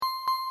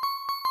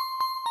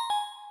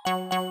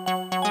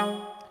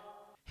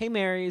Hey,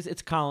 Marys,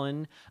 it's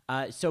Colin.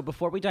 So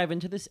before we dive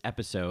into this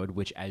episode,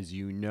 which, as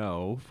you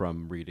know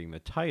from reading the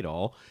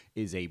title,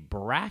 is a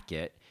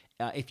bracket,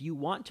 if you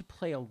want to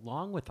play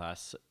along with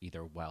us,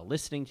 either while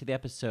listening to the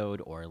episode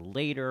or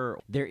later,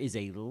 there is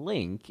a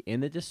link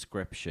in the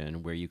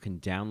description where you can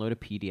download a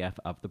PDF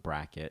of the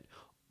bracket,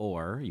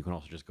 or you can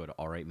also just go to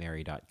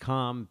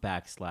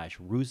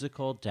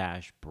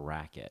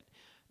allrightmary.com/rusical-bracket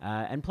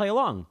and play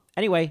along.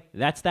 Anyway,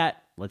 that's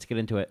that. Let's get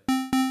into it.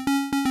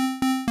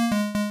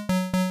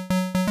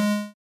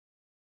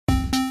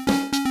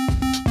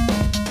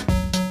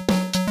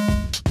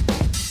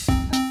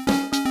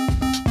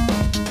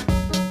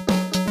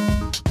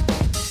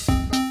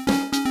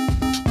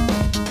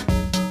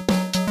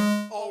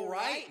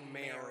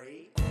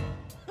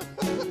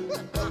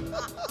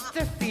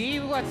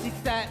 What she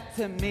said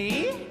to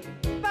me?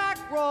 Back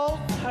roll,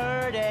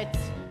 heard it.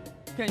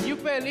 Can you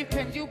believe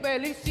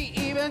she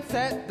even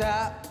said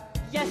that?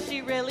 Yes,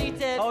 she really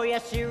did. Oh,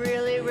 yes, she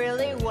really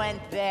went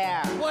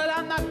there. Well,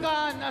 I'm not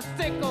gonna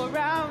stick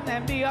around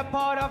and be a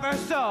part of her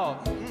show.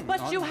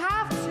 But you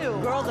have to.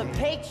 Girl, the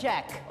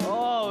paycheck.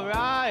 All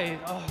right.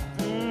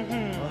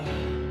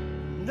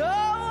 No,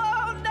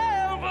 I'll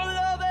never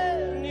love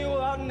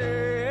anyone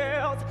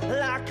else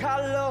like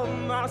I love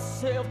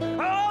myself.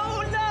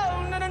 Oh, no.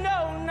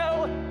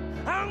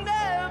 I'll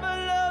never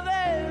love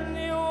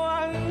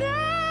anyone else.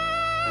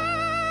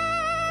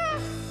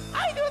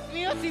 Ay, Dios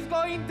mío, she's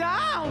going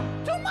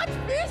down. Too much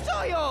fish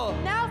oil.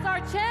 Now's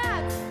our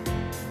chance.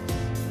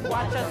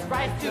 Watch us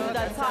rise to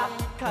the top,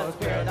 cause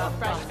we're the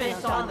fresh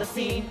fish on the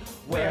scene.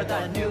 We're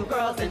the new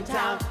girls in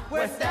town.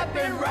 We're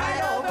stepping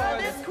right over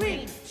this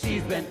queen.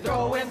 She's been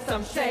throwing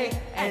some shade,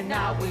 and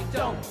now we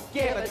don't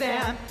give a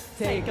damn.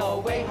 Take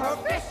away her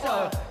fish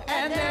oil,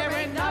 and there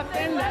ain't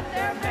nothing left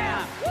there,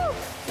 ma'am.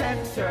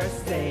 Center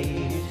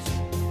stage.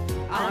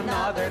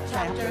 Another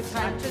chapter,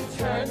 time to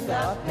turn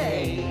the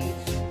page.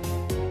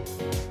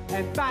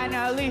 And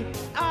finally,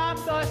 I'm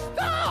the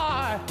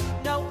star.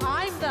 No,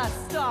 I'm the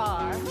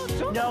star.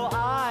 No,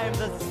 I'm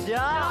the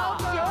star.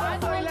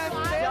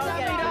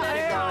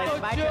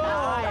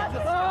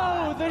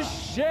 Oh,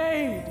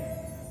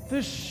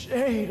 the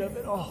shade of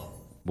it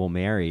all. Well,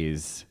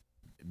 Marys,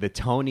 the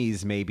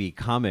Tonys may be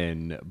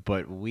coming,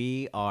 but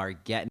we are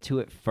getting to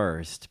it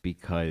first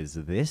because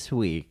this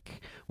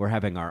week we're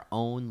having our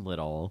own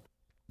little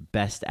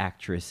Best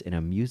Actress in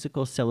a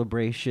Musical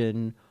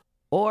celebration,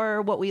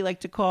 or what we like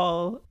to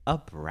call a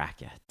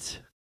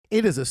bracket.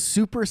 It is a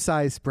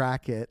supersized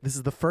bracket. This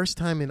is the first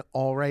time in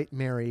All Right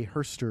Mary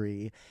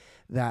herstory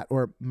that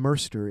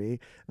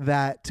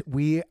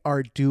we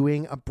are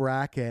doing a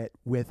bracket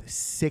with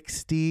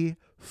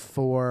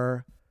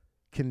 64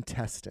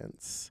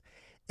 contestants.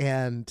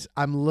 And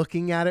I'm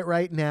looking at it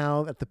right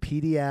now at the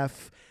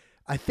PDF.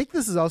 I think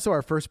this is also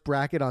our first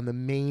bracket on the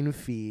main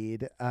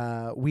feed.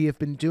 We have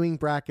been doing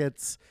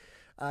brackets.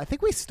 I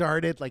think we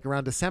started like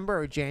around December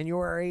or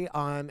January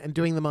and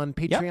doing them on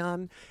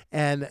Patreon. Yep.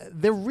 And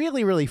they're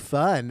really, really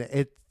fun.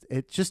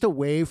 It's just a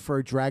way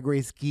for Drag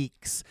Race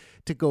geeks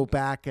to go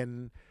back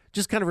and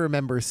just kind of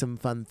remember some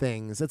fun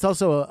things. It's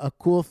also a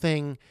cool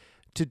thing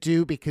to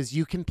do because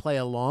you can play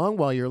along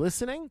while you're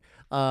listening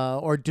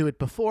or do it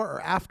before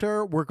or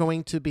after. We're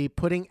going to be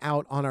putting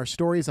out on our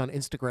stories on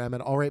Instagram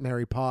at All Right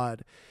Mary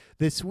Pod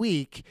this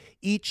week.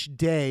 Each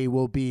day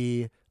will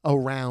be a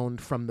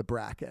round from the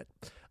bracket.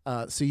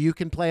 So you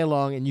can play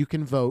along and you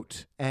can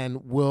vote,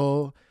 and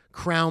we'll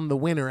crown the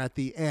winner at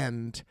the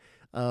end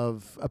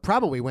of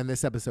probably when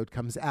this episode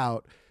comes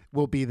out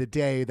will be the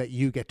day that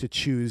you get to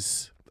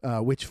choose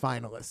which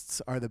finalists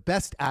are the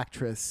best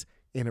actress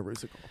in a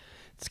musical.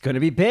 It's going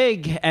to be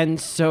big. And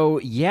so,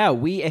 yeah,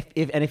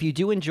 if you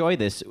do enjoy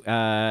this,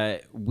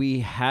 we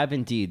have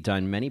indeed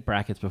done many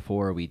brackets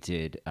before. We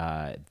did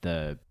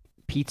the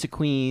Pizza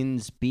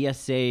Queens,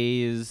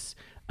 BSAs,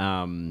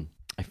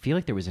 I feel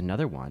like there was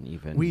another one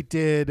even. We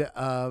did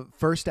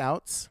First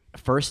Outs.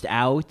 First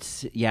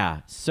Outs,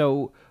 yeah.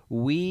 So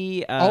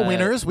we... all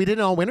winners. We did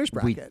an all winners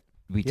bracket.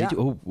 We did.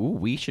 Yeah.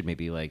 We should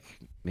maybe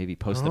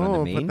post it on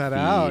the main put that feed.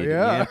 Out,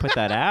 yeah, put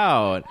that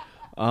out.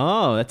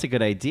 Oh, that's a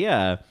good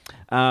idea.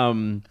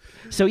 So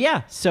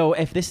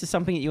if this is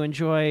something that you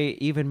enjoy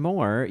even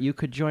more, you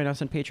could join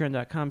us on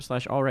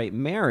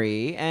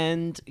patreon.com/allrightmary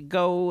and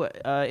go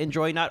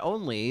enjoy not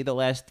only the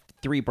last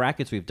 3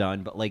 brackets we've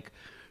done, but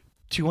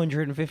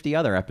 250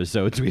 other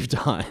episodes we've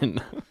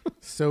done.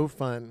 So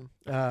fun.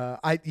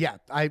 I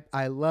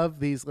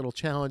love these little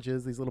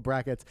challenges, these little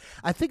brackets.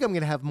 I think I'm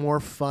going to have more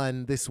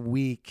fun this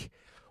week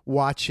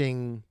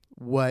watching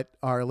what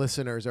our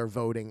listeners are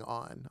voting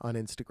on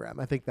Instagram.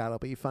 I think that'll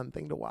be a fun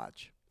thing to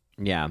watch.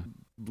 Yeah.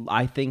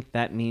 I think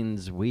that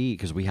means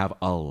because we have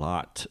a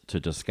lot to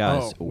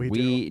discuss. We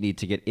need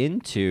to get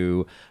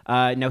into.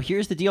 Now,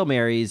 here's the deal,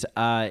 Marys.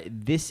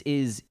 This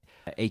is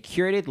a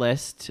curated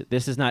list.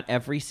 This is not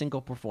every single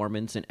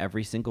performance in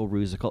every single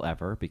musical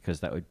ever,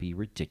 because that would be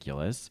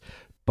ridiculous.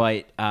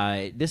 But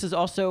this is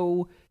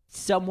also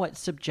somewhat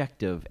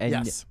subjective, and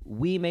Yes.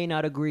 we may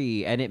not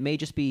agree, and it may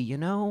just be,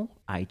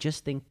 I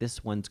just think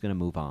this one's going to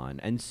move on.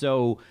 And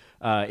so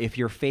if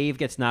your fave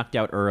gets knocked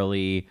out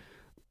early,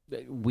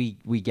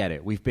 we get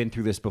it. We've been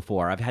through this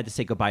before. I've had to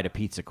say goodbye to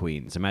Pizza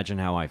Queens. Imagine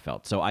how I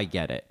felt. So I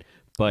get it.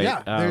 But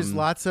Yeah, there's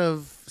lots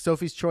of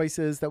Sophie's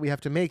choices that we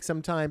have to make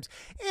sometimes.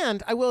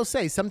 And I will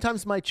say,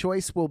 sometimes my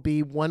choice will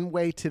be one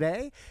way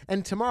today,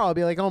 and tomorrow I'll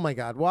be like, oh my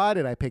God, why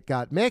did I pick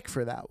Gottmik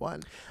for that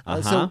one?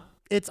 So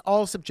it's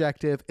all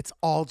subjective. It's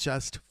all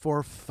just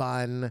for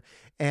fun.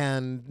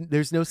 And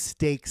there's no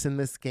stakes in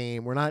this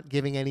game. We're not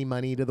giving any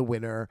money to the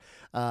winner.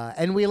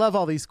 And we love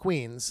all these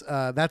queens.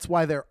 That's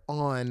why they're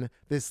on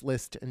this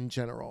list in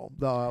general.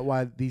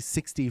 Why these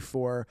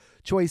 64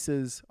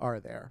 choices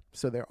are there.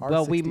 So there are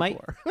 64. we might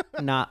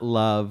not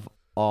love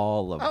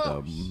all of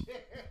them.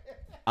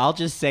 I'll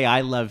just say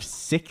I love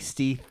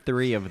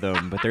 63 of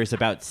them, but there's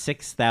about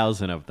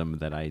 6,000 of them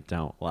that I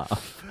don't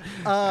love.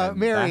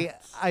 Mary,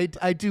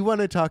 I do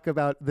want to talk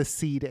about the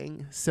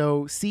seeding.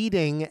 So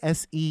seeding,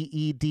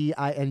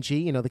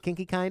 SEEDING, the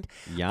kinky kind.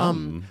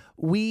 Yum.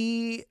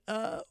 We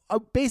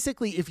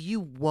basically, if you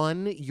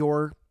won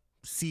your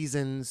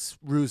season's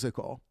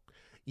Rusical,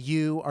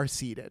 you are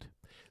seeded.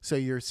 So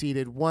you're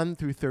seeded 1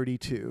 through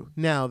 32.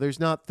 Now,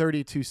 there's not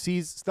 32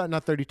 seasons,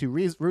 not 32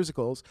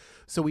 Rusicals.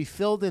 So we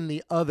filled in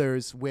the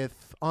others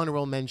with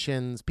honorable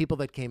mentions, people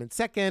that came in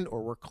second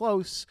or were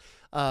close,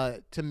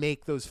 to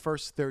make those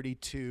first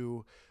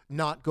 32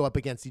 not go up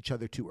against each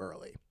other too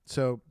early.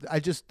 So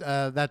I just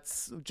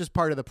that's just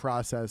part of the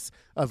process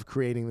of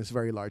creating this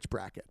very large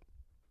bracket.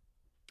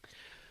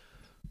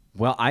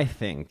 Well, I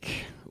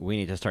think we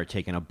need to start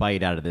taking a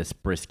bite out of this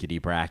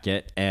briskety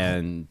bracket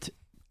and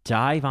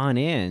dive on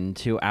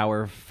into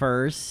our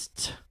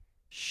first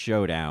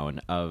showdown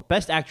of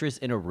Best Actress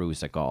in a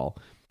Rusical.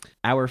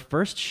 Our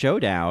first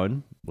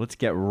showdown, let's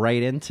get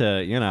right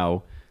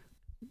into,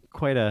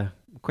 quite a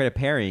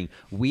pairing.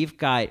 We've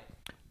got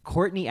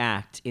Courtney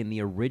Act in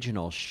the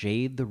original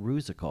Shade the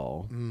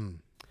Rusical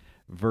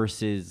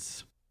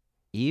versus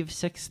Eve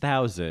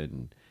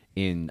 6000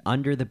 in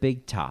Under the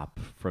Big Top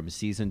from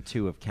season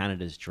 2 of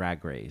Canada's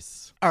Drag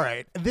Race. All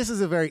right, this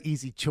is a very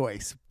easy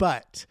choice,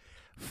 but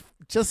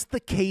just the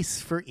case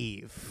for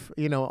Eve,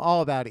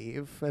 all about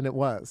Eve, and it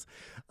was.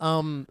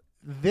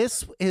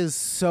 This is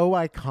so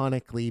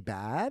iconically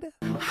bad.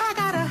 I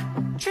got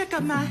a trick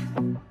up my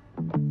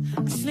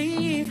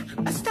sleeve,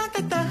 a stunt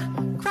that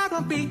the crowd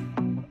won't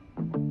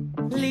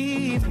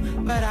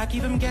believe, but I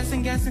keep them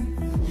guessing.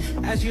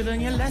 As you learn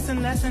your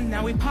lesson,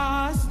 now we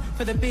pause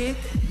for the big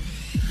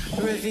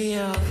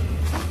reveal.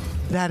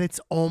 That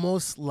it's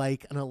almost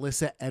like an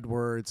Alyssa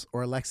Edwards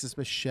or Alexis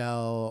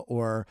Michelle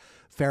or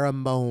Farrah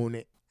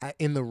Moan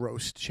in the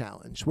roast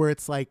challenge, where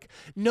it's like,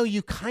 no,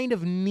 you kind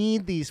of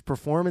need these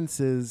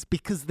performances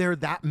because they're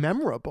that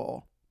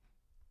memorable.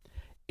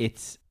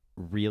 It's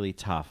really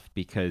tough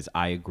because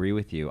I agree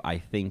with you. I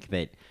think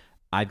that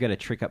I've got a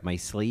trick up my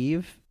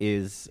sleeve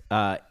is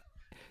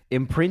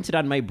imprinted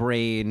on my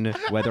brain,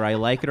 whether I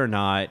like it or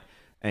not.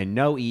 And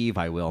no, Eve,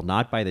 I will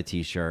not buy the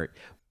t-shirt.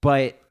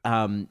 But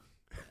an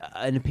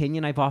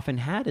opinion I've often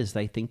had is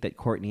I think that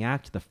Courtney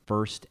Act, the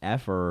first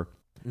ever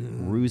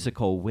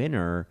Rusical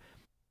winner,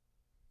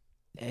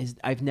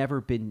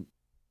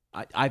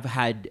 I've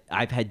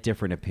had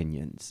different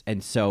opinions,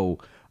 and so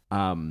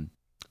I'm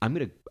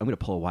gonna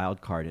pull a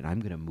wild card, and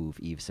I'm gonna move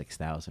Eve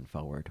 6000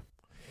 forward.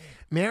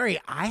 Mary,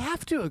 I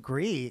have to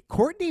agree.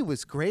 Courtney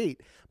was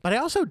great, but I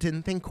also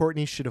didn't think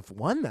Courtney should have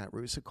won that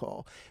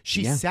Rusical.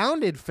 She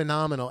sounded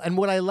phenomenal, and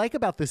what I like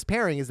about this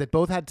pairing is that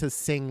both had to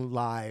sing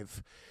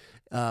live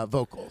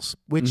vocals,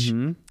 which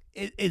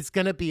is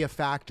going to be a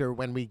factor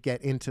when we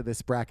get into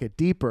this bracket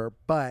deeper.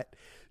 But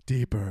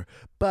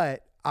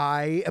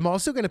I am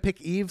also going to pick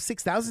Eve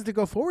 6000 to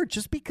go forward,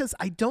 just because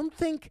I don't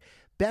think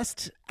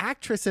Best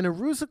Actress in a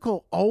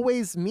Rusical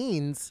always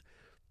means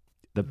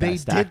the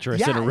best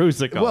actress in a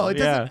Rusical. Well, it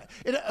doesn't.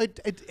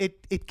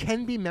 It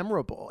can be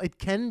memorable. It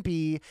can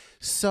be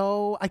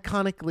so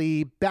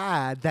iconically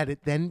bad that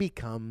it then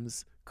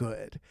becomes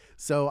good.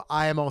 So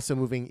I am also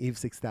moving Eve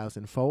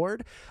 6000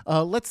 forward.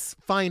 Let's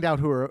find out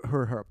who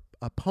her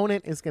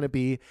opponent is going to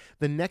be.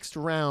 The next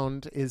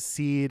round is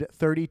seed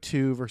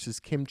 32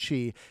 versus Kim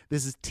Chi.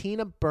 This is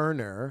Tina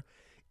Burner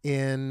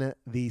in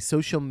the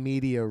Social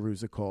Media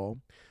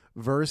Rusical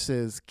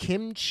versus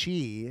Kim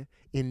Chi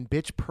in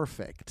Bitch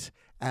Perfect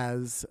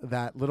as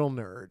that little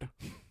nerd.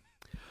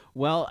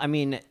 Well, I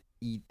mean,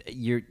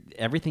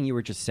 everything you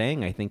were just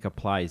saying, I think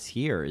applies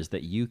here, is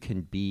that you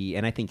can be,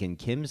 and I think in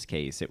Kim's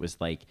case, it was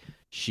like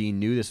she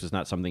knew this was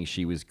not something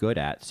she was good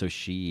at, so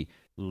she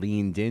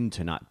leaned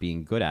into not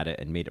being good at it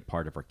and made it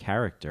part of her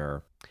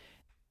character.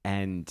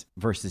 And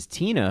versus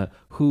Tina,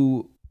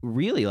 who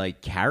really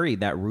carried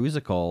that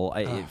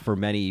Rusical for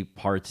many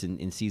parts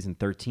in season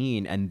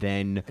 13, and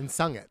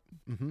sung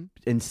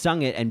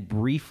it. And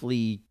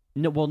briefly.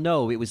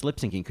 No, it was lip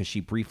syncing because she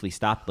briefly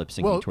stopped lip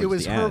syncing. Well, towards it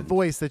was the her end.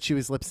 voice that she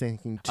was lip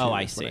syncing to. Oh,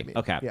 I see.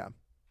 Okay. Yeah.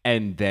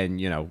 And then,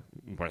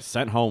 was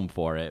sent home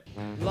for it.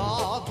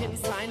 Log in,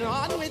 sign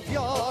on with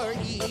your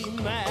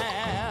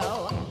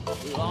email.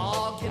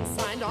 Logged and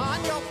signed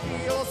on, you'll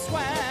feel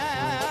swell.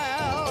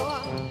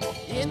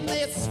 In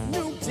this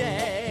new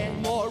day,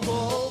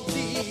 moral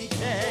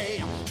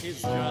decay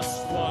is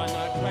just one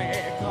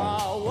click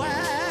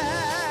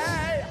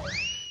away.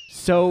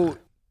 So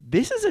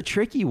this is a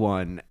tricky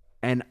one,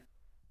 and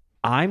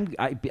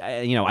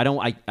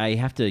I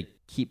have to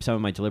keep some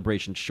of my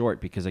deliberations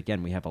short because,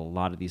 again, we have a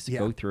lot of these to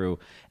go through.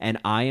 And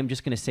I am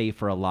just going to say,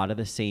 for a lot of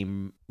the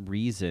same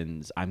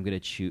reasons, I'm going to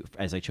choose,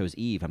 as I chose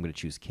Eve, I'm going to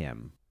choose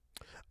Kim.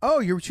 Oh,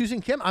 you're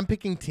choosing Kim? I'm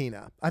picking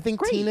Tina. I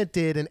think Tina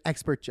did an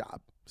expert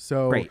job.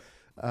 So Great.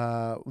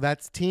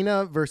 That's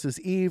Tina versus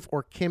Eve,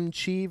 or Kim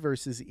Chi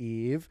versus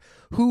Eve.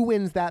 Who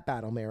wins that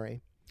battle,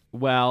 Mary?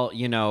 Well,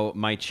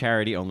 my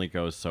charity only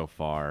goes so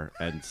far.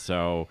 And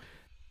so,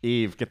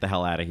 Eve, get the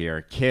hell out of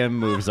here. Kim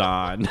moves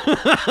on.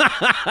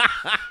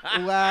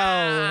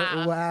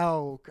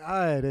 Wow.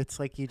 God, it's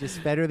like you just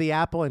fed her the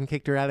apple and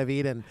kicked her out of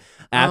Eden.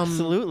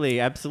 Absolutely.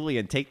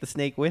 And take the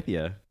snake with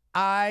you.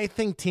 I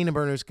think Tina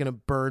Burner's going to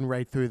burn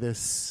right through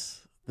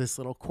this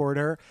little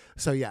quarter.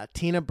 So, yeah,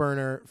 Tina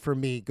Burner, for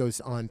me, goes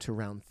on to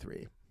round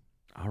 3.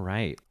 All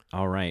right.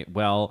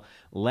 Well,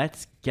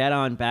 let's get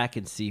on back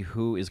and see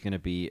who is going to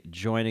be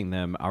joining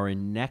them. Our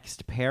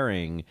next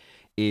pairing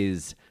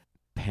is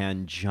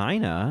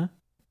Pangina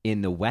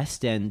in the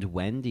West End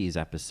Wendy's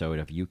episode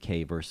of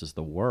UK versus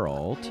the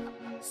World.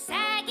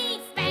 Saggy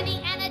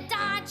fanny and a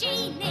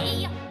dodgy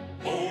knee.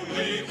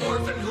 Only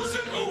orphan who's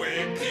an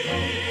OAP.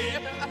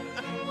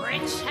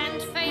 Rich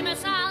and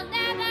famous I'll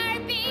never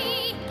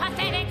be.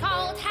 Pathetic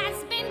old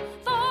has been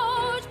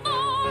vote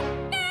for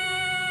me.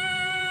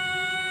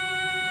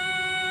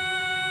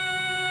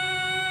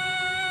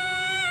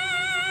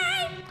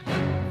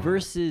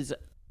 Versus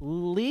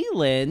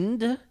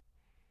Leland,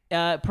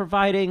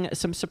 providing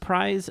some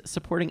surprise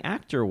supporting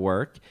actor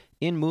work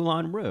in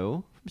Moulin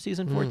Rouge from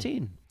season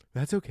 14.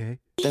 That's okay.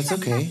 That's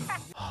okay.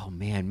 Oh,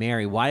 man,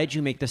 Mary, why did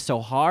you make this so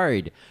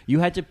hard? You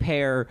had to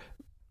pair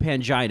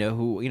Pangina,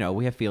 who,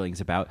 we have feelings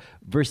about,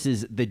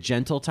 versus the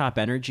gentle top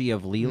energy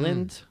of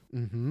Leland.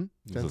 Mm-hmm.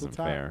 This isn't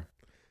fair.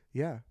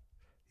 Yeah.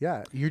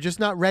 You're just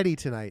not ready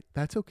tonight.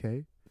 That's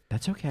okay.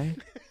 That's okay.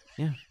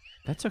 Yeah,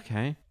 that's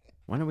okay.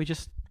 Why don't we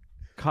just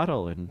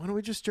cuddle and... Why don't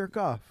we just jerk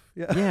off?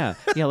 Yeah.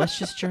 Yeah, let's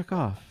just jerk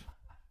off.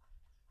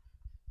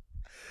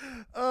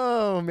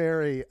 Oh,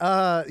 Mary.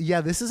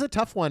 This is a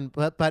tough one,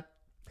 but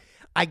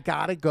I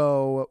gotta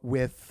go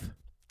with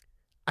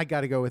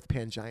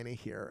Pangina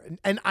here.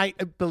 And I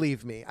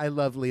believe me, I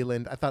love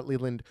Leland. I thought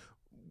Leland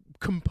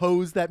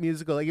composed that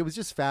musical. Like, it was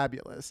just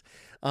fabulous.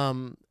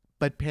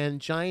 But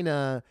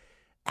Pangina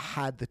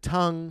had the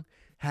tongue,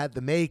 had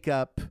the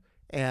makeup,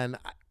 and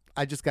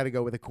I just got to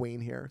go with a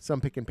queen here. So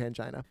I'm picking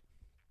Pangina.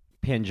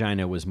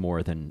 Pangina was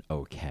more than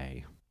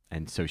okay.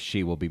 And so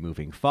she will be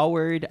moving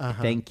forward.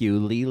 Thank you,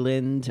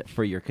 Leland,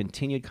 for your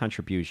continued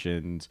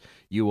contributions.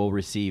 You will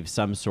receive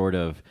some sort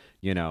of,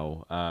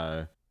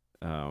 I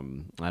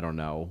don't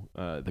know,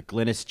 the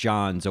Glynis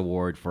Johns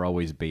Award for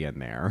always being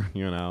there,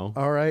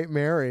 All right,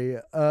 Mary.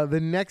 The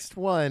next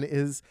one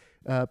is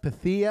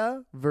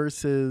Pythia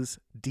versus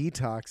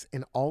Detox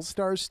in All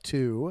Stars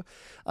 2.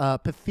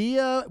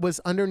 Pythia was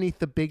underneath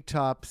the big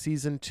top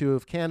season 2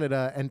 of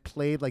Canada and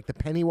played like the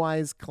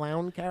Pennywise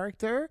clown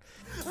character.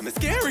 I'm a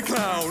scary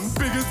clown,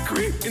 biggest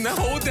creep in the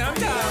whole damn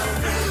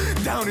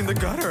town. Down in the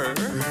gutter,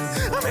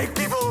 I make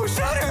people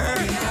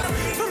shudder.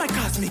 For my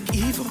cosmic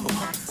evil,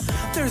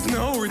 there's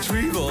no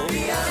retrieval.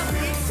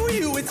 For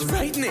you, it's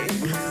frightening.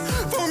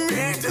 For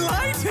me,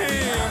 delighting.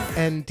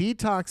 And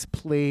Detox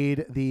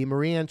played the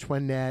Marie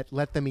Antoinette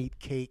Let Them Eat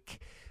Cake.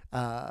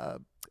 I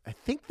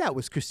think that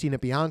was Christina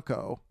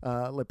Bianco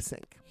lip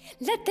sync.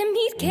 Let them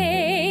eat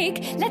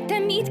cake, let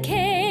them eat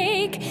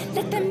cake,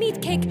 let them eat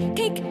cake,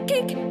 cake,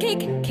 cake,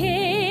 cake,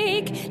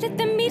 cake. Let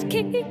them eat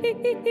cake, let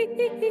them eat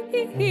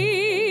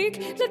cake,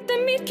 let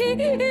them eat cake.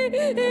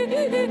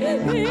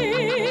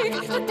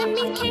 Let them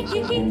eat cake.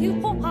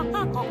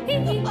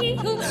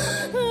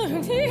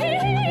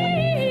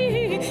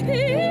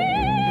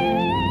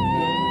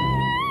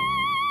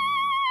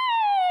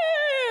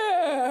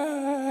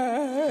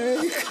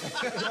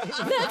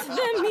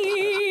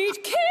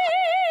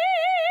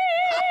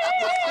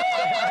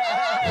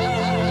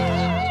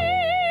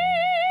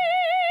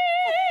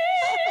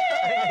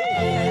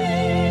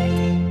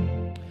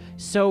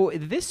 So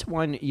this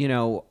one,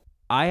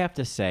 I have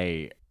to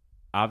say,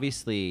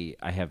 obviously,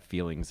 I have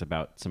feelings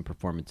about some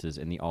performances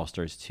in the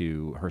All-Stars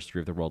 2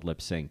 History of the World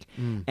lip sync.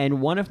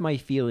 And one of my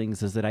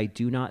feelings is that I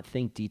do not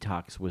think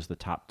Detox was the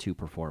top 2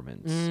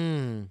 performance.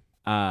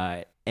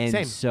 And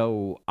Same.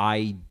 so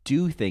I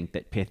do think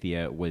that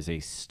Pythia was a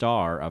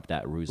star of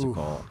that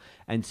musical.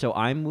 And so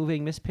I'm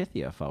moving Miss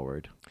Pythia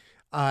forward.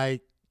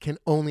 I can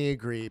only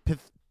agree.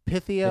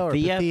 Pythia.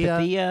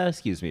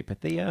 Excuse me,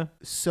 Pythia.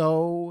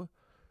 So,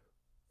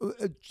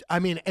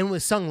 and it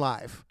was sung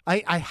live.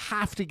 I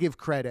have to give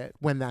credit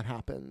when that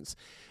happens.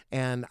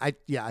 And I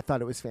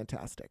thought it was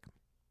fantastic.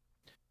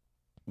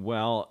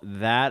 Well,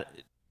 that,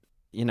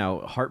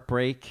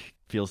 heartbreak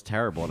feels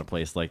terrible in a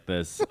place like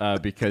this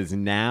because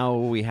now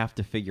we have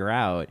to figure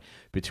out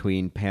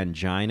between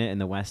Pangina in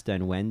the West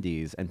End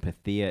Wendy's and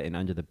Pythia in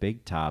Under the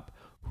Big Top,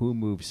 who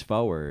moves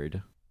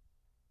forward.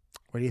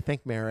 What do you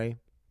think, Mary?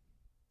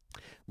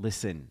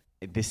 Listen,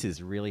 this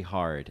is really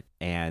hard,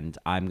 and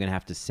I'm going to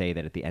have to say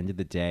that at the end of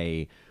the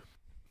day,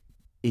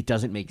 it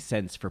doesn't make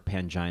sense for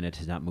Pangina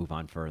to not move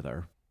on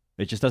further.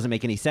 It just doesn't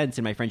make any sense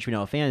in my French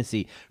vanilla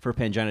fantasy for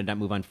Pangina to not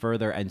move on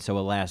further, and so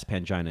alas,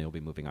 Pangina will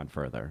be moving on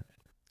further.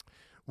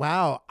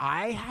 Wow,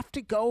 I have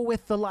to go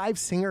with the live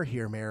singer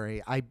here,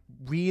 Mary. I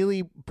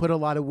really put a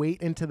lot of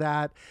weight into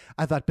that.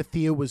 I thought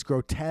Pythia was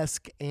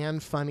grotesque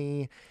and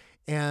funny,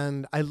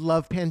 and I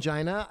love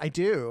Pangina. I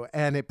do,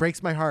 and it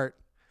breaks my heart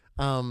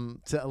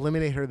to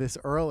eliminate her this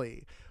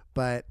early,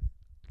 but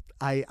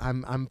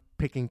I'm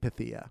picking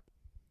Pythia.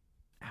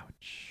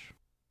 Ouch.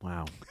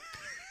 Wow.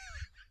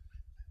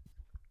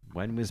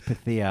 When was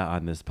Pythia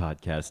on this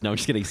podcast? No, I'm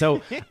just kidding.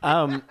 So,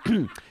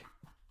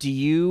 do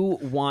you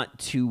want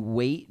to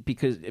wait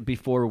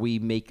before we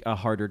make a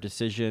harder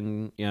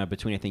decision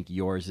between, I think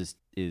yours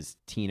is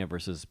Tina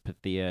versus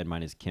Pythia and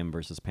mine is Kim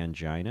versus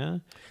Pangina?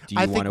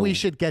 I think we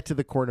should get to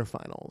the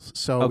quarterfinals,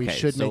 so we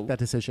should make that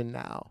decision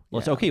now.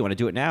 Well, it's okay. You want to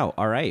do it now?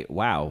 All right.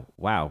 Wow,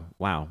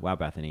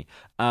 Bethany.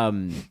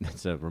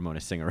 That's a Ramona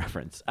Singer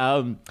reference.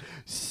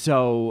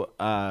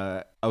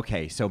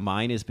 Okay. So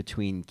mine is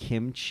between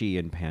Kimchi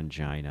and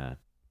Pangina.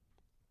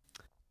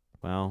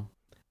 Well,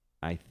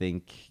 I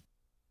think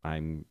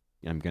I'm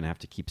going to have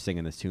to keep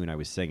singing this tune I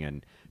was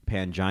singing.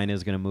 Pangina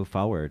is going to move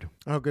forward.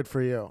 Oh, good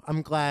for you.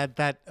 I'm glad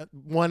that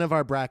one of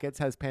our brackets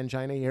has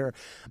Pangina here.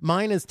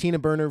 Mine is Tina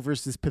Burner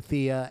versus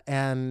Pythia,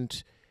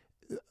 and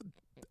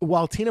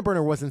while Tina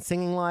Burner wasn't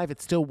singing live,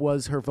 it still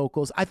was her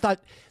vocals. I thought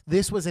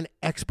this was an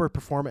expert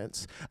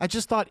performance. I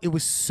just thought it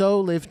was so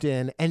lived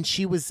in, and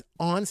she was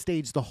on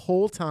stage the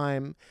whole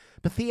time.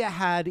 Pythia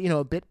had,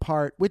 a bit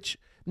part, which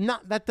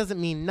that doesn't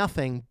mean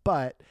nothing,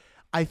 but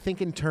I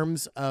think in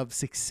terms of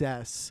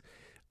success,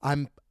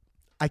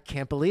 I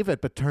can't believe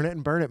it, but turn it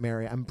and burn it,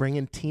 Mary. I'm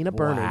bringing Tina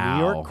Burner, Wow.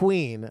 New York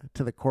Queen,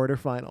 to the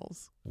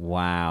quarterfinals.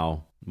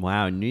 Wow,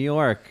 New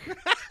York.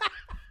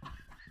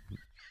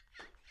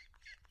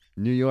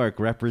 New York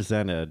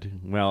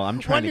represented. Well, I'm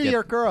trying One New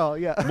York girl,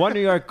 yeah. One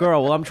New York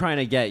girl. Well, I'm trying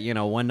to get,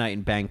 one night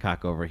in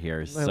Bangkok over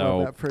here. I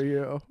love that for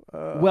you.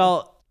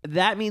 Well,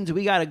 that means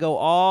we got to go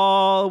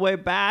all the way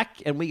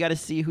back and we got to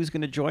see who's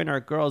going to join our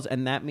girls.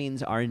 And that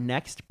means our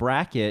next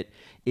bracket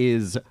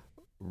is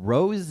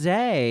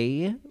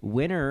Rosé,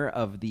 winner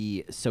of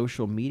the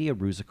social media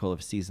musical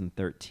of season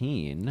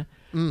 13,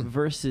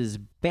 versus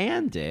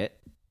Bandit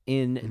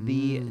in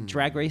the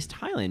Drag Race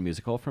Thailand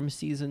musical from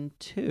season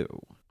 2.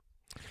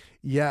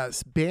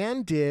 Yes,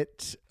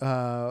 Bandit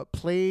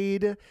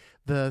played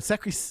the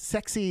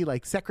sexy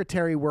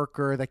secretary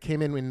worker that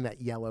came in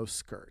that yellow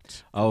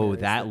skirt. Oh,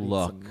 There's that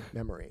look.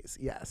 Memories,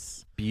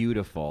 yes.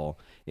 Beautiful.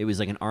 It was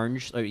like an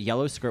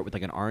yellow skirt with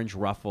like an orange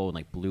ruffle and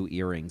like blue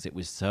earrings. It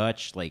was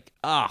such the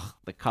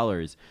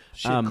colors.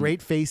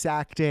 Great face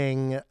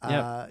acting.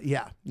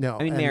 Yeah, no.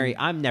 I mean, Mary,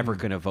 I'm never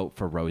going to vote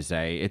for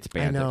Rosé. It's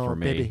Bandit for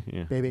me.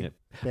 Baby.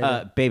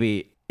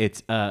 Baby,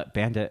 it's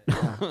Bandit.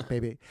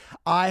 Baby.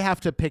 I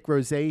have to pick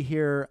Rosé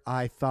here.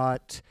 I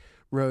thought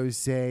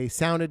Rosé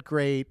sounded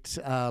great.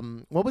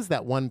 What was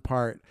that one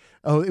part?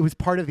 Oh, it was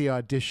part of the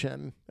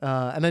audition.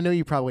 And I know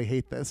you probably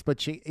hate this,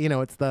 but she,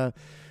 it's the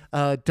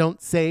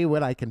don't say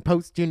what I can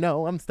post,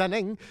 I'm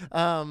stunning.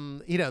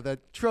 The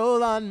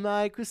troll on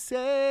my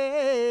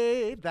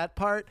crusade, that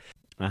part.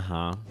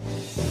 Uh-huh.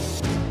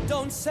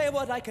 Don't say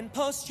what I can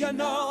post,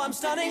 I'm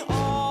stunning.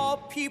 All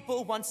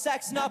people want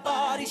sex, not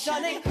body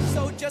shunning.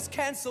 So just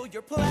cancel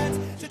your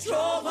plans to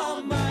troll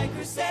on my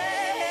crusade.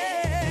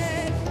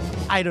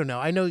 I don't know.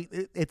 I know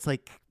it's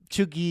like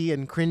chuggy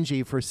and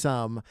cringy for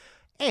some.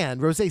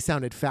 And Rosé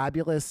sounded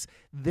fabulous.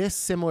 This,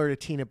 similar to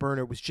Tina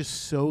Burner, was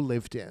just so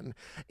lived in.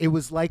 It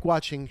was like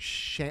watching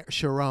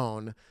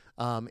Sharon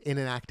in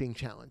an acting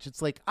challenge.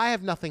 It's like, I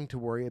have nothing to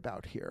worry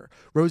about here.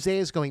 Rosé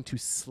is going to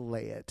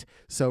slay it.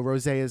 So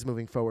Rosé is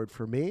moving forward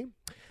for me.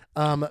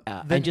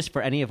 And just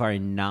for any of our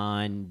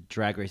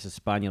non-Drag Race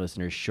España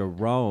listeners,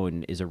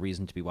 Sharon is a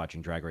reason to be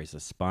watching Drag Race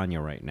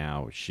España right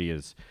now. She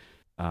is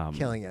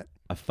killing it.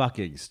 A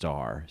fucking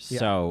star. Yeah.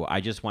 So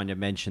I just wanted to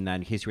mention that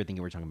in case you were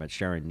thinking we're talking about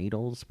Sharon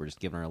Needles. We're just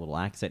giving her a little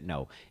accent.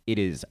 No, it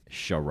is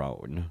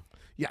Sharon.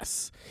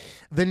 Yes.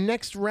 The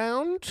next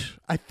round,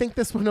 I think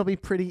this one will be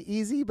pretty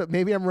easy, but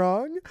maybe I'm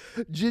wrong.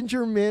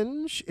 Ginger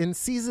Minj in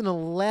season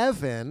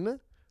 11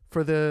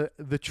 for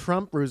the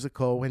Trump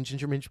musical, when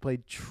Ginger Minj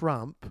played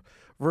Trump,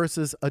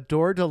 versus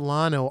Adore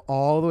Delano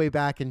all the way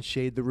back in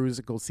Shade the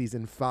Rusical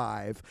season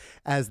 5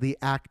 as the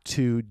Act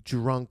 2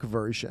 drunk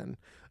version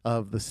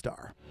of the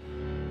star.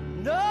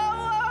 No,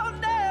 I'll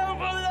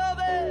never love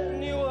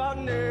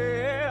anyone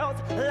else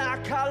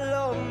like I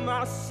love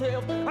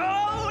myself.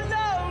 Oh,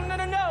 no, no,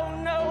 no,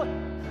 no, no.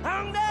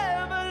 I'll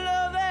never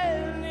love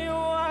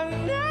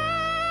anyone else.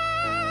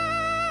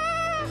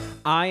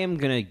 I am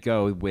going to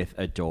go with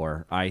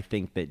Adore. I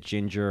think that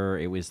Ginger,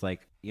 it was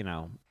like,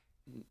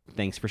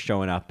 thanks for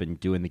showing up and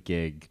doing the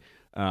gig.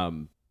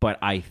 But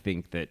I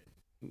think that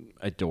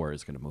Adore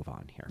is going to move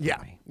on here.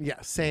 For me.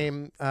 Yeah,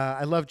 same.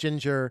 I love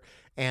Ginger,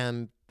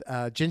 and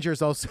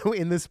Ginger's also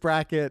in this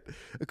bracket.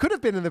 It could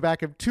have been in the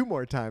bracket 2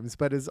 more times,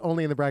 but is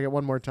only in the bracket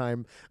 1 more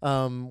time.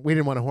 We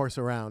didn't want to horse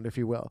around, if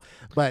you will.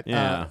 But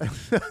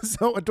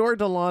so Adore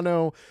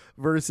Delano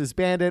versus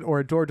Bandit, or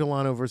Adore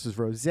Delano versus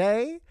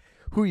Rosé.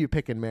 Who are you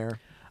picking, Mare?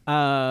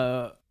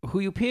 Who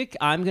you pick?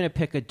 I'm going to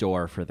pick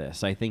Adore for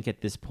this. I think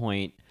at this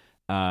point,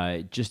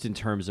 just in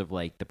terms of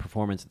like the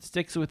performance, it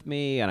sticks with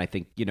me. And I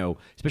think,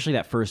 especially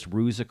that first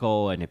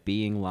Rusical and it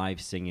being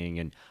live singing.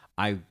 And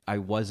I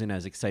wasn't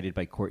as excited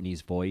by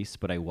Courtney's voice,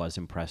 but I was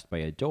impressed by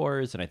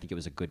Adore's. And I think it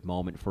was a good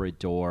moment for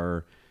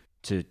Adore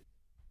to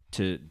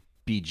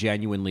be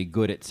genuinely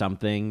good at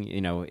something.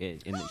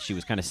 She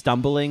was kind of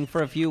stumbling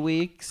for a few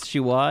weeks. She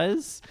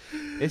was.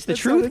 It's the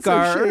truth,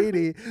 Gar. So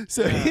shady.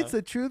 So it's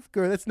the truth,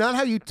 Gar. That's not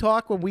how you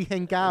talk when we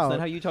hang out. That's not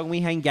how you talk when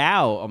we hang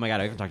out. Oh my God,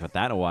 I haven't talked about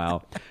that in a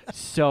while.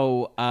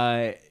 So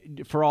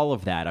for all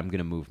of that, I'm going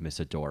to move Miss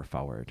Adore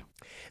forward.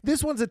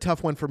 This one's a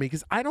tough one for me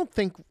because I don't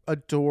think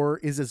Adore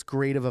is as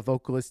great of a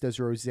vocalist as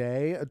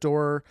Rosé.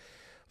 Adore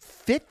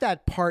fit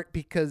that part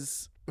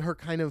because her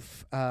kind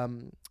of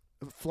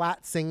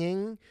flat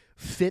singing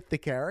fit the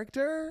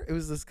character. It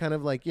was this kind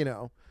of like,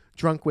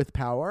 drunk with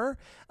power.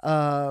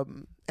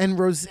 And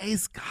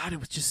Rosé's, God, it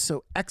was just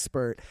so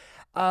expert.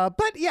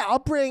 But yeah,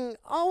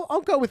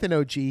 I'll go with an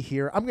OG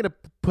here. I'm going to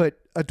put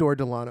Adore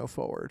Delano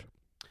forward.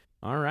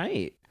 All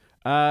right.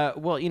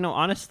 Well,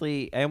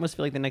 honestly, I almost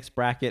feel like the next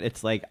bracket,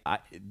 it's like,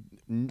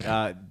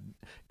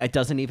 it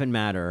doesn't even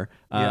matter.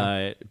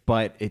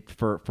 But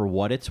for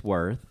what it's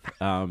worth,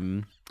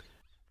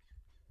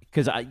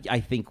 because I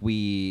think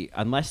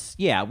let's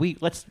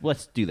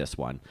do this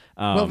one.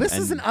 Well, this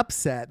is an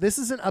upset. This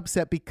is an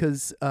upset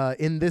because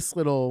in this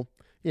little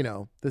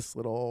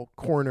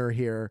corner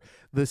here,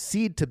 the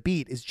seed to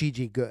beat is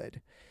Gigi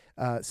Goode.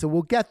 So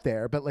we'll get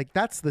there, but like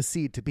that's the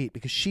seed to beat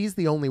because she's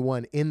the only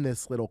one in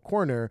this little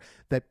corner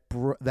that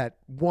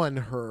won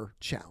her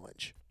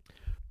challenge.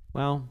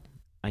 Well,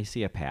 I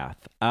see a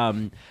path.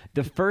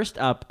 The first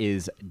up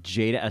is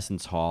Jada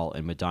Essence Hall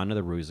and Madonna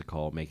the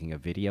Rusical making a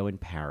video in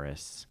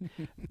Paris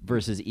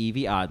versus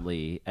Evie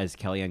Oddly as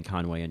Kellyanne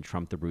Conway and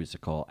Trump the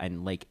Rusical.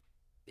 And like,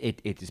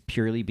 it is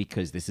purely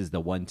because this is the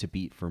one to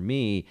beat for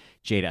me.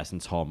 Jada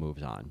Essence Hall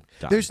moves on.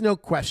 Done. There's no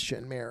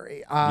question,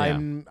 Mary.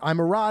 I'm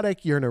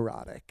erotic, you're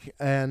neurotic.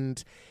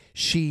 And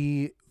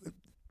she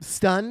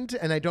stunned,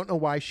 and I don't know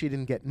why she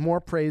didn't get more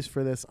praise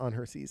for this on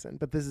her season.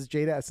 But this is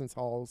Jada Essence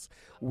Hall's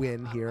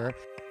win here.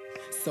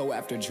 So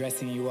after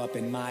dressing you up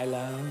in my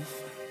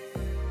love,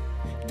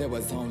 there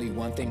was only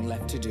one thing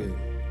left to do.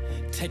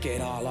 Take it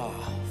all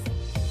off.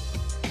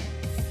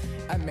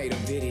 I made a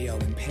video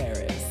in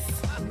Paris.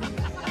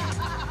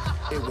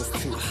 It was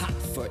too hot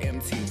for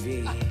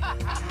MTV.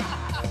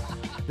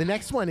 The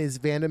next one is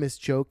Vanda Miss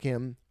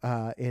Joachim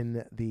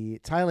in the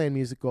Thailand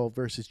musical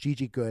versus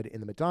Gigi Goode in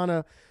the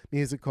Madonna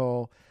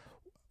musical.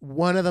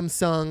 One of them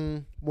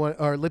sung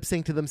or lip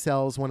synced to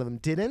themselves. One of them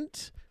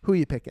didn't. Who are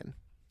you picking?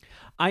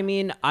 I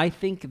mean, I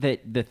think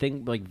that the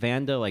thing, like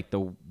Vanda, like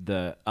the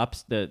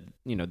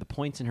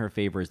points in her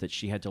favor is that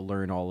she had to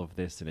learn all of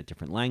this in a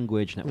different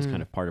language, and that was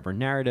kind of part of her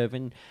narrative.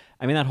 And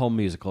I mean, that whole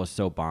musical is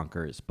so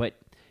bonkers. But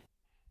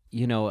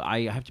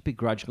I have to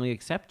begrudgingly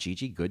accept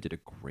Gigi Goode did a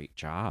great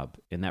job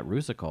in that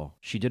Rusical.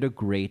 She did a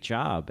great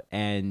job,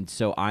 and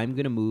so I'm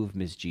gonna move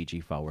Miss Gigi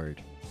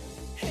forward.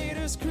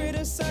 Haters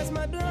criticize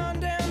my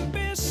blonde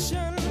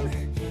ambition.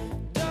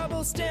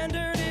 Double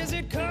standard, is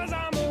it 'cause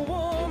I'm a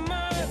woman?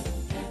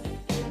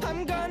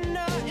 I'm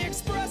gonna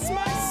express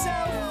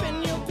myself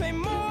and you'll pay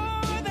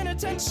more than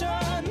attention.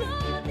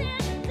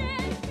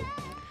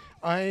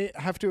 I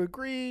have to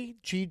agree.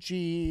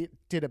 Gigi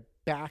did a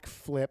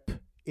backflip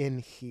in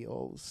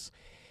heels.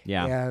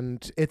 Yeah.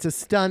 And it's a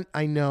stunt,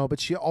 I know, but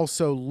she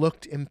also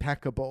looked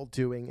impeccable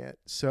doing it.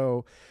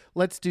 So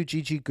let's do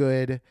Gigi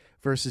Goode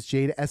versus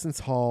Jada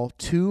Essence Hall,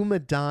 2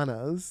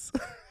 Madonnas.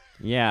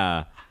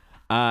 Yeah.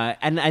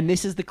 And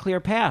this is the clear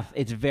path.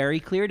 It's very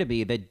clear to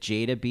me that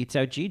Jada beats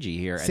out Gigi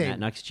here, and that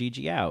knocks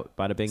Gigi out.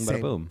 Bada bing,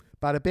 bada boom.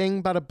 Bada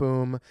bing, bada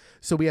boom.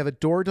 So we have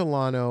Adore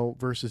Delano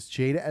versus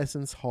Jada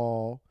Essence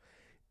Hall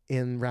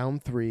in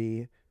round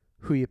 3.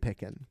 Who you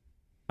picking?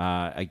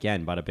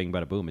 Again, bada bing,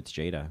 bada boom. It's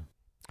Jada.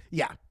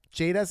 Yeah.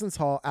 Jada Essence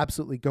Hall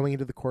absolutely going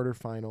into the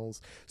quarterfinals.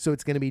 So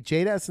it's going to be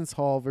Jada Essence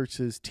Hall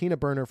versus Tina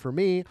Burner for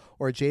me,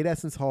 or Jada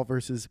Essence Hall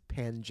versus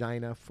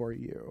Pangina for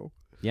you.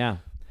 Yeah.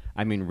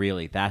 I mean,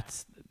 really,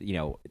 that's,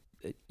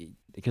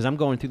 because I'm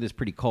going through this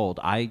pretty cold.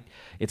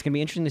 It's going to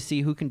be interesting to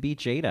see who can beat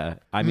Jada.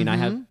 I mean, I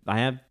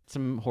have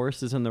some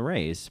horses in the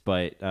race,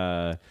 but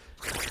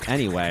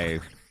anyway,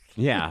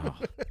 yeah.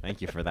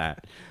 Thank you for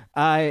that.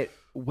 So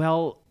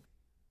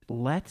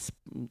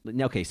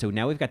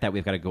now we've got that.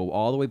 We've got to go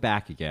all the way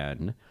back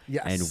again.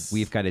 Yes. And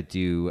we've got to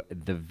do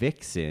the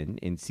Vixen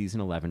in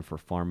season 11 for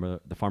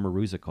the Farmer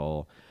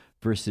Rusical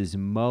versus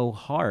Mo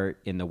Hart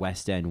in the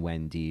West End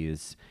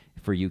Wendy's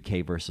for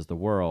UK versus the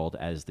World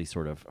as the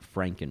sort of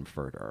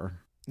Frankenfurter.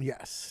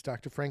 Yes,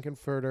 Dr.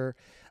 Frankenfurter.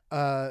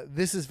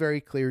 This is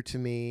very clear to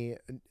me.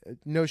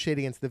 No shade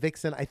against the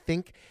Vixen. I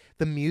think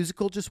the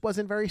musical just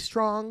wasn't very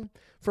strong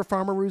for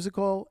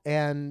Pharmarusical.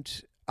 And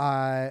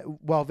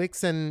while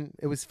Vixen,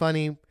 it was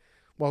funny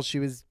while she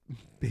was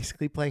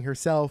basically playing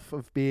herself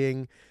of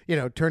being,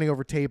 turning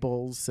over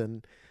tables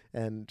and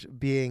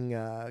being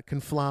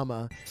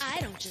Conflama. I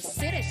don't just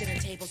sit at dinner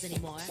tables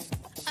anymore.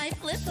 I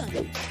flip them.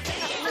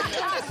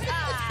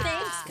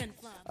 Thanks,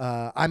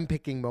 Conflama. I'm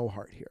picking Mo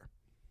Hart here.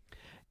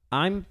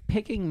 I'm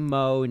picking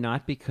Mo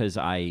not because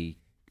I'm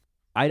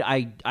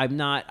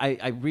not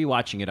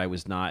rewatching it.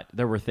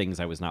 There were things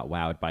I was not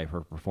wowed by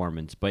her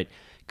performance, but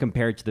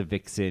compared to the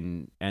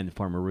Vixen and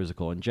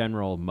Pharmarusical in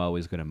general, Mo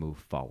is going to move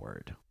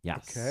forward.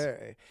 Yes.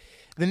 Okay.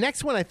 The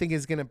next one I think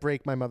is going to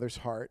break my mother's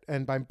heart,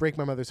 and by break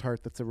my mother's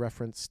heart, that's a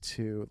reference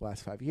to the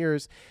last 5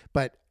 years.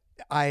 But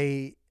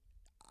I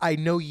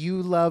know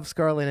you love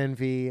Scarlet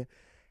Envy.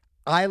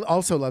 I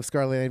also love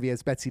Scarlet Envy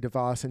as Betsy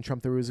DeVos in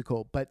Trump the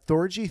Rusical, but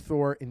Thorgy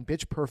Thor in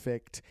Bitch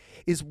Perfect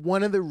is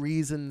one of the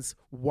reasons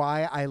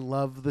why I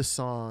love the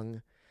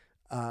song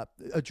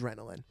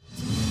Adrenaline.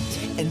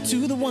 And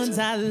to the ones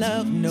I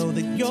love, know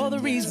that you're the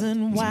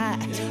reason why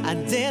I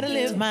dare to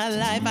live my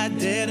life, I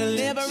dare to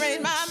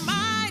liberate my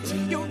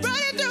mind. You're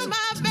running through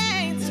my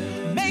veins,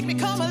 make me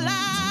come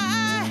alive.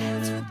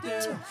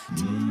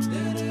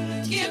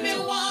 Give me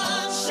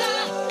one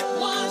shot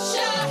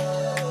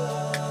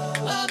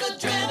of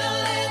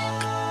adrenaline,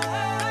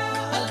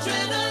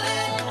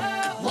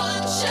 adrenaline.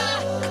 One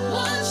shot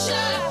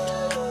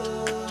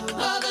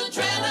of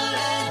adrenaline.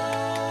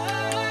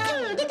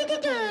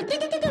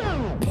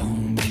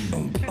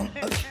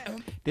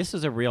 This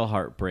is a real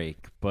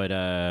heartbreak, but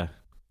I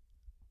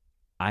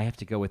have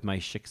to go with my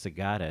Shiksa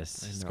goddess,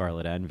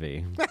 Scarlet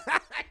Envy.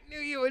 I knew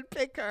you would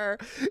pick her.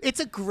 It's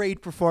a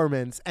great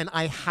performance, and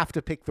I have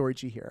to pick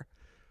Thorgy here.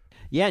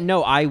 Yeah,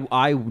 no,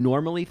 I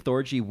normally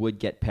Thorgy would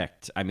get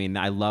picked. I mean,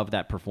 I love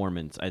that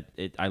performance.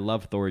 I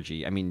love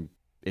Thorgy. I mean,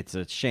 it's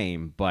a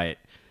shame, but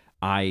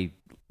I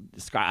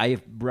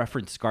have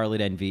referenced Scarlet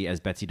Envy as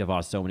Betsy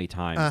DeVos so many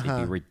times. It'd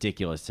be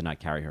ridiculous to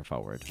not carry her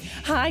forward.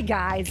 Hi,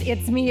 guys.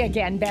 It's me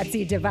again,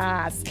 Betsy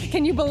DeVos.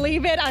 Can you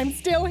believe it? I'm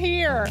still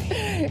here.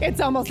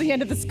 It's almost the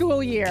end of the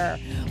school year.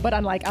 But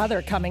unlike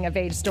other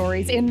coming-of-age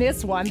stories, in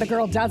this one, the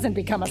girl doesn't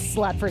become a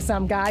slut for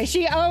some guy.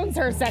 She owns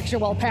her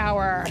sexual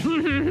power.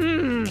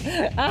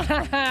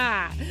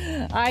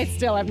 I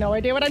still have no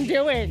idea what I'm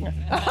doing.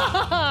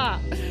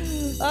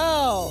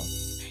 Oh.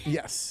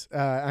 Yes,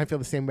 I feel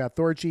the same about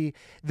Thorgy.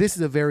 This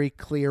is a very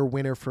clear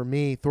winner for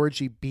me.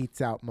 Thorgy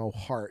beats out Mo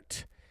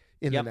Hart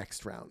in the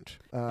next round.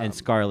 And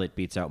Scarlet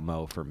beats out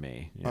Mo for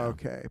me. Yeah.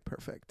 Okay,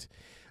 perfect.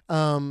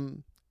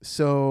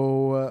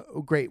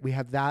 Great. We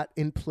have that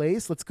in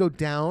place. Let's go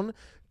down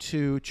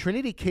to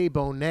Trinity K.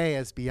 Bonet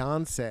as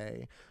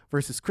Beyonce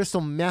versus Crystal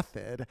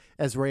Method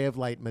as Ray of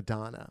Light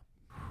Madonna.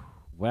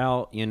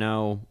 Well,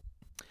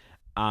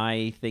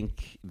 I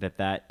think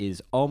that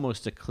is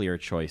almost a clear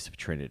choice of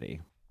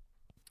Trinity.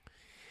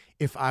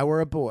 If I were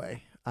a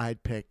boy,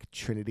 I'd pick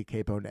Trinity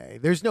K.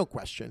 Bonet. There's no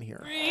question here.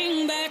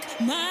 Bring back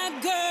my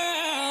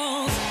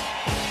girls.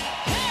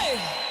 Hey!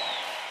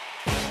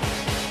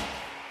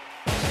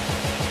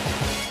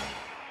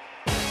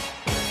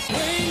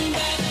 Bring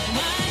back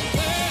my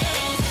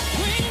girls.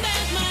 Bring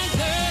back my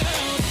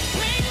girls.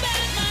 Bring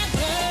back my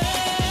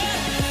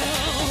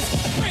girls.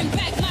 Bring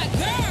back my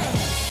girls.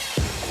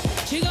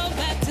 She go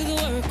back to the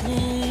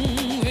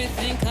workroom with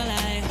think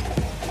alike.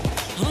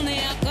 On the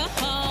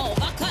alcohol,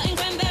 vodka and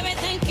cranberry,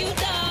 thank you,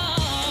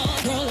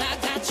 dog. Girl, I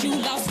got you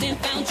lost and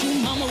found you.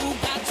 Mama who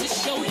got to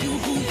show you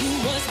who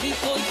you was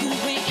before you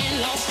went and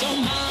lost your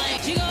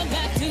mind. She go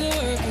back to the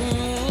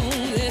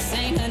workroom, this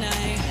ain't her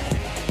night.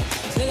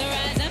 To the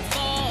rise and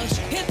fall,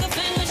 she hit the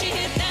fan when she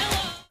hit that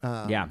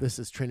wall. This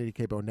is Trinity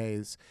K.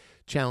 Bonet's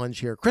challenge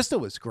here. Crystal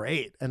was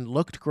great and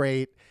looked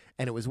great,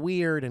 and it was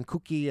weird and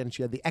kooky, and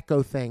she had the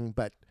echo thing,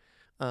 but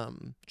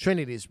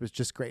Trinity's was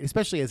just great,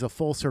 especially as a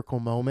full circle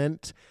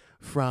moment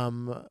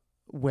from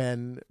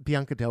when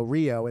Bianca Del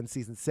Rio in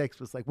season 6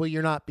 was like, well,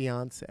 you're not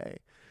Beyonce.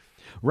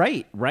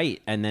 Right.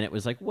 And then it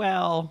was like,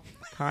 well,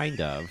 kind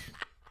of.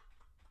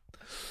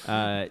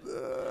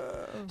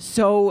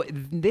 So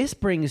this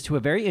brings to a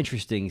very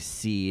interesting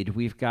seed.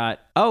 We've got,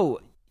 for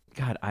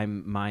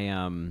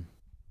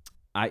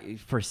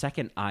a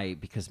second,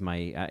 because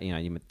my,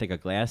 you think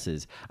of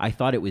glasses, I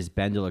thought it was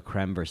Ben de la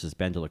Creme versus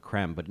Ben de la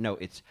Creme, but no,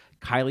 it's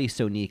Kylie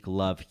Sonique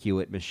Love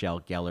Hewitt Michelle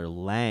Gellar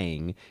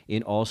Lang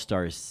in All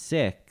Stars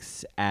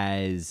 6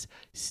 as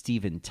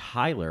Steven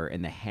Tyler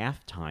in the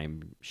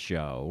halftime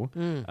show,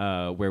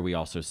 where we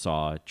also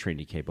saw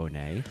Trinity K.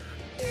 Bonet.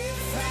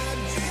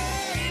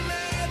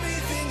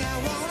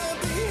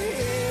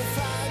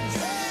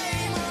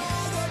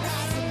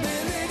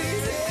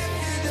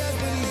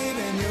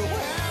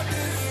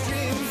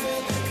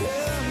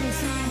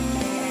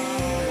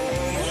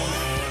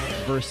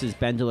 Versus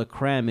Ben de la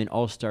Creme in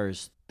All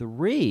Stars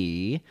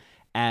 3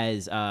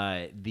 as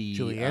the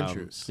Julie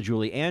Andrews.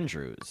 Julie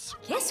Andrews.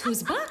 Guess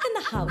who's back in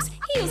the house.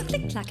 Heels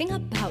click-clacking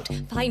about.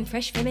 Fine,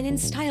 fresh, feminine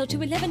style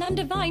to 11 and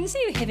divine. So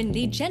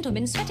heavenly,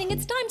 gentlemen sweating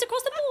its times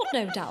across the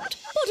board, no doubt.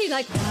 Body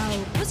like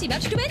wow, pussy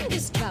much to end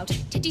this drought.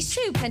 Titties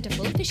so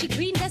plentiful, fishy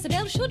green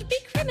decibel should be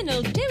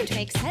criminal. Don't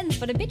make sense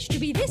for a bitch to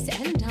be this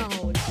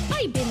endowed.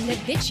 I've been a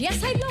bitch,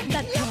 yes, I love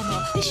that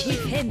drama. Fishy,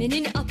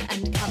 feminine, up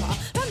and comer.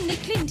 From the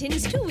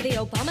Clintons to the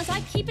Obamas,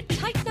 I keep it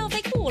tight now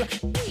they call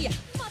me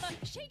Mother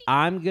Shady.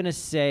 I'm going to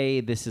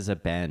say this is a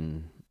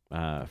Ben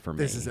for me.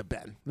 This is a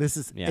Ben.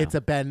 It's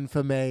a Ben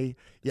for me.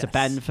 Yes. It's a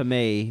Ben for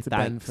me. It's a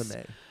Ben for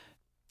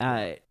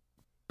me.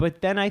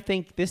 But then I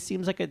think this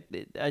seems like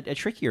a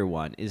trickier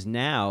one. Is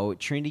now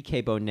Trinity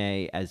K.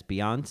 Bonet as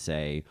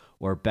Beyonce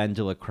or Ben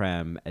de la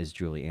Creme as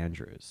Julie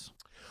Andrews?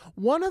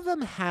 One of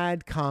them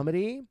had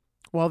comedy,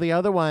 while the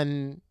other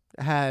one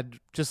had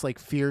just like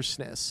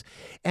fierceness.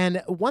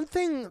 And one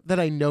thing that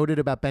I noted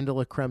about Ben de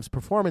la Creme's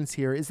performance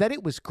here is that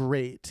it was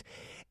great.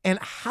 And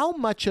how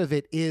much of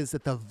it is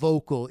that the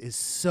vocal is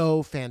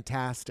so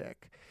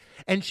fantastic.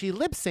 And she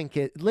lip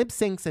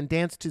syncs and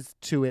dances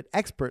to it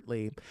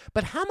expertly.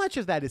 But how much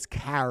of that is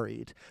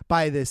carried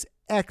by this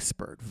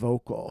expert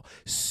vocal?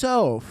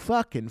 So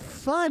fucking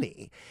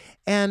funny.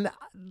 And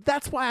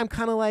that's why I'm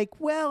kind of like,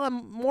 well,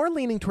 I'm more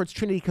leaning towards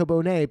Trinity K.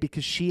 Bonet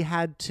because she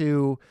had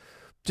to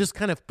just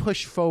kind of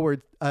push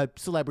forward a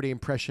celebrity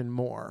impression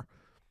more.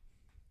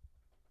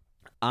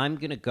 I'm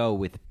going to go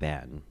with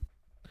Ben.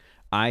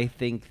 I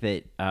think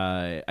that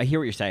I hear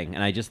what you're saying.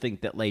 And I just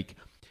think that like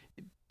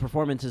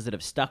performances that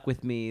have stuck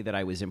with me that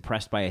I was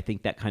impressed by, I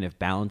think that kind of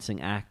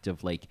balancing act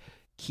of like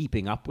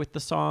keeping up with the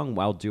song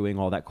while doing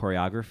all that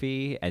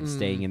choreography and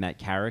staying in that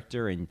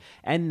character and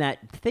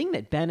that thing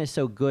that Ben is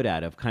so good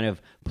at of kind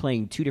of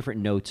playing two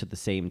different notes at the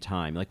same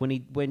time. Like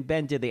when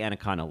Ben did the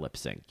Anaconda lip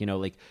sync, you know,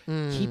 like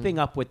keeping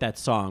up with that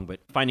song, but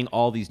finding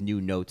all these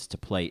new notes to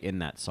play in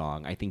that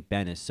song, I think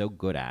Ben is so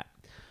good at.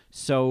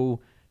 So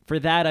for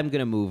that, I'm going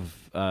to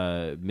move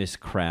Miss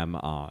Creme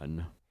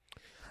on.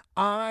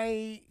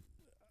 I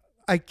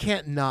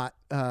can't not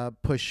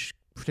push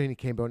Trinity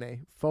K.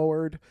 Bonet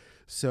forward.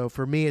 So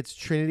for me, it's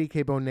Trinity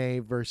K.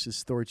 Bonet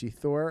versus Thorgy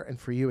Thor. And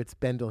for you, it's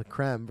Ben de la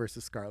Creme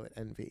versus Scarlet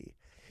Envy.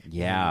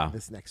 Yeah. In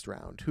this next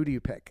round. Who do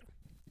you pick?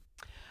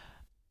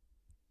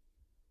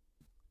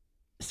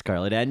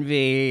 Scarlet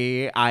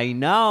Envy. I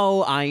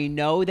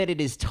know that it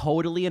is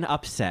totally an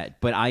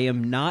upset, but I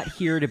am not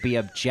here to be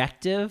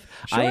objective.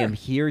 Sure. I am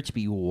here to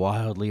be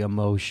wildly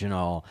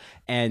emotional.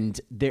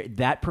 And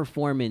that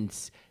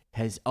performance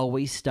has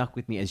always stuck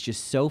with me as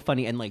just so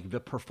funny, and like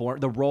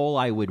the role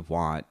I would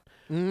want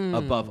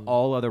above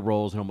all other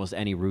roles in almost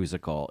any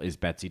musical is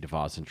Betsy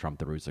DeVos in Trump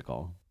the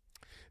Rusical.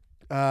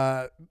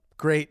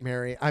 Great,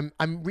 Mary.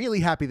 I'm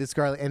really happy that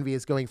Scarlet Envy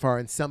is going far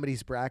in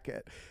somebody's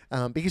bracket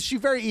because she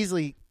very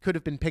easily could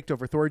have been picked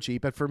over Thorgy,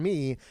 but for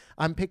me,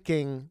 I'm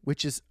picking,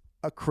 which is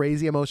a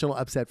crazy emotional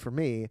upset for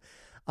me,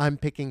 I'm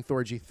picking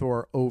Thorgy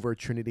Thor over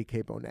Trinity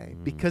K.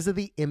 Bonet because of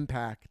the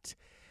impact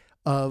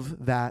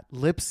of that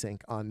lip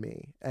sync on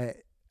me.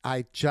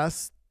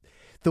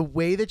 The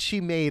way that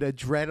she made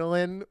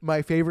Adrenaline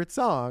my favorite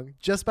song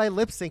just by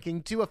lip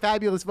syncing to a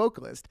fabulous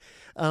vocalist.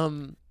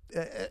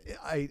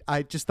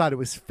 I just thought it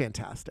was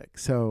fantastic.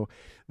 So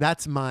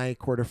that's my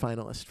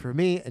quarterfinalist for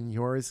me, and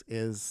yours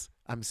is,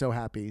 I'm so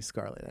happy,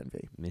 Scarlet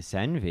Envy. Miss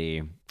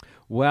Envy.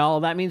 Well,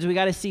 that means we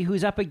got to see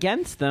who's up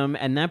against them,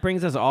 and that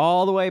brings us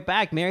all the way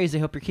back. Marys, I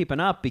hope you're keeping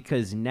up,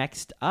 because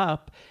next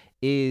up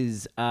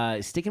is,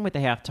 sticking with the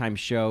halftime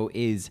show,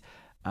 is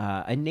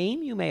a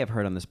name you may have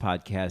heard on this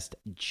podcast,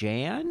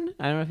 Jan.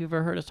 I don't know if you've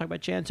ever heard us talk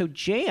about Jan. So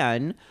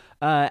Jan,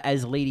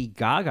 as Lady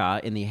Gaga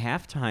in the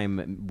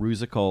halftime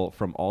musical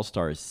from All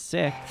Stars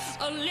 6.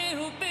 A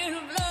little bit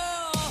of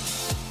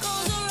love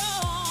goes a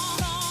long,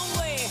 long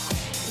way.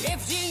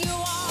 Lifting you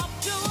up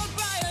to a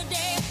brighter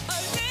day. A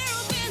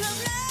little bit of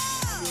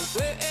love.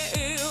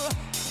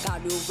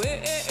 Can you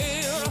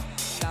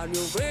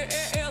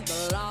feel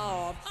the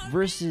love?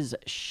 Versus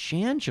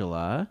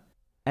Shangela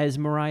as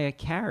Mariah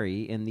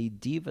Carey in the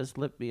Divas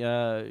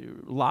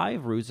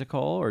Live Rusical,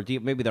 or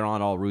maybe they're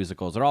on all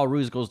Rusicals. They're all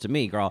Rusicals to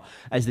me, girl.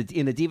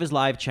 In the Divas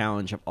Live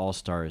Challenge of All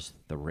Stars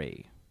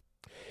 3.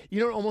 You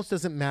know, it almost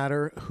doesn't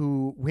matter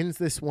who wins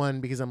this one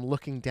because I'm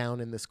looking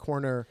down in this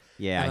corner.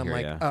 Yeah, and I I'm hear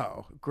like, ya.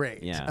 oh,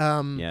 great. Yeah,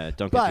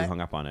 don't get too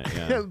hung up on it.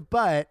 Yeah.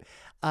 But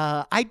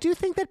I do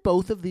think that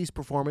both of these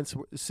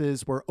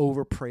performances were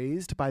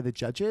overpraised by the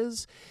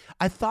judges.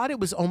 I thought it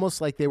was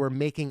almost like they were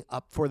making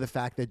up for the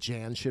fact that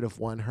Jan should have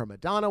won her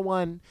Madonna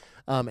one,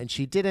 and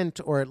she didn't,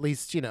 or at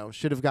least,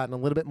 should have gotten a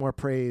little bit more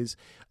praise.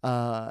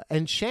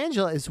 And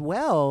Shangela as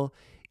well.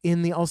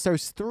 In the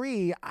All-Stars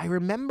 3, I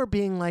remember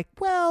being like,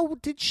 well,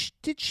 did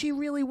she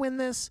really win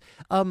this?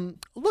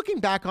 Looking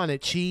back on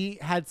it, she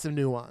had some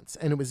nuance,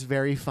 and it was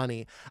very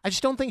funny. I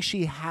just don't think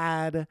she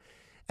had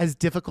as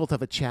difficult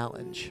of a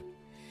challenge.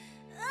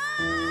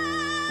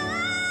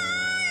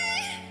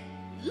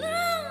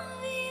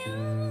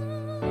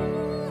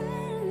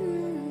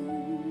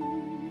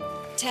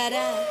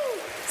 Ta-da!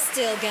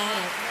 Still got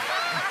it.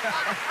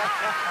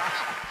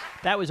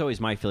 that was always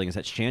my feeling, is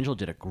that Shangela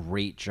did a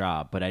great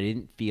job, but I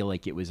didn't feel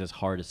like it was as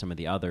hard as some of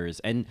the others.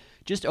 And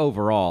just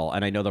overall,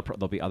 and I know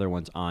there'll be other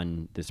ones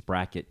on this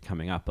bracket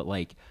coming up, but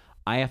like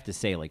I have to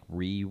say, like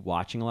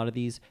re-watching a lot of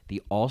these,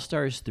 the All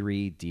Stars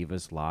 3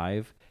 Divas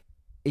Live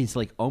is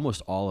like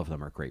almost all of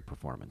them are great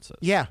performances.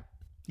 Yeah.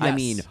 I Yes.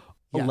 mean,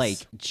 Yes. like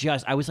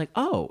I was like,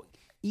 oh,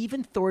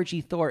 even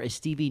Thorgy Thor as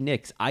Stevie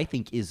Nicks, I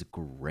think is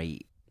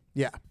great.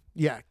 Yeah.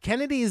 Yeah.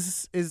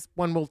 Kennedy's is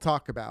one we'll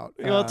talk about.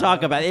 We'll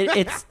talk about it.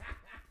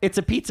 It's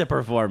a pizza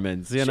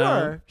performance, you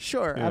know?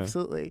 Sure, Yeah.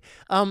 absolutely.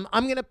 I'm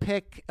gonna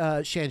pick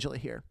Shangela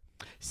here.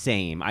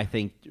 Same. I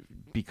think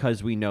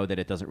because we know that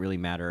it doesn't really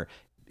matter.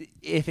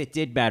 If it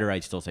did matter,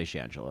 I'd still say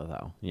Shangela,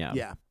 though.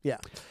 Yeah. Yeah.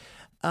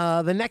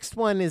 The next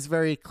one is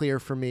very clear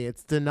for me.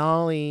 It's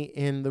Denali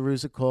in the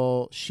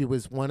Rusical. She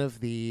was one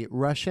of the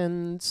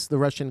Russian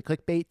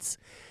clickbaits,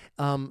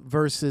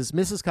 versus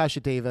Mrs. Kasha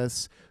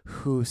Davis,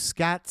 who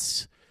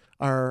scats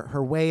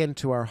her way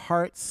into our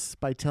hearts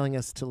by telling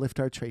us to lift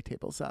our tray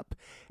tables up.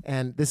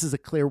 And this is a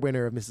clear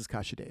winner of Mrs.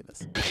 Kasha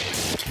Davis.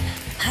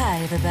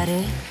 Hi,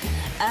 everybody.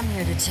 I'm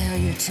here to tell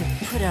you to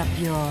put up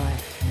your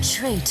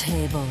tray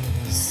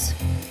tables.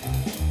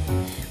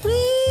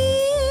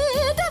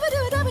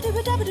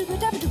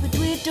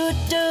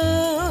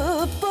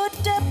 Put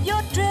up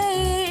your tray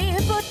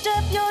tables.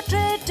 Put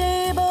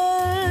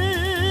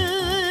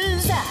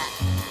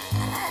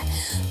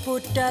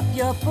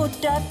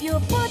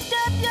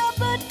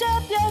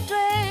up your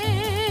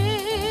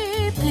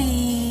tray.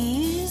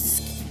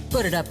 Please.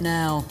 Put it up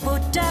now.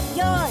 Put up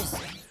yours.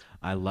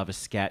 I love a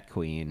scat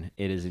queen.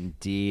 It is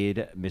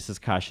indeed Mrs.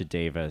 Kasha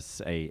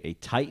Davis. A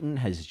Titan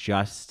has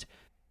just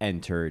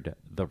entered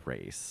the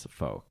race,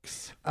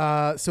 folks.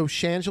 So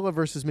Shangela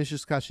versus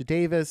Mrs. Kasha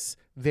Davis.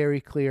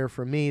 Very clear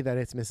for me that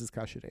it's Mrs.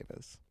 Kasha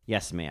Davis.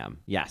 Yes,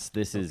 ma'am. Yes,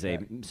 this is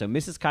so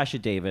Mrs. Kasha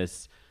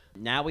Davis.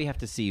 Now we have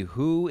to see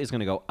who is going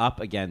to go up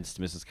against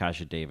Mrs.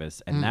 Kasha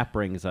Davis, and that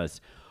brings us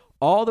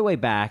all the way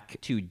back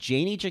to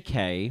Janie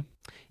Jacquet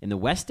in the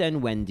West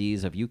End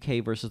Wendy's of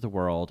UK versus the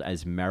World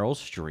as Meryl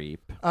Streep.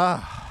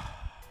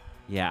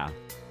 Yeah.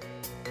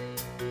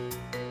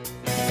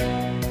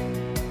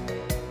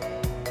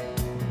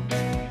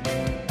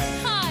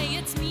 Hi,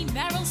 it's me,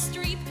 Meryl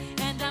Streep,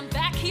 and I'm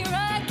back here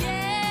again.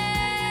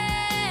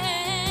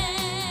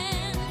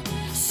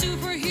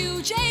 Super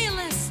huge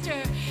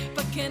A-lister,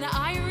 but can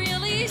I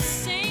really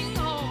sing?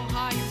 Oh,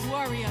 I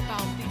worry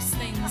about these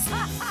things.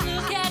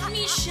 Look at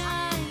me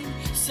shine,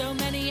 so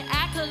many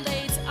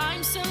accolades,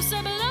 I'm so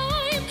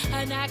sublime.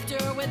 An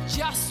actor with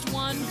just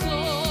one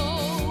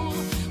goal.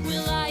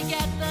 Will I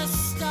get the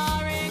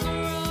starring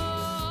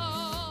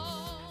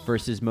role?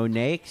 Versus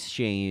Monet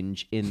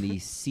Exchange in the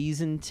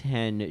season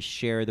 10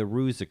 Share the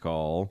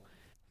Rusical,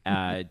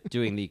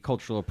 doing the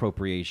cultural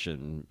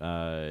appropriation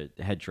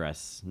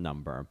headdress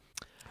number.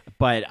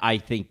 But I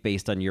think,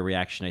 based on your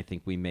reaction, I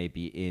think we may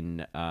be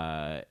in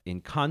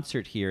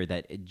concert here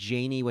that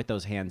Janie, with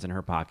those hands in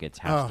her pockets,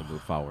 has to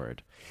move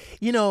forward.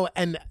 You know,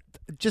 and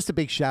just a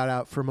big shout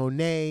out for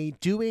Monet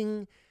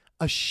doing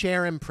a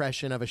Cher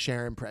impression of a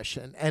Cher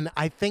impression. And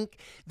I think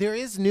there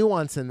is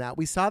nuance in that.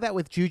 We saw that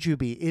with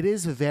Jujubee. It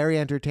is very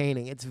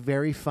entertaining. It's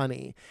very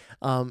funny.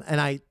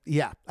 And I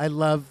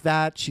love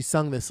that she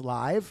sung this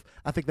live.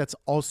 I think that's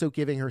also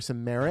giving her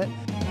some merit.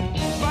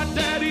 My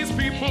daddy's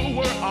people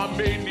were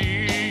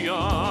Armenian,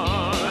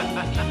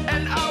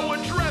 and I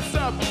would dress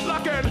up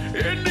like an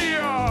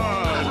Indian.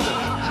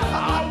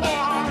 I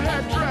wore a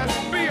headdress,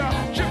 be a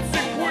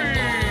gypsy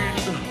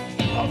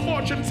queen, a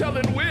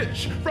fortune-telling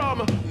witch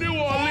from New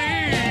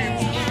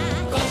Orleans.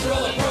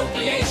 Cultural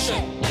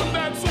appropriation.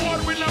 That's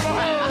what we never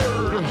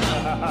heard.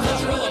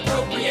 Cultural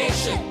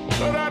appropriation.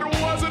 That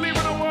wasn't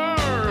even a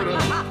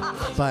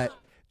word. But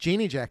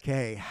Janie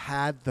Jacquet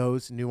had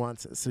those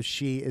nuances, so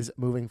she is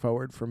moving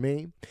forward for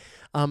me.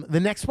 The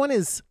next one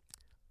is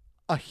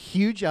a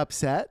huge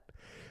upset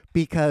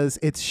because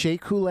it's Shea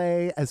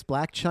Coulee as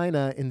Black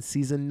China in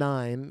season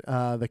 9,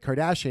 the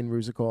Kardashian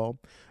Rusical,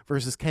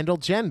 versus Kendall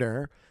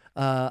Jenner,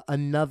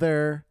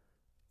 another.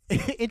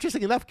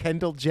 Interesting enough,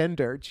 Kendall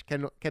Jenner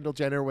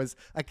was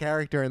a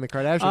character in the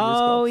Kardashian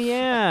Rusical. Oh,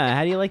 yeah.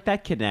 How do you like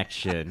that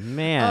connection?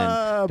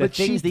 Man, the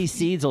things these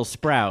seeds will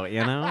sprout,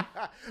 you know?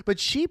 But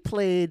she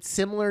played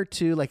similar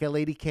to like a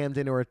Lady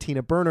Camden or a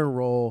Tina Burner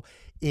role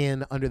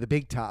in Under the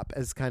Big Top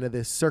as kind of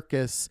this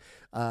circus,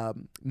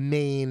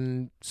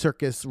 main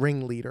circus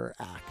ringleader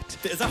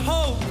act. There's a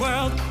whole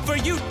world for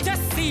you to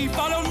see.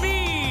 Follow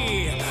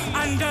me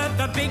under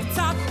the big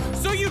top,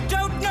 so you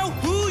don't know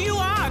who you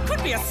are.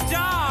 Could be a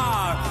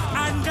star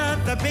under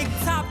the big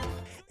top.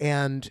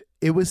 And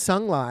it was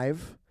sung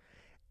live,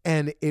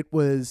 and it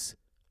was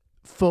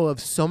full of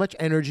so much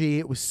energy.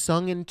 It was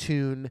sung in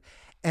tune.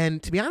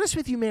 And to be honest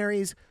with you,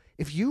 Marys,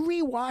 if you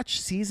rewatch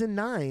season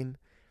 9,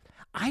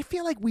 I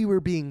feel like we were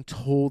being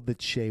told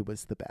that Shea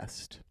was the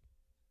best.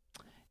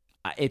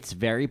 It's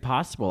very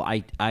possible.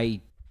 I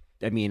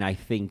mean, I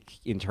think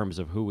in terms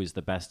of who was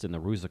the best in the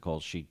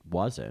Rusical, she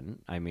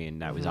wasn't. I mean,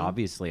 that was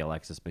obviously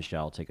Alexis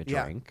Michelle, Take a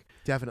Drink.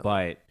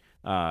 Definitely.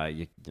 But,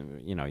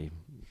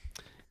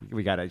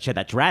 She had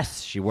that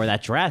dress. She wore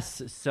that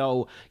dress.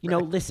 So,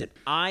 listen,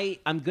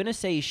 I'm going to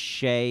say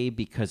Shea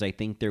because I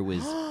think there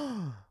was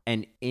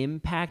an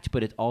impact,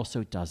 but it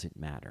also doesn't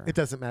matter. It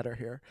doesn't matter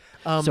here.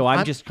 So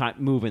I'm just kind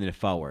of moving it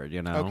forward,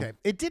 Okay.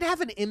 It did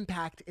have an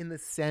impact in the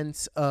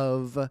sense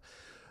of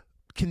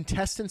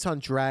contestants on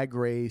Drag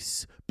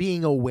Race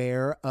being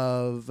aware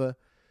of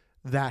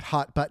that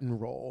hot button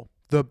role,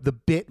 the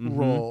bit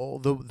role,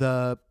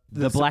 the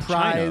Black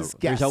China. surprise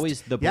guest. There's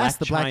always the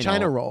Black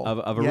China role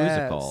of a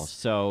musical.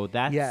 So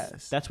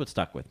that's what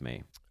stuck with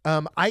me.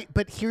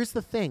 But here's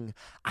the thing.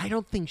 I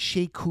don't think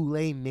Shea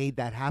Coulee made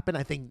that happen.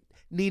 I think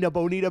Nina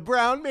Bonita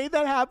Brown made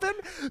that happen.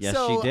 Yes,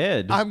 so she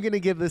did. I'm going to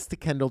give this to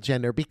Kendall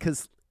Jenner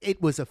because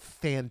it was a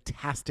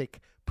fantastic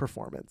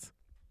performance.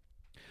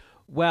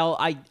 Well,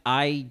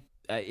 I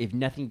if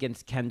nothing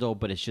against Kendall,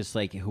 but it's just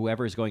like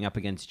whoever's going up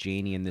against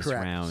Janie in this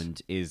Correct.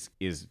 round is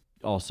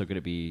also going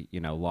to be,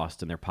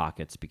 lost in their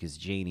pockets because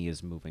Janie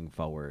is moving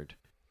forward.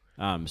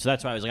 So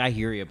that's why I was like, I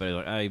hear you,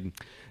 but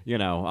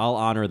I'll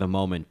honor the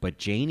moment. But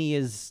Janie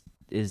is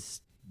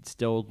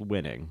still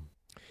winning.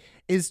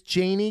 Is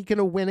Janie going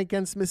to win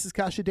against Mrs.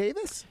 Kasha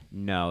Davis?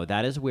 No,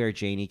 that is where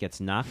Janie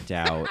gets knocked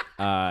out.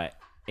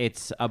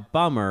 It's a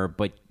bummer,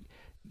 but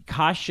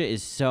Kasha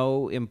is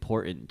so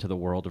important to the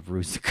world of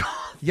Rusical.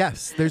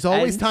 Yes, there's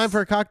always time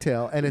for a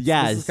cocktail, and it's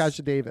Mrs.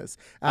 Kasha Davis.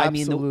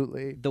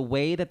 Absolutely. I mean, the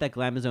way that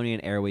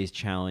Glamazonian Airways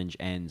challenge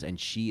ends, and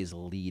she is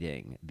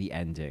leading the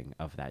ending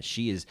of that.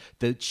 She's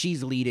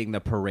leading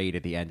the parade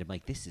at the end. I'm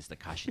like, this is the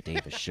Kasha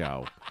Davis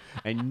show,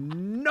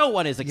 and no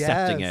one is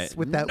accepting it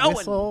with that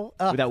whistle,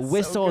 with that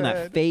whistle so and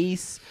that good.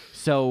 face.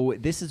 So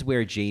this is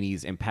where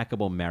Janie's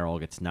impeccable Meryl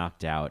gets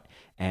knocked out,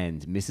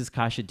 and Mrs.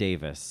 Kasha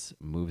Davis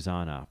moves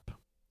on up.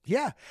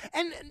 Yeah,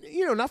 and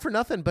not for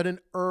nothing, but an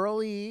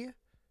early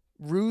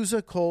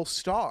Rusical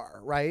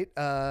star, right?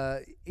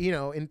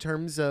 In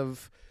terms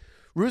of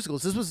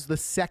Rusicals, this was the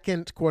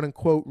second quote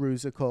unquote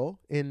Rusical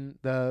in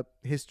the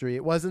history.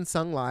 It wasn't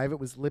sung live; it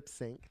was lip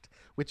synced,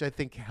 which I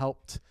think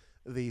helped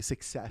the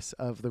success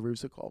of the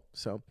Rusical.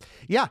 So,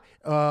 yeah,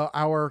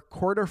 our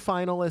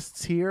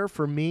quarterfinalists here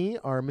for me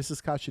are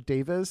Mrs. Kasha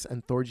Davis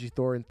and Thorgy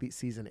Thor in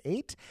season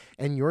 8,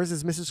 and yours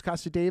is Mrs.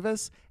 Kasha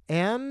Davis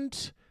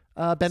and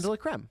Ben de la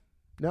Creme.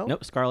 No?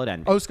 Nope, Scarlet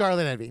Envy. Oh,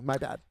 Scarlet Envy. My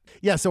bad.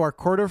 Yeah, so our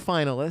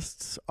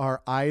quarterfinalists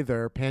are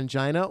either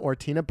Pangina or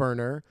Tina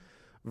Burner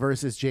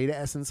versus Jada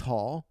Essence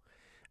Hall.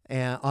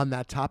 And on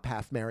that top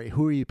half, Mary,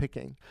 who are you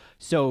picking?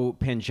 So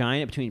between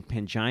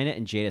Pangina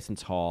and Jada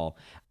Essence Hall,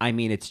 I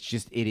mean, it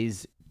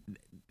has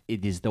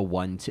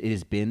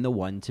been the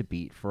one to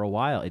beat for a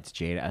while. It's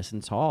Jada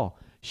Essence Hall.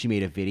 She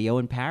made a video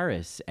in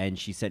Paris and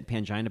she sent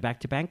Pangina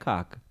back to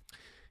Bangkok.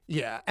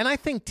 Yeah, and I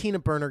think Tina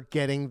Burner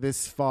getting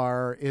this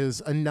far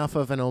is enough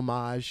of an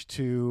homage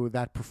to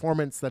that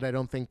performance that I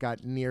don't think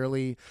got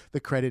nearly the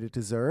credit it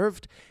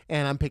deserved.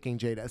 And I'm picking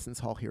Jada Essence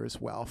Hall here as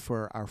well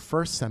for our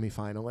first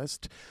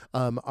semifinalist.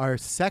 Our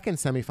second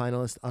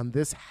semifinalist on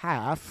this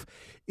half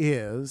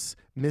is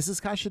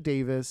Mrs. Kasha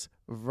Davis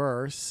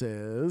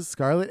versus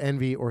Scarlet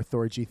Envy or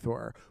Thorgy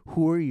Thor.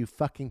 Who are you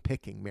fucking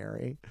picking,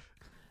 Mary?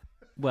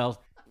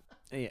 Well,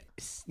 I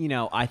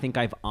think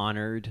I've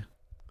honored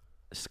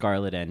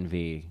Scarlet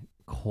Envy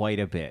quite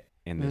a bit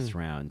in this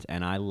round,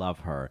 and I love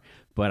her.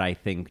 But I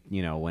think,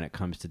 when it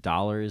comes to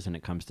dollars and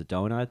it comes to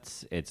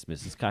donuts, it's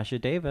Mrs. Kasha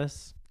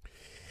Davis.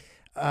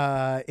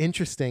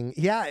 Interesting.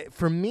 Yeah,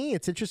 for me,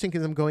 it's interesting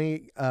because I'm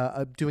going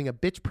doing a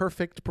Bitch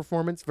Perfect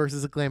performance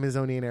versus a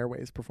Glamazonian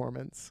Airways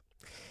performance.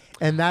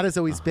 And that has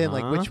always been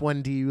like, which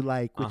one do you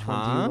like? Which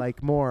one do you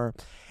like more?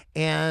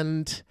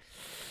 And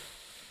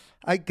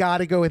I got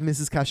to go with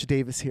Mrs. Kasha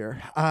Davis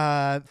here.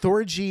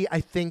 Thorgy,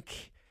 I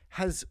think,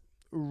 has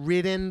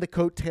ridden the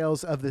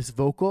coattails of this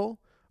vocal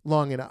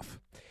long enough.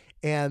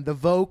 And the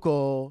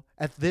vocal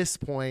at this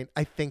point,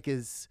 I think,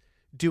 is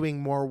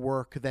doing more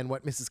work than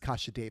what Mrs.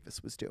 Kasha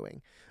Davis was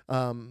doing.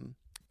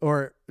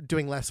 Or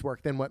doing less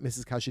work than what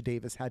Mrs. Kasha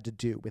Davis had to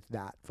do with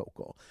that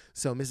vocal.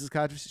 So Mrs.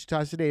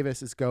 Kasha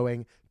Davis is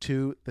going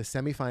to the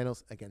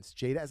semifinals against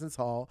Jada Essence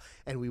Hall,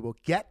 and we will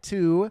get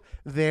to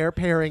their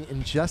pairing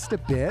in just a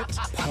bit.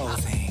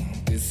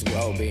 Posing this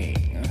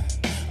well-being,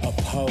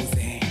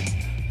 opposing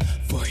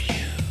for you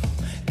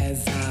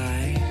as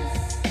I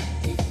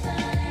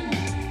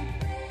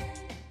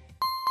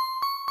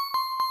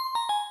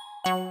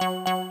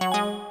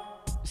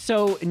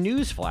So,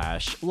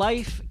 newsflash,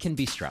 life can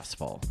be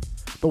stressful.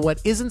 But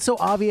what isn't so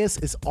obvious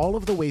is all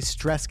of the ways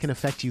stress can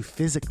affect you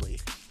physically.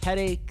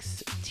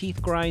 Headaches,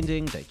 teeth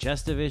grinding,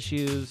 digestive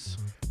issues.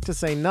 To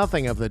say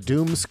nothing of the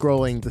doom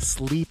scrolling, the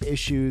sleep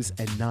issues,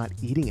 and not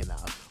eating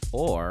enough.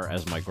 Or,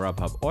 as my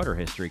Grubhub order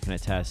history can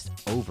attest,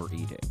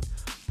 overeating.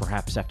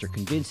 Perhaps after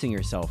convincing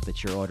yourself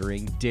that you're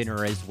ordering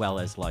dinner as well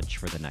as lunch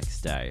for the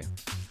next day.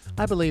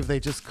 I believe they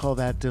just call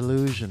that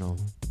delusional.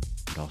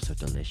 But also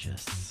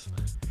delicious.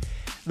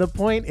 The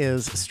point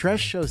is, stress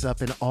shows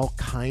up in all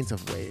kinds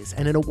of ways,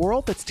 and in a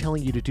world that's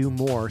telling you to do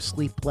more,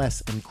 sleep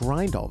less, and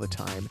grind all the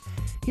time,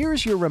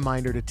 here's your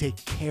reminder to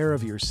take care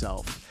of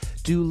yourself,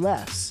 do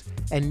less,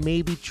 and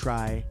maybe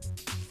try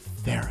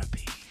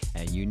therapy.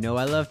 And And you know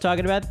I love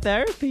talking about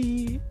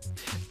therapy.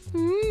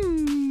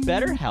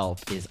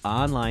 BetterHelp is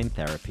online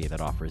therapy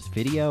that offers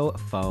video,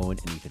 phone,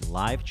 and even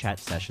live chat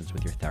sessions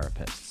with your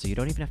therapist, so you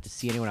don't even have to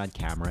see anyone on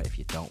camera if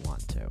you don't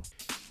want to.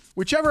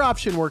 Whichever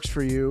option works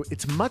for you,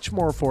 it's much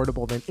more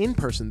affordable than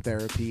in-person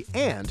therapy,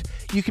 and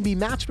you can be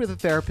matched with a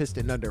therapist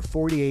in under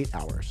 48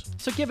 hours.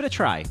 So give it a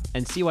try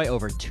and see why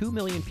over 2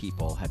 million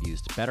people have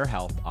used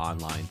BetterHelp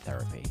online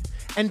therapy.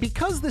 And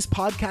because this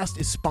podcast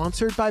is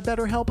sponsored by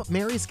BetterHelp,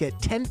 Marys get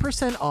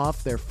 10%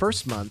 off their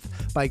first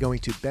month by going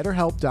to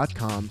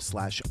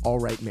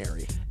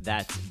betterhelp.com/allrightmary.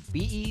 That's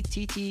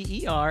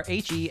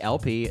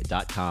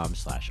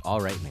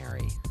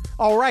BetterHelp.com/allrightmary.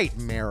 All right,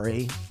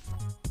 Mary.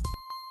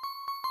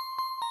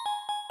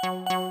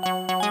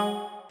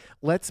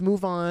 Let's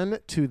move on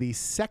to the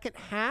second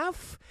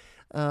half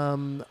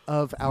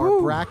of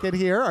our bracket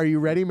here. Are you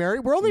ready, Mary?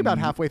 We're only about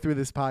halfway through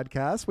this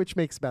podcast, which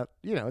makes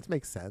it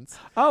makes sense.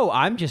 Oh,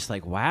 I'm just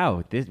like,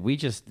 wow.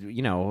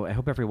 I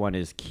hope everyone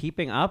is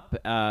keeping up.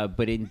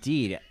 But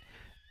indeed,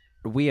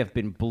 we have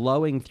been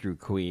blowing through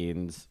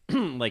Queens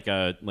like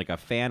a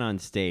fan on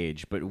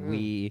stage. But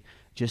we,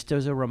 just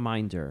as a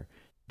reminder,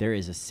 there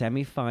is a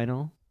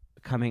semifinal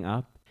coming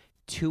up.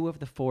 2 of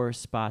the 4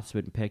 spots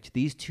have been picked.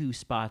 These 2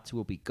 spots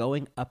will be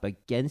going up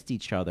against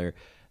each other.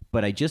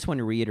 But I just want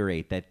to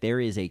reiterate that there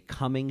is a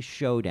coming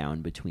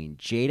showdown between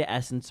Jada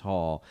Essence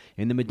Hall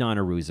in the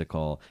Madonna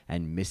Rusical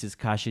and Mrs.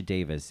 Kasha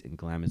Davis in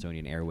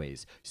Glamazonian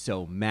Airways.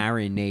 So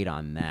marinate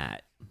on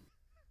that.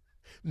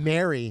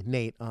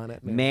 Marinate on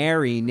it.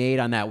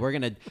 Marinate on that. We're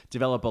going to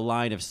develop a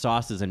line of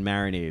sauces and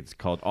marinades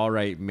called All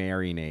Right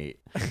Marinate.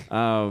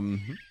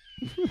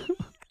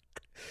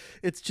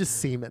 It's just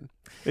semen.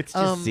 It's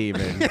just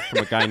semen from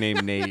a guy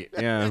named Nate.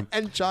 Yeah.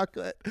 And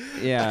chocolate.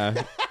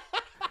 Yeah.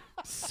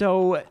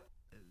 So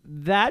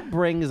that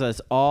brings us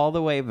all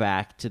the way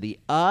back to the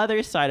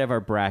other side of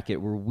our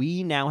bracket where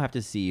we now have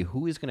to see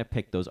who is going to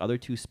pick those other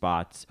 2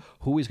 spots,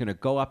 who is going to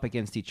go up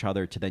against each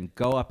other to then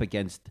go up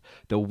against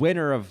the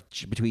winner of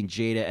between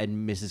Jada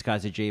and Mrs.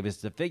 Kasha Davis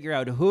to figure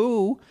out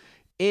who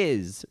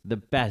is the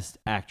best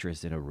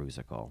actress in a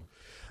Rusical.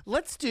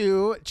 Let's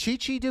do Chi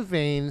Chi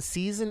DeVayne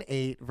Season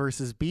 8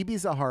 versus Bibi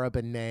Zahara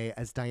Benet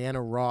as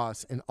Diana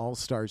Ross in All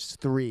Stars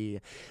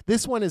 3.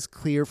 This one is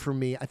clear for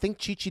me. I think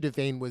Chi Chi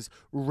DeVayne was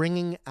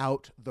wringing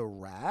out the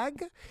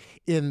rag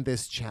in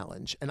this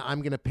challenge, and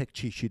I'm going to pick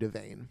Chi Chi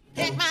DeVayne.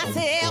 Pick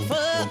myself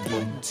up,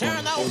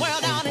 turn the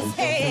world on its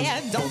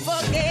head. Don't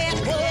forget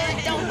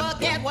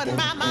what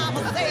my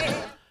mama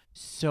said.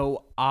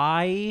 So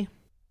I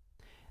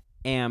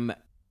am...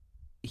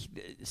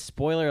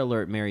 Spoiler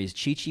alert, Mary's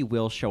Chi-Chi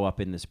will show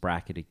up in this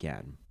bracket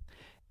again.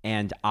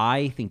 And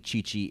I think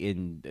Chi-Chi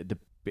in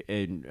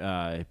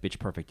Bitch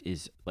Perfect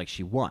is like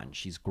she won.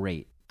 She's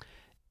great.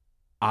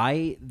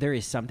 There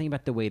is something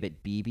about the way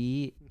that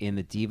Bibi in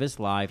the Divas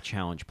Live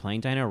challenge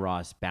playing Diana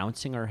Ross,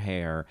 bouncing her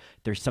hair,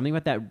 there's something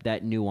about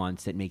that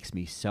nuance that makes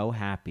me so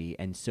happy.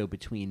 And so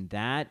between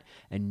that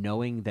and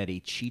knowing that a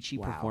Chi-Chi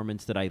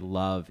performance that I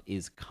love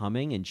is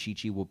coming and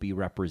Chi-Chi will be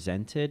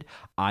represented,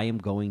 I am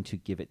going to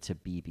give it to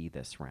Bibi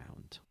this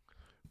round.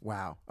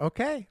 Wow.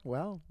 Okay.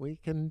 Well, we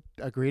can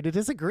agree to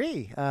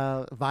disagree.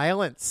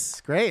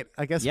 Violence. Great.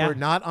 I guess we're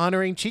not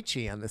honoring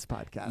Chi-Chi on this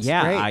podcast.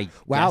 Yeah. Great. I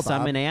guess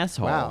I'm an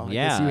asshole. Wow.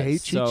 Yeah. I guess you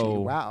hate Chi-Chi.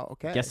 So, Wow.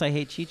 Okay. Guess I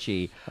hate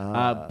Chi-Chi.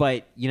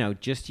 But,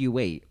 just you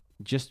wait.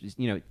 Just,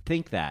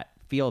 think that.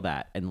 Feel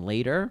that. And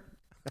later...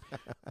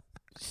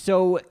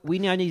 So we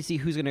now need to see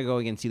who's going to go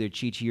against either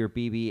Chi-Chi or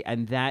Bibi.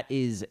 And that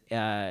is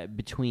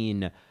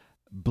between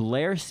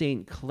Blair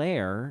St.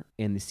 Clair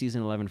in the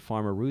Season 11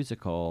 Farmer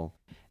Rusical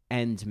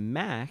and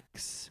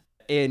Max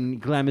in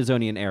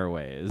Glamazonian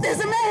Airways. There's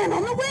a man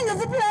on the wing of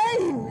the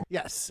plane.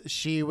 Yes,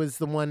 she was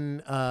the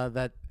one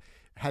that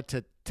had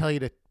to tell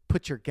you to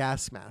put your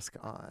gas mask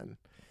on.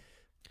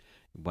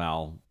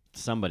 Well,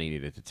 somebody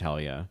needed to tell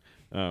you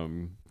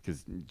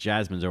because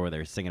Jasmine's over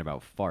there singing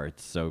about farts,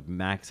 so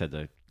Max had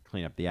to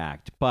clean up the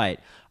act. But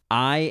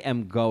I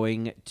am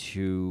going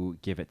to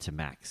give it to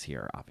Max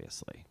here,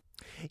 obviously.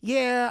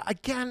 Yeah,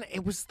 again,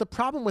 it was the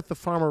problem with the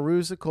Farmer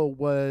Rusical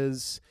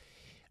was...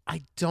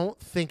 I don't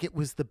think it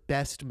was the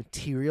best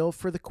material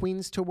for the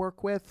queens to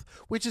work with,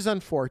 which is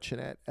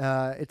unfortunate.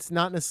 It's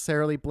not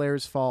necessarily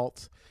Blair's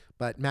fault,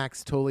 but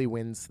Max totally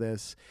wins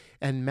this.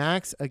 And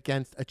Max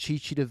against a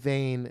Chi-Chi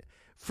DeVayne,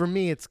 for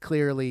me, it's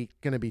clearly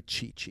going to be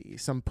Chi-Chi.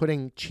 So I'm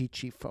putting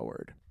Chi-Chi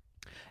forward.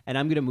 And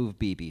I'm going to move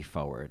Bibi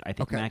forward. I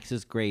think Max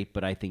is great,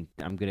 but I think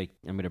I'm going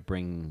to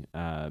bring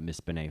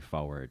Miss Benet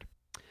forward.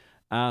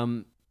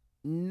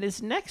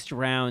 This next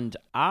round,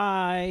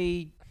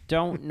 I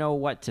don't know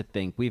what to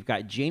think. We've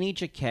got Janie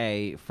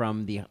Jacquet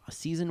from the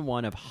Season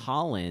 1 of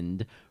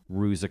Holland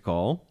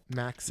Rusical.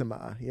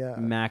 Maxima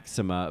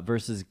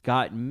versus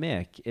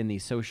Gottmik in the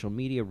Social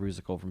Media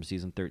Rusical from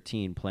Season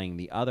 13, playing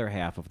the other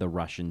half of the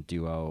Russian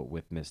duo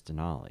with Miss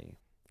Denali.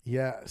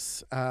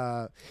 Yes.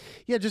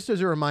 Just as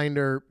a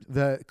reminder,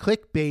 the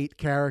clickbait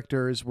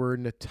characters were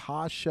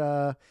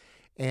Natasha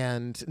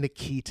and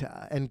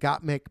Nikita, and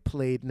Gottmik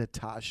played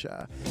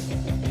Natasha.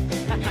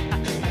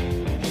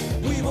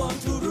 We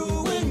want to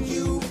ruin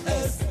you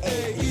as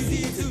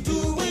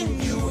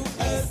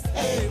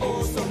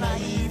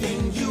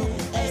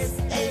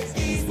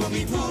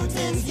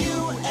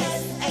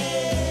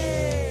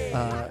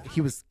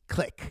he was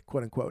click,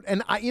 quote unquote.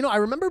 And I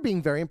remember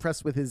being very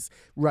impressed with his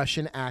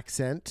Russian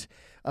accent.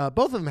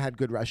 Both of them had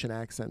good Russian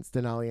accents,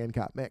 Denali and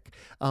Gottmik.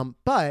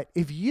 But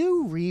if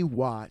you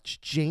rewatch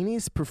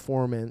Janie's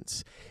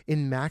performance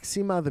in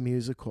Maxima the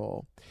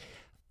Musical,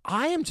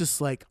 I am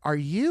just like, are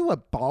you a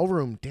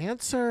ballroom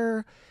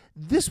dancer?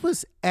 This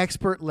was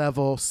expert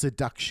level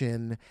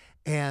seduction,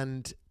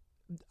 and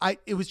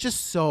it was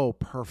just so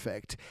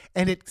perfect,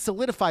 and it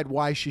solidified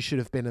why she should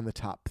have been in the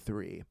top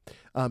 3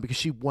 because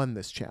she won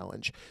this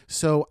challenge.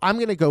 So I'm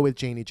going to go with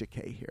Janie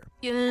Jacquet here.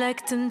 Je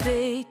lijkt een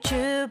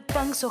beetje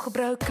bang, zo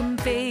gebruik een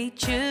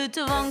beetje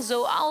dwang,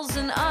 zoals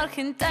een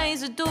Argentijn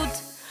ze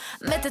doet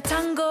met de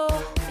tango.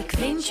 Ik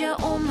wind je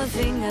om mijn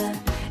vinger,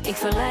 ik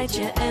verleid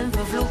je en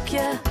vervloek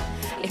je.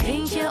 Ik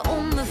wind je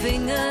om mijn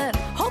vinger,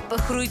 hop, er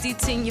groeit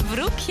iets in je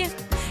broekje.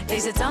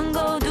 Deze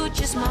tango doet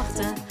je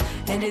smachten.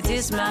 En het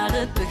is maar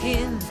het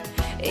begin.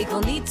 Ik wil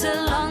niet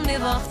te lang meer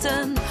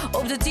wachten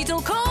op de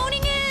titel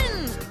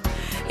koningin.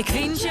 Ik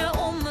vind je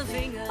om mijn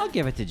vinger. I'll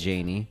give it to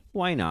Janie.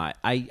 Why not?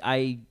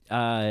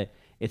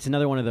 It's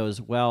another one of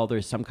those, well,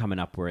 there's some coming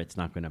up where it's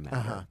not going to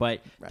matter. But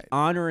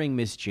honoring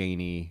Miss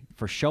Janie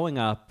for showing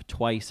up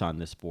twice on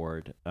this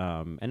board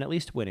and at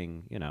least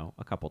winning,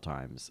 a couple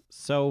times.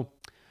 So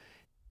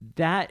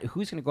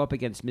who's going to go up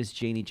against Miss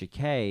Janie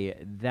Jacquet?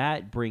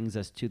 That brings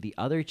us to the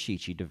other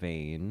Chi-Chi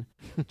DeVayne.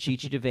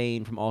 Chi-Chi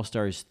DeVayne from All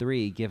Stars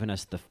 3 giving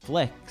us the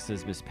flicks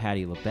as Miss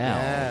Patti LaBelle.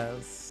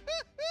 Yes.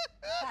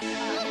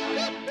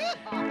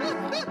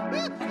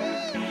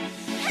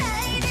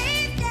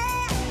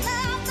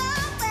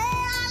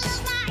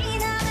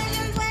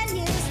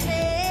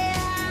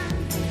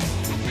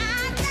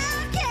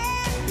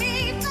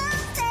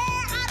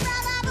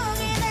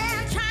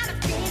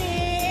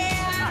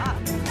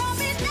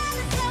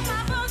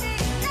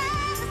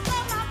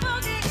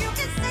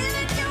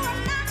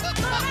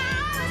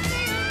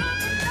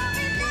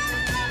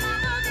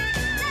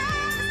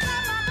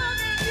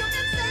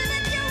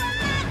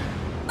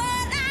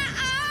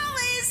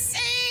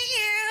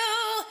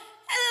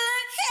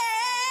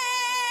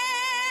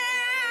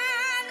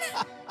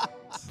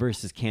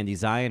 Versus Candy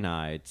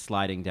Cyanide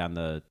sliding down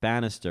the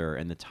banister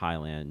in the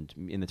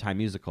Thai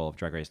musical of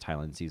Drag Race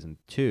Thailand Season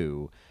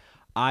 2.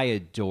 I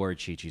adore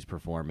Chi-Chi's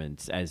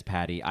performance as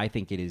Patty. I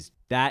think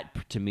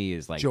that to me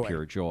is like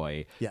pure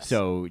joy. Yes.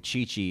 So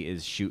Chi-Chi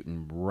is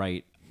shooting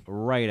right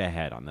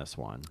ahead on this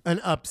one. An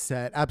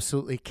upset,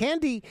 absolutely.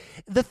 Candy,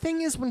 the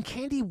thing is, when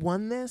Candy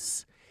won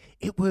this,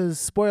 it was,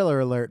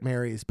 spoiler alert,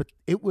 Marys, but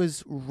it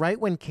was right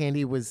when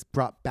Candy was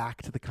brought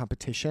back to the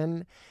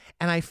competition.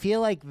 And I feel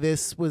like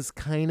this was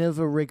kind of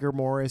a rigor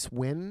mortis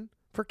win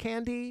for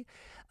Candy.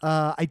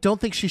 I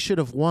don't think she should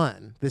have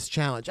won this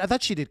challenge. I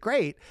thought she did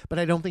great, but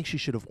I don't think she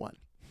should have won.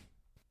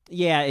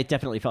 Yeah, it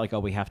definitely felt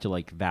like, we have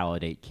to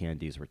validate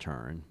Candy's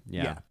return.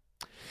 Yeah.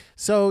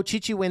 So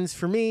Chi-Chi wins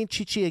for me.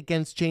 Chi-Chi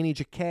against Janie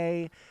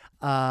Jacquet.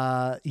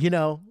 I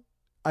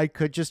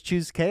could just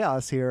choose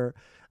chaos here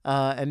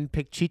and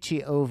pick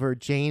Chi-Chi over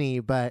Janie,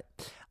 but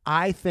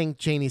I think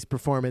Janie's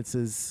performance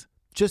is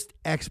just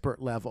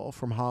expert level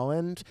from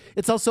Holland.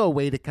 It's also a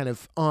way to kind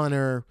of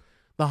honor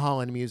the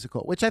Holland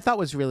musical, which I thought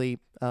was really,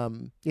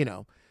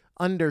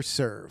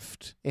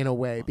 underserved in a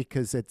way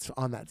because it's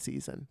on that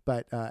season,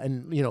 but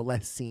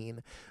less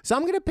seen. So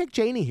I'm going to pick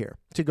Janie here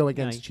to go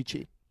against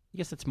Chi-Chi. I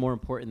guess it's more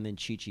important than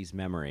Chi-Chi's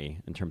memory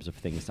in terms of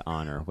things to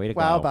honor. Way to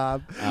wow, go.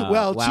 Bob.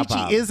 Chi-Chi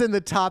Bob. is in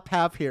the top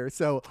half here,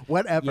 so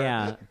whatever.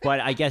 Yeah, but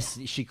I guess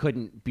she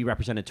couldn't be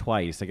represented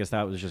twice. I guess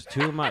that was just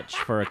too much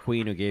for a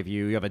queen who gave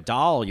you have a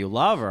doll, you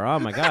love her. Oh,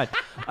 my God.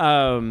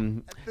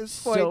 At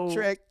this point,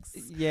 tricks.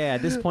 Yeah,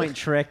 at this point,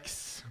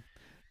 tricks.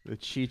 The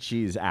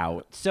Chi-Chi's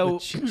out. So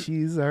the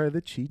Chi-Chis are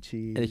the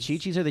Chi-Chis. The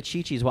Chi-Chis are the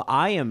Chi-Chis. Well,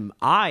 I am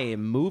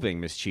moving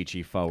Miss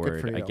Chi-Chi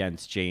forward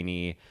against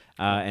Janie,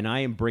 and I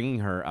am bringing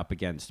her up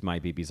against my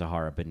Bibi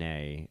Zahara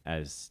Benet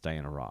as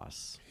Diana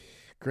Ross.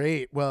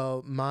 Great.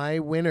 Well, my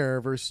winner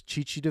versus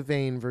Chi-Chi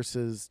DeVayne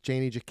versus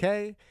Janie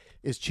Jacquet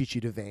is Chi-Chi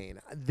DeVayne.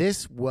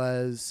 This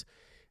was,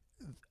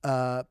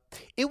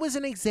 it was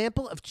an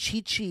example of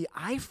Chi-Chi,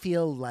 I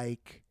feel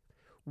like,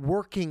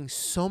 working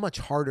so much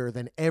harder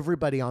than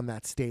everybody on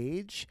that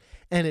stage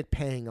and it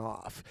paying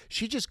off.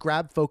 She just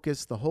grabbed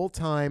focus the whole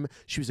time.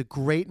 She was a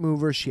great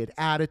mover. She had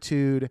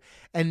attitude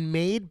and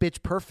made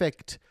Bitch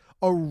Perfect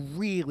a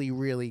really,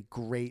 really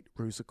great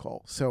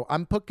musical. So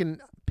I'm putting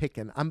Chi-Chi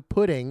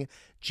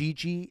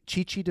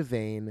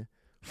DeVayne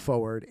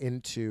forward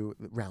into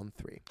round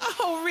 3.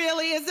 Oh,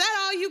 really? Is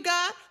that all you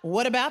got?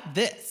 What about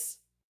this?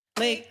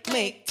 Lick,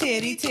 lick,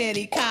 titty,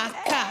 titty, cock,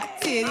 cock,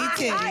 titty,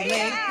 titty,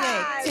 lick,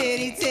 lick,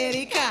 titty,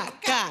 titty,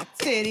 cock, cock,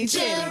 titty,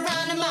 titty.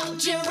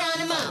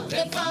 Geronimo,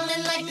 they're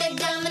falling like they're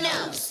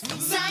dominoes.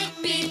 Sight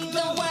beat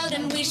the world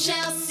and we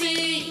shall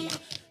see.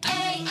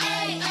 Ay,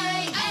 ay,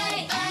 ay,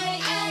 ay, ay,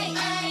 ay,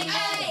 ay,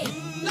 ay,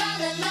 la,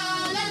 la, la,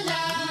 la,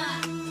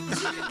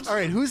 la. All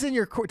right, who's in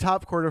your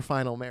top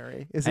quarterfinal,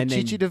 Mary? Is it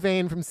Chi-Chi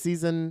DeVayne from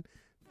season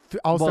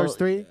All Stars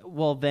 3?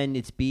 Well, then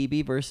it's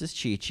BB versus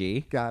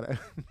Chi-Chi. Got it.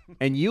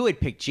 And you had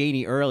picked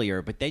Janie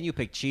earlier, but then you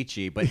picked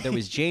Chi-Chi. But there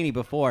was Janie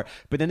before,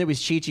 but then there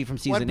was Chi-Chi from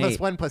season 8.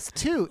 1 +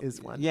 2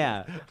 is 1.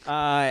 Yeah.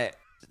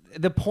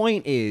 The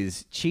point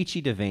is,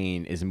 Chi-Chi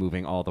DeVayne is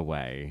moving all the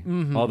way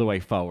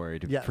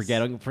forward. Yes.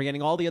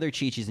 Forgetting all the other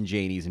Chi-Chis and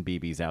Janies and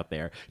BBs out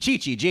there.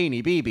 Chi-Chi,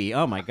 Janie, BB.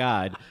 Oh my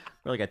God.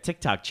 We're like a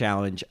TikTok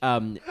challenge.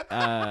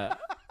 Chi-Chi.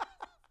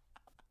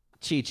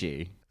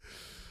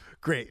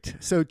 Great.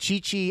 So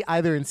Chi-Chi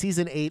either in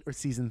season 8 or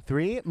season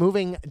 3.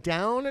 Moving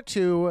down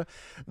to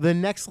the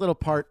next little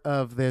part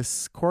of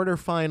this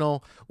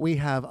quarterfinal, we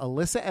have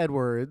Alyssa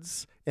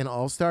Edwards in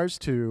All Stars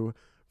 2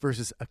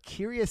 versus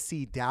Akira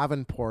C.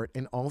 Davenport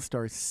in All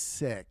Stars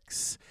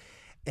 6.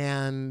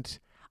 And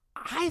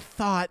I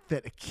thought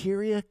that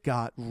Akira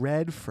got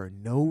red for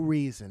no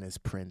reason as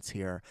Prince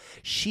here.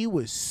 She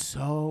was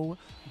so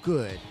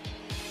good.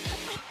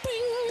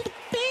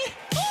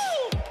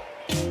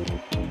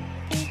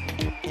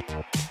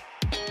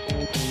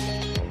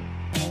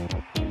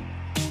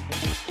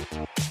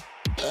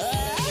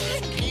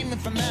 Came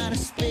from outer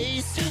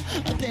space,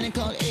 a planet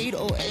called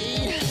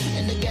 808,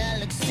 in the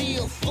galaxy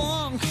of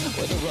funk,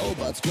 where the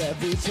robots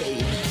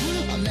gravitate.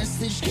 A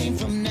message came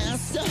from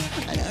NASA,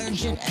 an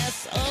urgent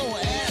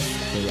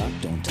SOS. The rock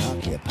don't talk,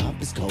 hip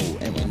hop is cold,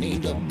 and we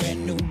need a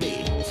brand new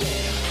beat.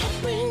 I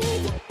bring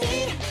the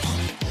beat,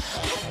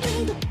 I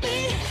bring the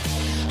beat,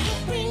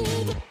 I bring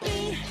the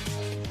beat.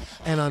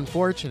 And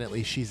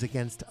unfortunately, she's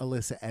against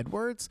Alyssa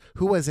Edwards,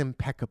 who was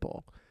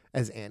impeccable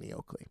as Annie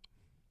Oakley.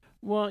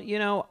 Well, you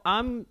know,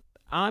 I'm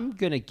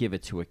going to give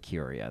it to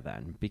Akira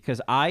then,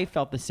 because I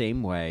felt the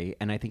same way,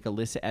 and I think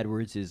Alyssa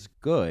Edwards is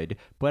good,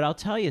 but I'll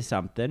tell you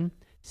something,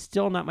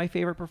 still not my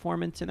favorite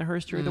performance in the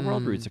history of the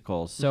world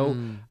musicals. So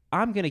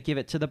I'm going to give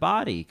it to the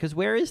body, because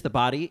where is the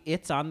body?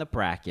 It's on the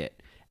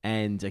bracket.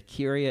 And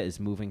Akira is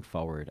moving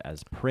forward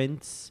as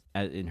Prince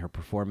in her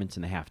performance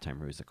in the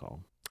halftime musical.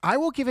 I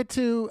will give it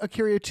to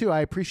Akira too. I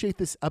appreciate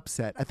this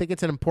upset. I think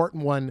it's an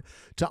important one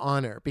to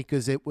honor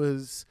because it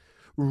was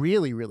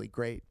really, really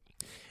great.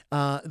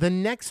 The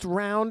next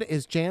round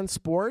is Jan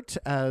Sport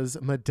as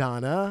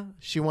Madonna.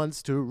 She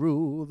wants to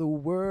rule the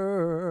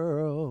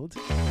world.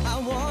 I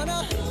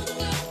wanna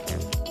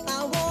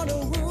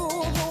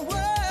rule the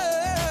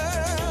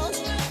world.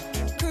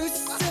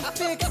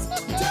 Crucifix,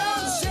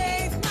 don't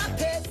shave my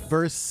pits.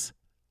 Verse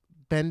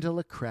Ben de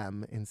la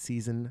Creme in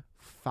season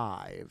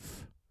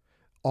 5.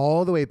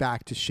 All the way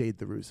back to Shade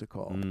the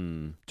Rusical.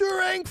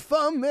 Drink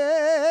for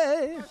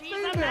me. She's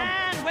a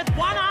man with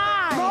one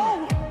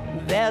eye.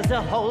 There's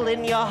a hole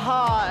in your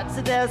heart,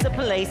 there's a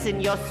place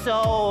in your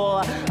soul,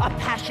 a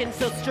passion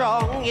so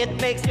strong it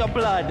makes your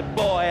blood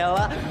boil.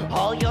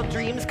 All your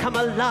dreams come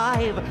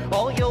alive,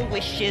 all your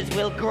wishes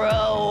will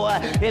grow.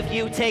 If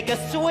you take a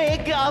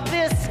swig of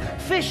this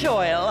fish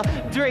oil,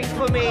 drink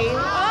for me. Oh,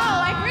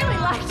 I'd really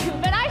like to,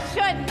 but I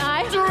shouldn't.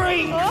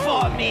 Drink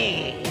for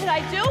me. But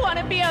I do want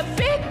to be a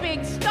big,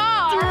 big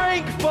star.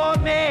 Drink for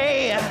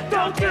me.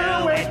 Don't do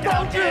it,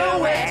 don't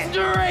do it.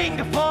 Drink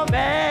for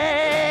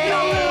me.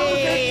 You'll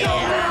lose it,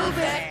 you'll lose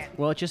it.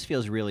 Well, it just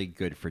feels really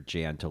good for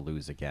Jan to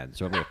lose again,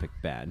 so I'm going to pick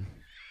Ben.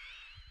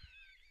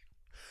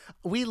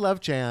 We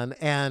love Jan,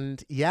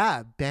 and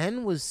yeah,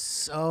 Ben was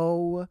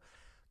so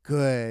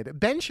good.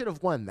 Ben should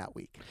have won that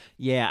week.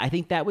 Yeah, I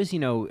think that was,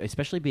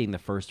 especially being the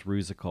first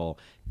Rusical,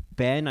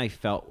 Ben, I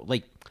felt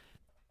like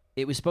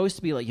it was supposed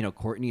to be like,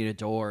 Courtney and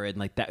Adore, and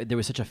like that there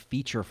was such a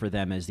feature for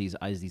them as these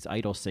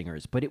idol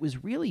singers, but it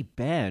was really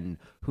Ben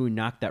who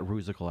knocked that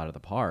Rusical out of the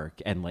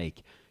park and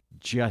like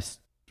just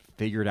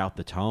figured out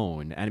the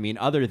tone. And I mean,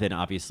 other than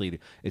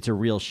obviously, it's a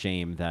real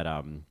shame that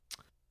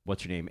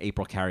what's her name,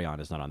 April Carrion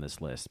is not on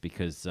this list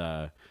because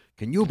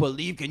can you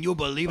believe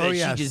that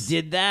she just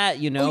did that?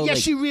 Oh yeah,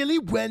 she really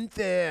went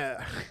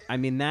there. I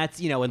mean, that's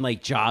and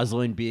like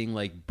Jocelyn being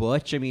like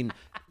Butch. I mean,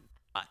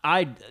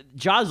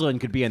 Jocelyn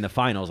could be in the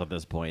finals at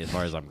this point, as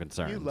far as I'm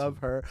concerned. You love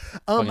her.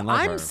 Fucking love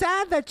I'm her.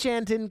 sad that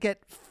Jan didn't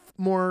get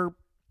more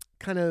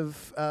kind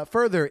of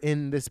further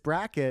in this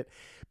bracket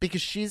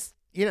because she's,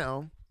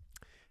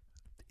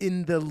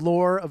 in the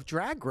lore of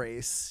Drag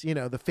Race,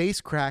 the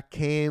face crack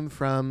came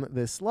from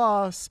this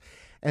loss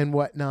and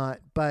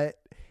whatnot. But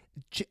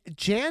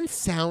Jan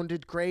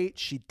sounded great.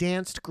 She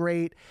danced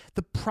great.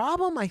 The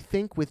problem, I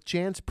think, with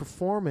Jan's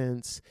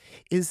performance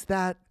is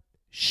that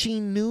she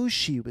knew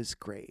she was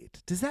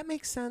great. Does that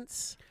make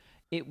sense?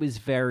 It was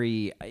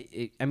very.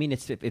 I mean,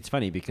 it's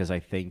funny because I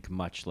think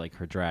much like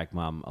her drag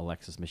mom,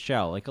 Alexis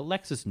Michelle, like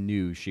Alexis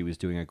knew she was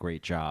doing a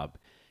great job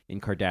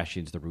in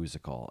Kardashians The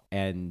Rusical,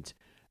 and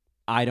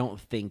I don't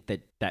think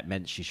that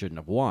meant she shouldn't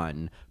have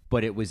won.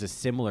 But it was a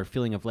similar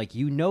feeling of like,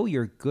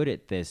 you're good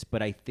at this,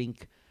 but I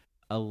think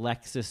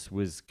Alexis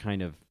was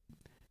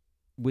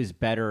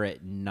better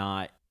at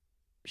not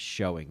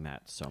showing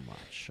that so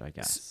much, I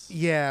guess.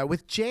 Yeah,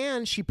 with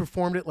Jan, she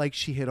performed it like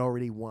she had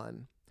already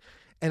won.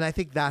 And I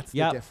think that's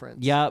the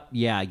difference. Yep.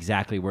 Yeah,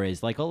 exactly.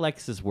 Whereas like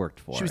Alexis worked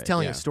for it. She was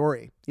telling a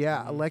story.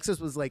 Yeah. Alexis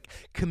was like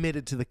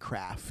committed to the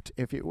craft,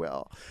 if you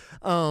will.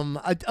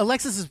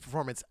 Alexis's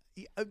performance,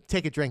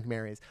 Take a Drink,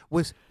 Marys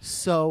was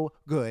so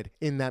good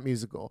in that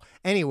musical.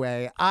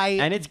 Anyway,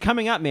 And it's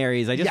coming up,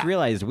 Marys. I just Yeah.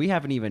 realized we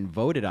haven't even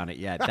voted on it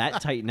yet.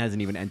 That Titan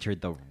hasn't even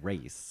entered the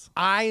race.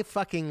 I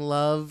fucking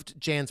loved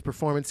Jan's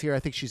performance here. I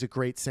think she's a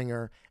great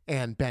singer,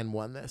 and Ben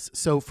won this.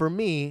 So for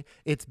me,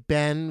 it's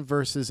Ben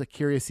versus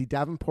Akira C.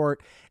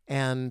 Davenport,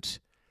 and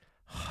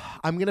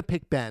I'm going to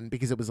pick Ben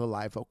because it was a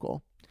live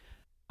vocal.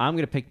 I'm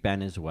going to pick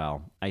Ben as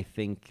well. I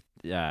think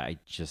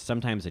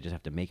sometimes I just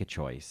have to make a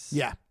choice.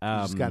 Yeah, you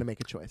just got to make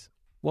a choice.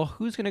 Well,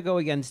 who's going to go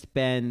against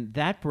Ben?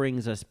 That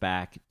brings us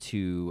back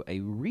to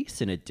a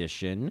recent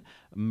addition,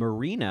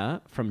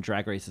 Marina from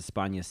Drag Race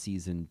España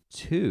Season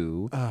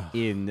 2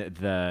 in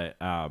the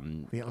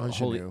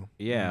ingenue.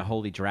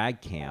 Holy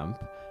Drag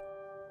Camp.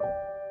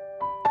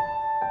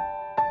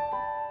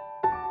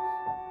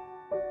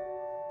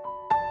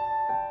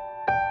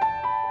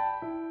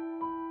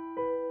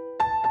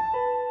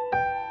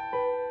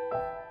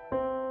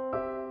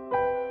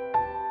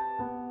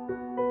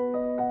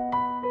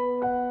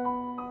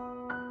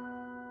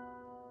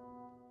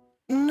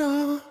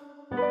 No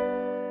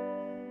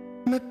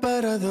me he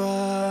parado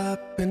a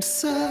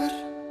pensar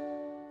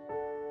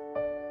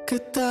que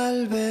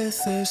tal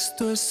vez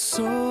esto es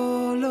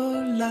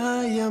solo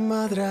la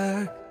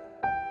llamadra.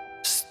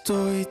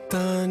 Estoy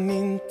tan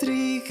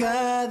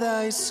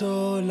intrigada y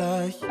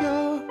sola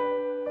yo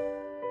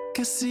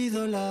que he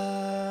sido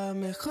la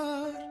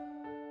mejor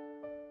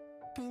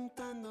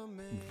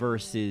pintándome.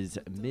 Versus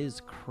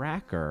Ms.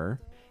 Cracker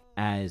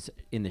as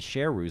in the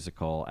Cher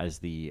musical as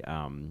the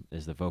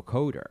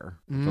vocoder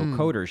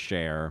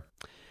Cher.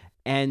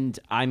 And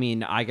I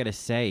mean, I gotta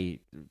say,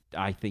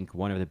 I think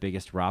one of the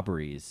biggest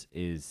robberies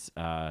is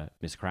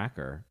Ms.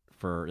 Cracker.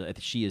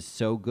 She is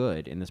so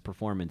good in this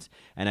performance,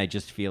 and I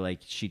just feel like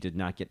she did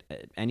not get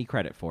any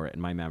credit for it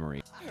in my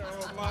memory.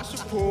 How am I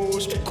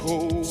supposed to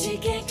cope? She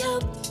can't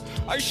go.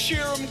 I sure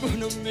am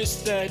gonna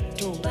miss that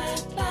toe.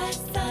 Bye,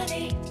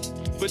 Sonny.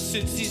 But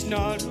since he's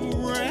not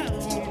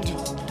around,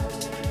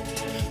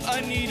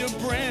 I need a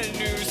brand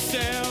new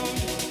sound.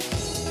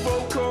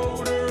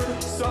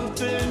 Vocoder,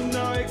 something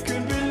I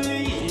can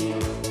believe.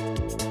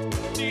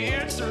 The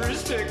answer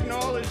is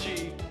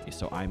technology.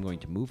 So I'm going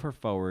to move her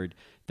forward.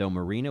 Though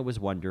Marina was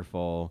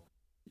wonderful,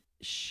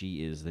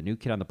 she is the new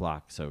kid on the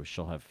block, so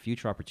she'll have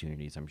future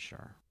opportunities, I'm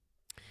sure.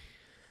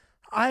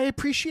 I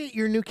appreciate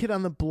your new kid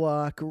on the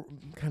block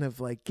kind of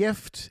like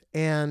gift.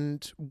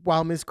 And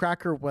while Ms.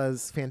 Cracker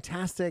was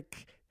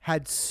fantastic,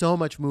 had so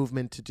much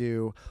movement to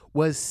do,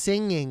 was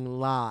singing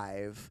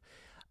live,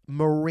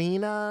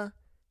 Marina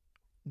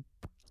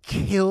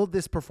killed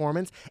this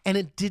performance, and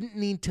it didn't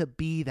need to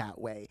be that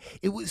way.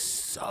 It was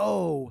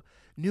so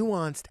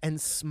nuanced and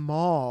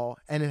small,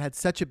 and it had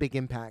such a big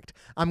impact.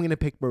 I'm going to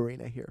pick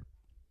Marina here.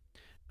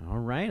 All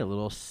right, a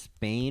little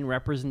Spain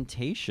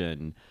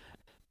representation.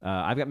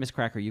 I've got Miss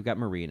Cracker, you've got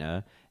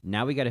Marina.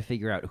 Now we got to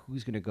figure out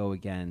who's going to go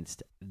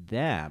against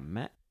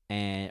them,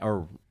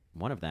 or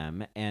one of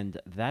them, and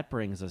that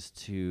brings us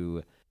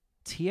to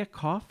Tia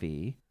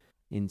Coffey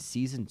in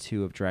Season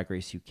 2 of Drag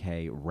Race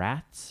UK,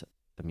 Rats,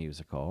 the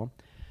musical,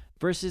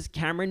 versus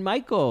Cameron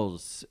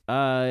Michaels,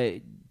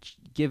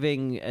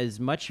 giving as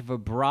much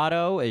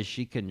vibrato as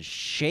she can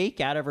shake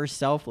out of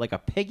herself like a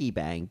piggy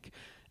bank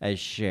as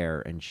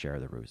Cher and Cher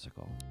the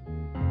musical.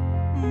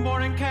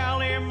 Born in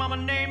Cali, mama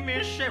named me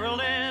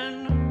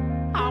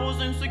Sherilyn. I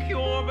was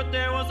insecure, but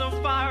there was a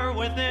fire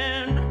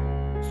within.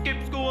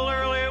 Skipped school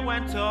early,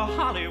 went to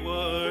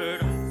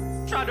Hollywood.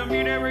 Tried to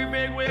meet every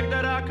bigwig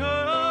that I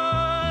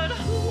could.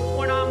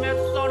 When I met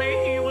Sonny,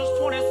 he was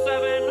 27.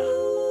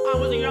 I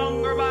was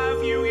younger by a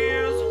few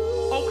years.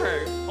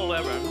 Okay,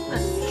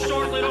 11.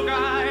 Short little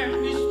guy,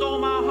 he stole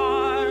my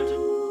heart.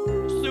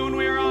 Soon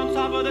we were on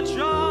top of the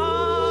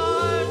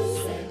charts.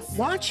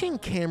 Watching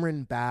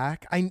Cameron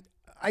back, I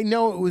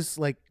know it was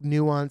like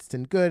nuanced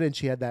and good, and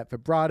she had that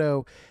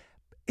vibrato.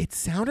 It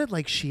sounded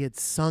like she had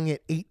sung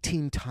it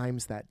 18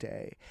 times that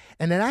day,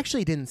 and it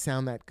actually didn't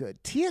sound that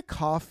good. Tia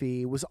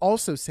Coffey was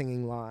also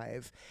singing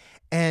live,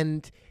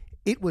 and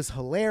it was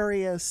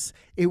hilarious.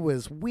 It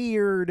was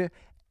weird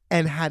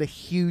and had a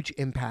huge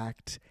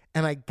impact,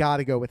 and I got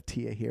to go with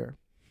Tia here.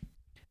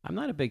 I'm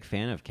not a big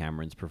fan of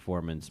Cameron's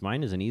performance.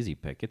 Mine is an easy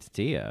pick. It's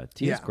Tia.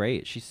 Tia's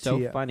great. She's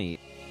so funny.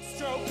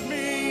 Stroke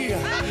me.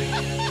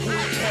 Who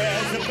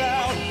cares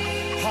about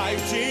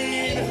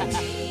hygiene?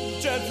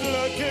 Just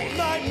look at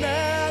my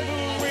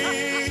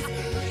memories.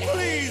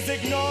 Please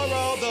ignore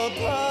all the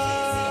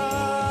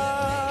puns.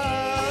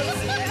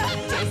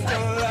 Just a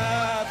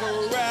laugh,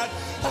 a rat,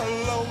 a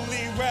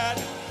lonely rat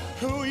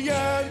who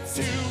yearns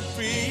to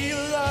be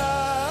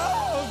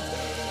loved.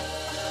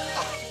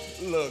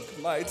 Look,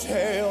 my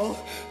tail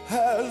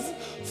has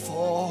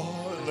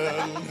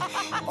fallen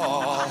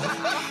off.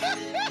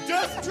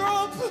 Just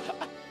drop.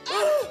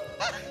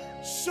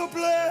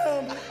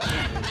 Shablam.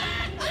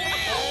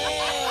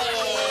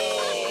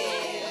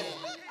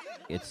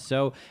 It's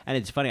so, and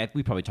it's funny.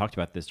 We probably talked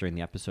about this during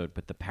the episode,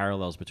 but the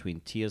parallels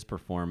between Tia's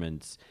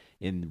performance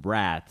in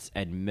Rats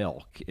and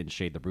Milk in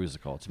Shade the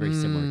Brusical. It's a very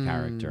similar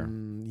character.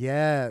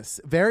 Yes,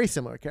 very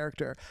similar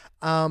character.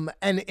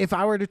 And if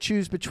I were to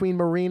choose between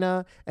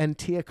Marina and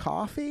Tia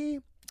Coffey,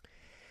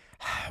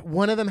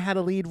 one of them had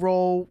a lead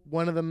role.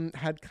 One of them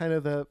had kind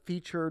of the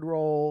featured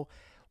role.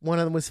 One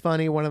of them was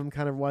funny. One of them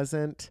kind of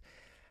wasn't.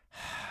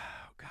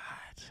 Oh,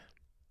 God.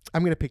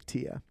 I'm going to pick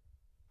Tia.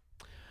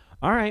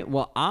 All right.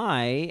 Well,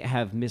 I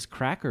have Miss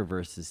Cracker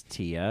versus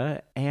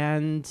Tia,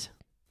 and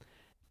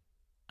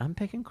I'm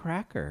picking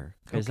Cracker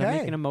because I'm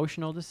making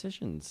emotional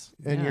decisions.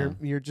 And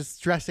you're just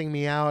stressing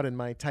me out in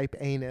my type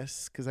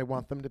anus because I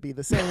want them to be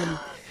the same.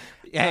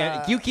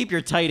 You keep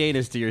your tight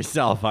anus to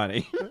yourself,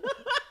 honey.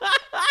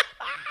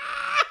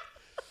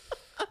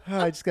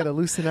 I just got to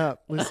loosen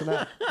up, you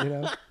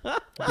know.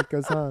 It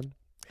goes on.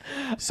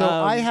 So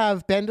I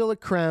have Ben de la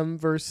Creme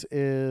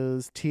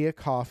versus Tia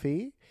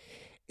Coffey,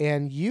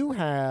 and you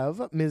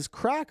have Ms.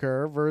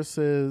 Cracker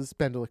versus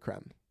Ben de la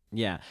Creme.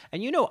 Yeah.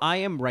 And you know, I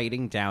am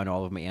writing down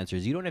all of my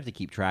answers. You don't have to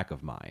keep track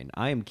of mine.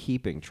 I am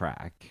keeping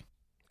track.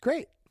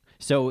 Great.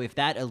 So if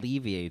that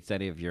alleviates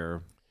any of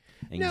your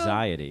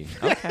anxiety.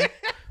 No. Okay.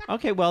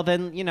 Okay, well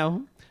then, you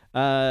know,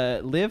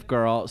 live,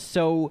 girl.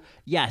 So,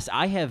 yes,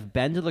 I have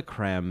Ben de la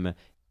Creme,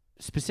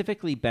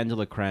 specifically Ben de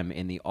la Creme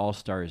in the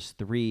All-Stars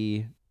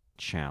 3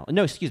 challenge.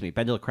 No, excuse me,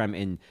 Ben de la Creme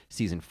in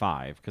Season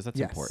 5, because that's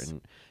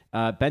important.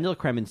 Ben de la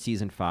Creme in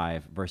Season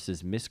 5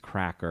 versus Miss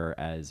Cracker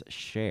as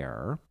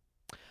Cher.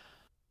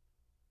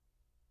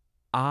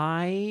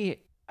 I'm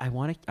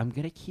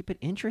gonna keep it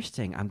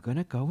interesting. I'm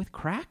gonna go with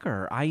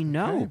Cracker. I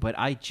know, but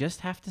I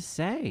just have to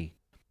say,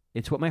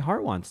 it's what my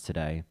heart wants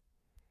today.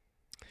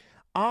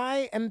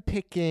 I am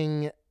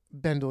picking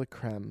Ben de la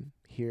Creme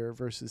here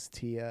versus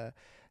Tia.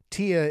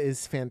 Tia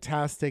is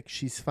fantastic.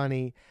 She's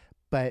funny,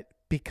 but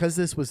because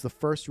this was the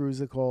first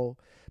Rusical,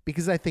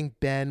 because I think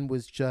Ben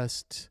was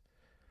just,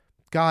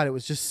 God, it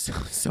was just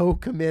so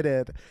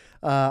committed.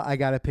 I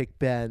got to pick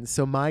Ben.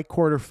 So my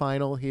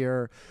quarterfinal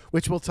here,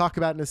 which we'll talk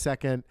about in a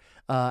second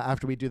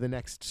after we do the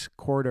next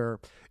quarter,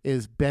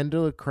 is Ben de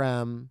la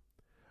Creme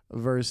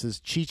versus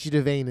Chi Chi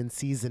DeVayne in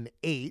Season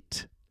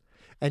 8.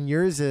 And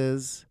yours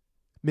is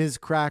Ms.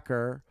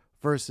 Cracker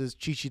versus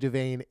Chi Chi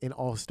DeVayne in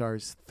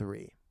All-Stars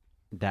 3.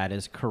 That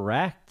is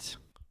correct.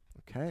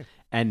 Okay.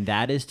 And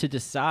that is to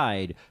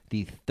decide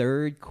the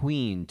third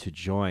queen to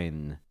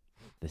join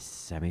the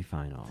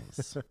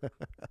semifinals.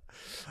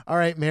 All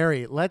right,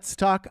 Mary, let's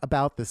talk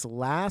about this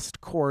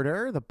last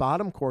quarter, the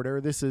bottom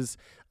quarter. This is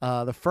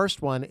the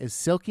first one is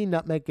Silky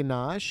Nutmeg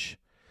Ganache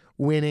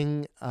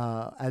winning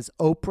as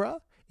Oprah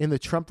in the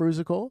Trump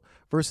Rusical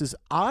versus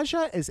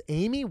Aja as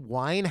Amy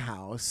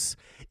Winehouse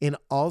in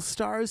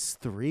All-Stars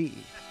 3.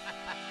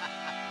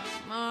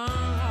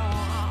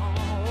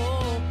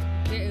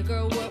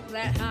 Girl, work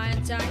that high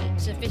and tight,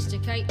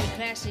 sophisticated,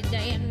 classy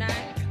day and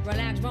night.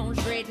 Relax, bone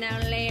straight, now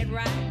lay it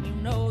right. You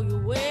know you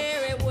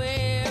wear it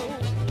well.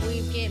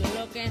 We get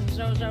looking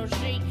so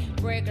chic.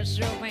 Break a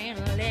silk and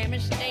let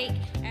mistake.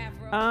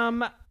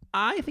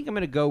 I think I'm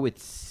going to go with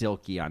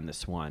Silky on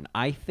this one.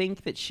 I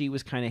think that she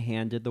was kind of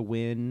handed the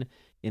win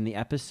in the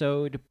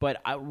episode,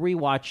 but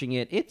rewatching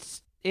it,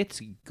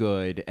 it's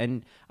good,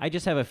 and I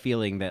just have a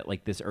feeling that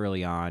like this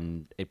early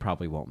on, it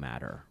probably won't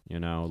matter. You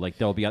know, like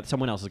there'll be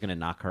someone else is going to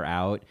knock her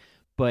out,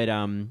 but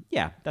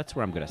yeah, that's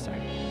what I'm going to say.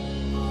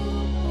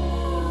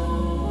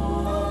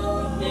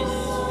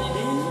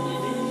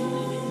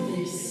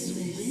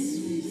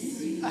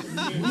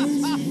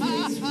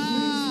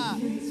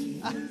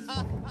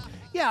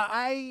 Yeah,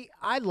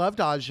 I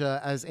loved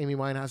Aja as Amy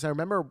Winehouse. I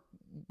remember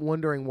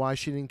wondering why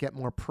she didn't get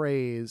more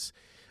praise.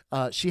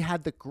 She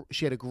had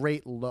a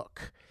great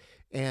look.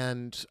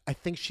 And I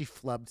think she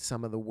flubbed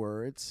some of the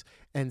words.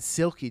 And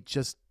Silky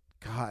just,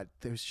 God,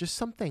 there's just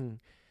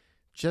something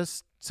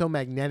just so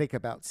magnetic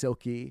about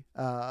Silky.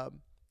 I'm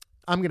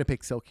going to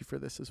pick Silky for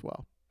this as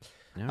well.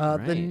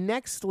 Right. The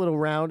next little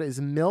round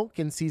is Milk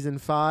in Season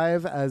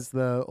 5 as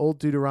the Old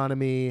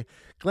Deuteronomy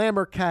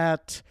Glamour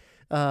Cat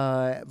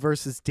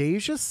versus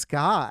Deja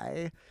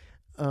Skye.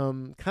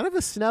 Kind of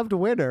a snubbed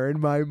winner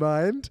in my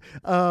mind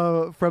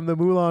from the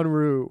Moulin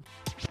Rouge.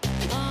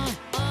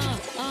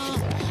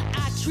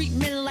 Treat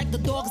men like the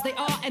dogs they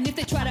are, and if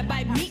they try to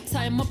bite me,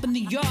 tie them up in the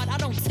yard. I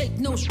don't take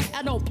no shit,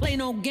 I don't play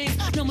no games.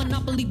 No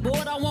Monopoly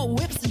board, I want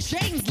whips and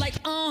chains. Like,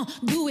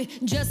 do it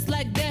just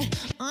like that.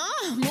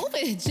 Move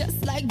it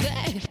just like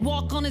that.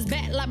 Walk on his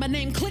back like my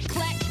name, click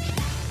clack.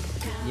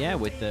 Yeah,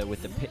 with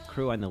the pit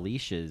crew on the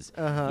leashes.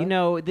 You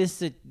know,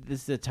 this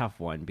is a tough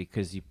one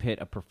because you pit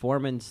a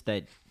performance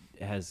that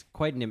has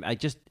quite an. I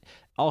just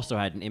also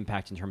had an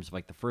impact in terms of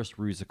like the first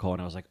Rusical,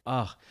 and I was like,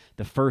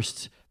 the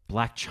first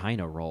Black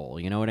China role,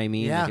 you know what I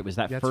mean? Yeah, like it was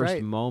that first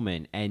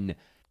moment, and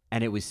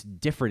it was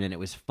different, and it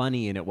was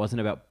funny, and it wasn't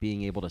about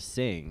being able to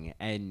sing.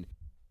 And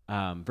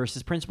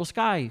versus Principal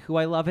Sky, who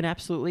I love in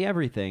absolutely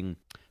everything,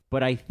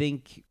 but I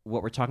think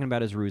what we're talking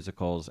about is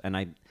Rusicals, and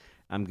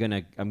I'm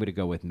gonna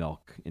go with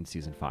Milk in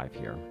Season 5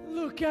 here.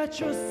 Look at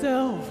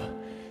yourself.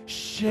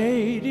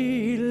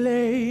 Shady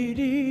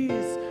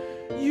ladies,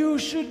 you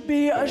should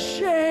be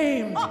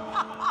ashamed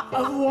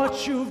of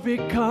what you've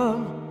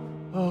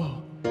become.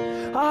 Oh,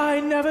 I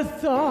never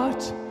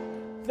thought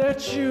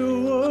that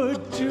you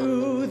would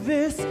do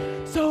this.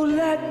 So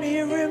let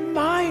me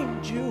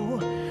remind you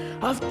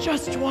of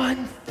just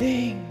one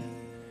thing.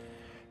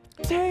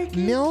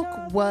 Milk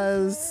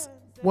was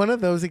one of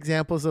those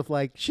examples of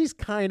like, she's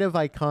kind of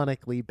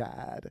iconically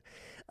bad.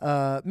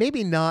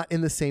 Maybe not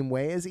in the same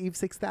way as Eve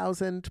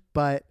 6000,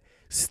 but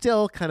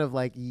still kind of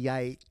like,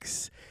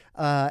 yikes.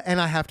 And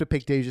I have to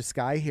pick Deja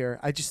Skye here.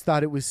 I just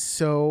thought it was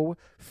so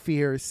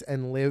fierce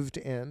and lived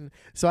in.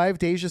 So I have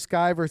Deja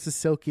Skye versus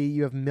Silky.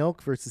 You have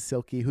Milk versus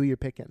Silky. Who you're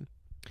picking?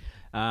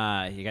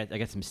 I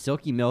got some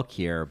Silky Milk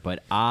here,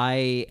 but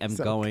I am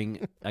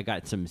going. I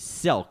got some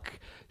Silk.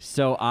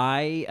 So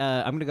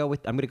I'm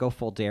gonna go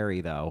full dairy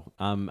though.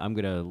 I'm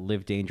gonna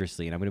live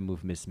dangerously, and I'm gonna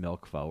move Miss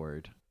Milk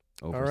forward.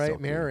 Over All right,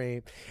 Silky.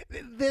 Mary.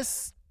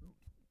 This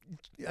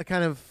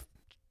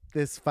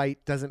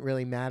fight doesn't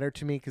really matter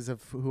to me because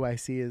of who I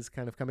see is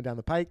kind of coming down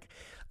the pike.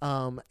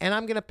 And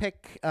I'm going to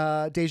pick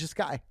Deja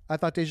Skye. I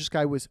thought Deja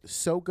Skye was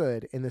so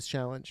good in this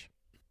challenge.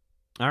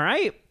 All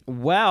right.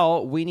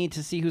 Well, we need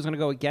to see who's going to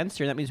go against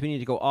her. That means we need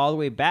to go all the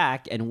way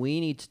back, and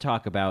we need to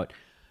talk about,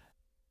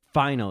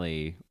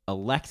 finally,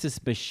 Alexis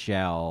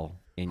Michelle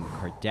in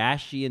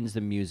Kardashians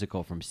the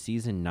Musical from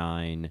season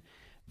 9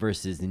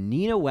 versus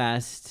Nina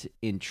West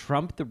in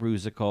Trump the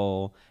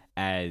Rusical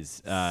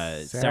as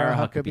Sarah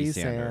Huckabee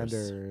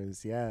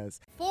Sanders. Yes.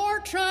 For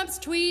Trump's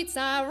tweets,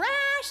 I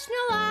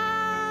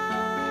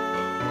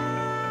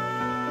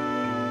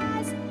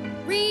rationalize.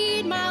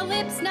 Read my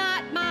lips,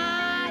 not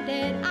my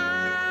dead eyes.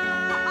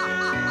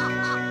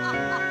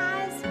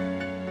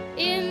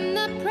 In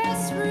the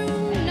press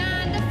room,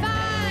 9 to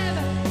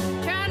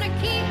 5, trying to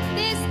keep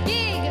this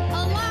gig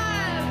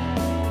alive.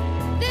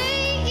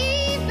 They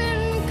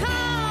even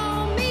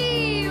call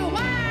me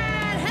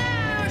White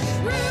House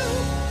Shrew.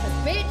 'Cause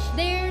bitch,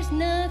 there's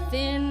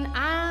nothing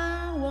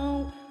I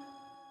won't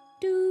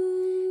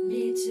do.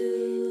 Me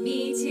too.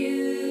 Me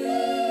too.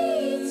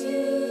 Me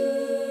too.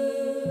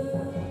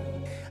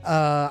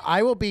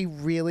 I will be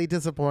really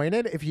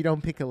disappointed if you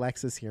don't pick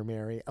Alexis here,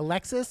 Mary.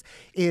 Alexis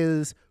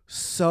is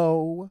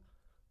so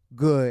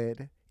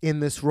good in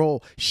this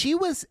role. She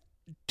was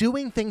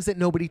doing things that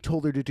nobody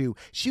told her to do.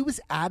 She was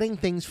adding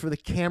things for the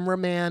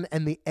cameraman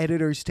and the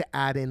editors to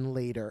add in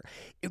later.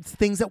 It's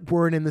things that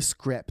weren't in the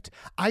script.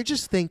 I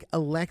just think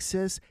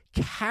Alexis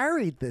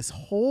carried this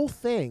whole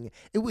thing.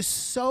 It was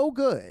so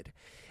good.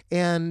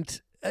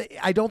 And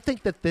I don't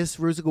think that this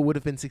Rusical would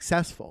have been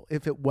successful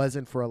if it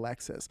wasn't for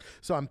Alexis.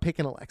 So I'm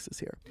picking Alexis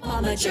here.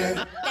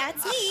 Momager,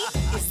 that's me.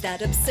 Is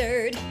that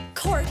absurd?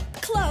 Court,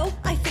 Chloe,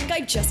 I think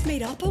I just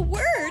made up a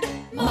word.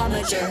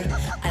 Momager,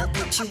 I'll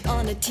put you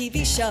on a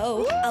TV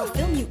show. I'll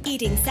film you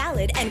eating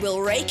salad and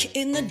we'll rake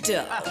in the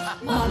dough.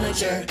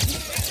 Momager.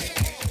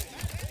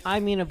 I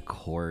mean, of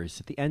course,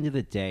 at the end of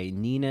the day,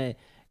 Nina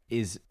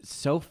is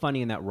so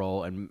funny in that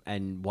role,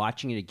 and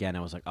watching it again,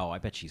 I was like, oh, I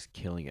bet she's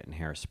killing it in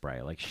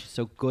Hairspray. Like, she's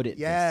so good at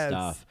this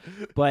stuff.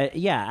 But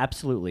yeah,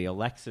 absolutely.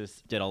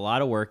 Alexis did a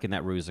lot of work in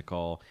that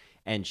Rusical,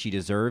 and she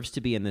deserves to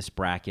be in this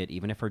bracket,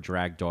 even if her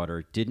drag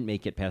daughter didn't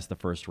make it past the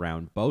first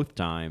round both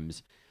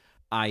times.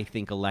 I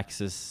think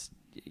Alexis,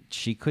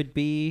 she could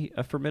be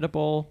a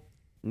formidable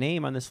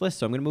name on this list.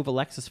 So I'm going to move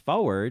Alexis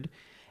forward.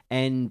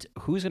 And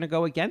who's going to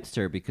go against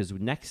her? Because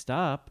next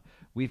up,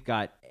 we've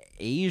got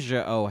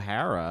Asia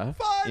O'Hara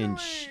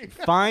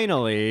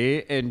finally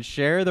in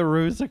Share the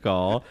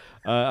Rusical,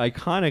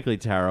 iconically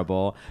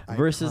terrible,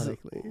 versus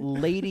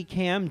Lady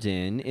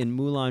Camden in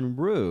Moulin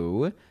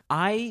Rouge.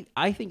 I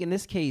think in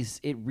this case,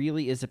 it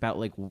really is about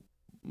like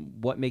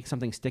what makes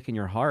something stick in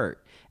your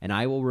heart. And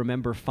I will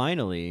remember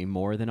finally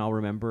more than I'll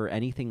remember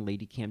anything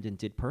Lady Camden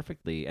did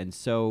perfectly. And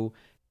so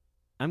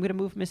I'm going to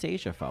move Miss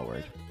Asia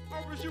forward.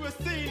 I wish you were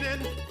seen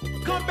in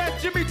Combat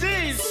Jimmy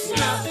Dean.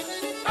 Snap!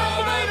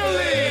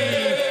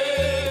 Finally!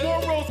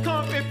 More roles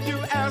come if you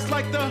ask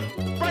like the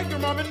Riker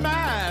Mom and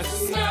Mass.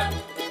 Snap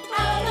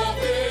out of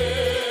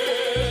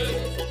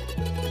it!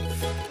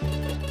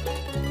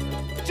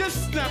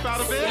 Just snap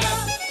out of it!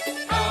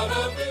 Snap out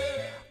of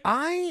it!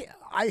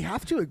 I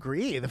have to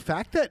agree. The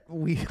fact that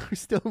we are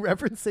still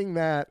referencing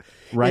that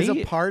Right? is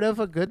a part of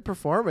a good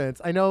performance.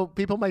 I know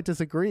people might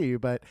disagree,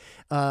 but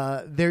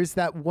there's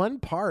that one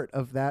part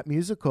of that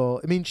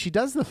musical. I mean, she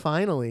does the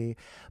finale,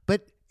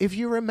 but if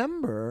you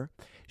remember,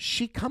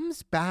 she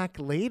comes back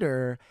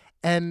later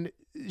and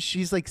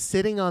she's like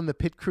sitting on the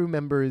pit crew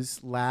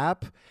member's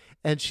lap,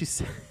 and she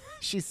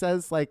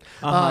says like,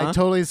 oh, I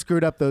totally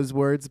screwed up those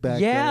words back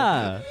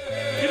Yeah.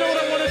 You know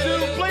what I want to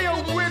do? Play a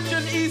witch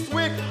in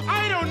Eastwick.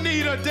 I don't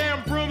need a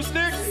damn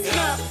broomstick.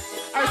 Snap!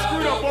 I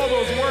screwed up all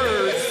those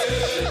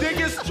words. They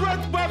get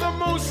struck by the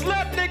moon,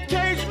 slap Nick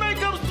Cage, make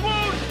them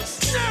swoon.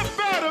 Snap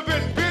out of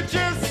it,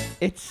 bitches!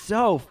 It's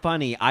so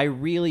funny. I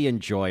really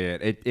enjoy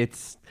it.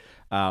 It's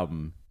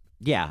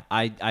yeah,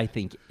 I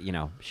think, you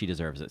know, she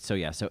deserves it. So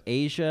yeah, so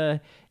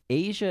Asia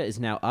is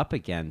now up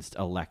against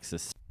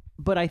Alexis.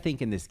 But I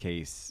think in this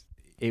case,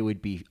 it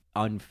would be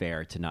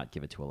unfair to not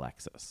give it to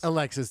Alexis.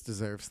 Alexis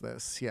deserves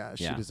this. Yeah,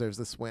 she deserves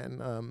this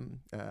win.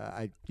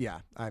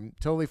 I'm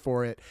totally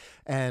for it.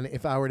 And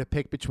if I were to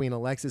pick between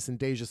Alexis and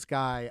Deja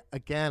Skye,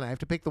 again, I have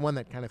to pick the one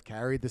that kind of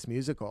carried this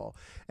musical,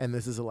 and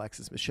this is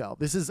Alexis Michelle.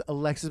 This is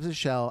Alexis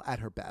Michelle at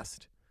her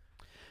best.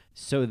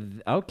 So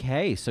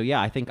okay, so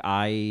yeah, I think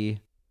we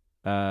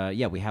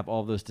have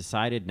all of those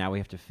decided. Now we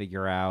have to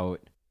figure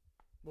out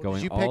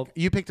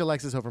You picked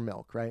Alexis over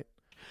Milk, right?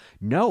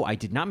 No, I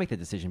did not make the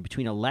decision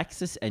between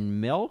Alexis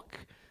and Milk.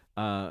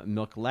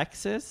 Milk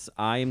Lexis.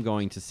 I am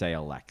going to say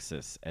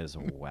Alexis as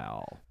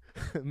well.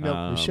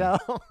 Milk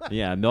Michelle.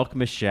 Yeah, Milk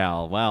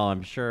Michelle. Well,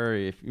 I'm sure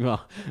if you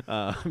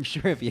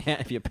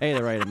pay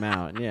the right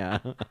amount, yeah.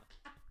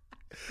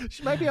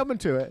 She might be open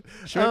to it.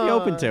 She might be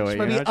open to it. She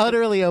might be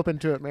utterly open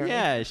to it, Mary.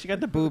 Yeah, she got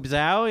the boobs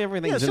out.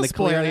 Everything's in the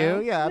spoil clear now.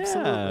 you. Yeah,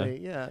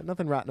 absolutely. Yeah,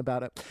 nothing rotten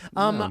about it.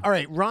 All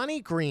right,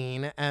 Ronnie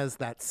Green as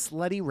that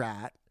slutty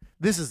rat.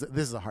 This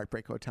is a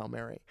Heartbreak Hotel,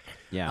 Mary.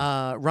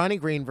 Yeah. Ronnie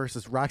Green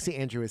versus Roxy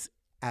Andrews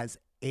as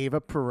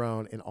Ava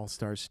Perón in All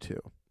Stars 2.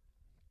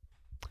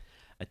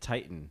 A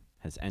Titan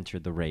has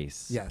entered the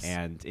race. Yes.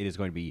 And it is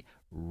going to be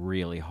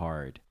really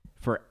hard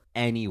for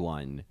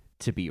anyone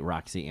to beat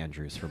Roxy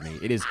Andrews for me.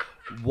 It is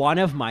one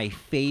of my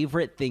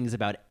favorite things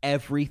about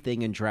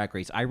everything in Drag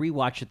Race. I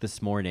rewatched it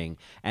this morning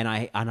and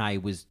I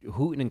was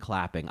hooting and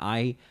clapping.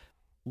 I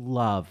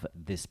love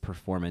this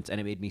performance, and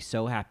it made me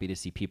so happy to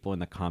see people in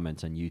the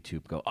comments on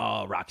YouTube go,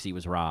 "Oh, Roxy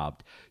was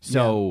robbed."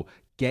 So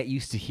get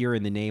used to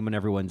hearing the name on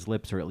everyone's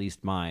lips, or at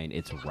least mine.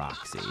 It's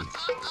Roxy.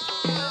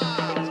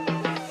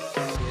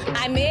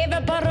 I'm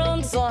Eva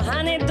Perón, so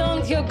honey,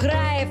 don't you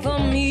cry for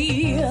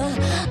me.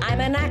 I'm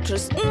an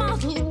actress,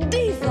 model,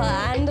 diva,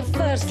 and the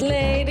first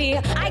lady.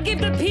 I give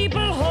the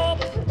people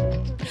hope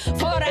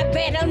for a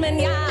better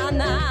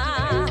mañana.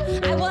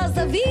 I was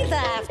a Vita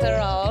after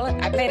all.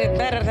 I played it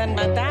better than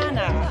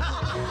Madonna.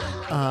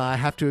 I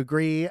have to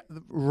agree.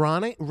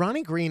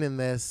 Ronnie Green in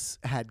this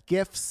had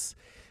gifts.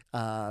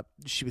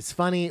 She was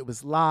funny. It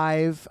was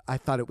live. I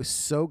thought it was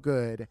so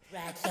good.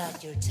 Rat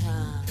out your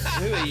tongue.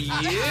 Who are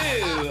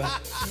you?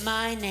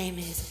 My name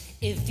is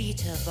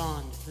Evita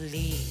Von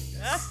Fleet.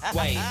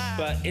 Wait,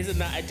 but isn't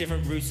that a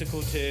different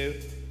musical too?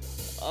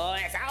 Oh,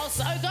 it's all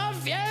so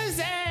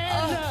confusing!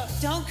 Oh,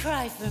 don't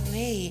cry for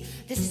me.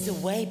 This is a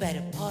way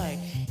better part.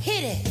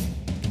 Hit it!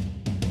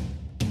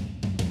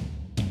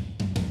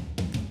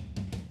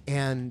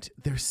 And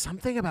there's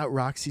something about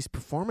Roxy's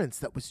performance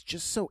that was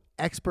just so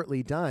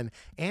expertly done,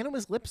 and it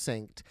was lip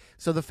synced.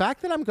 So the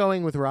fact that I'm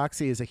going with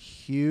Roxy is a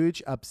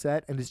huge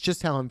upset, and it's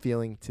just how I'm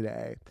feeling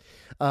today.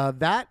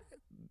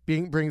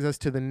 Brings us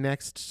to the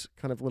next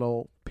kind of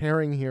little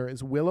pairing here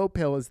is Willow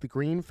Pill as the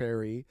Green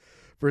Fairy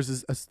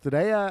versus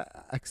Estrella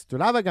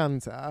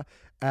Extravaganza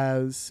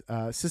as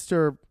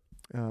Sister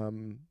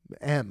M.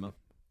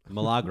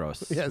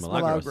 Milagros. Yes,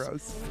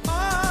 Milagros.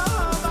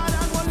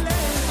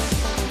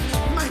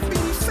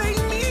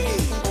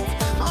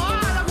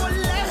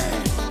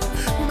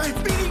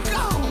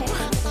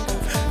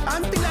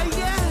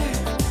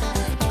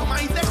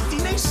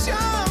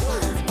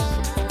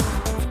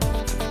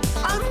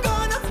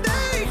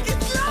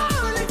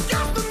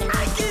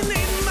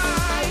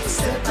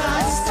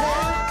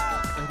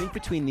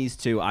 Between these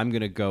two, I'm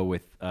gonna go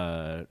with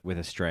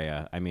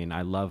Estrella. I mean,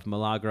 I love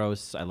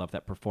Milagros. I love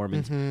that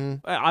performance.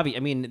 I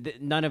mean,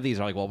 none of these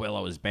are like, well,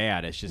 Willow is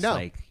bad. It's just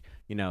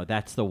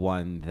that's the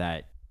one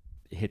that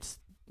hits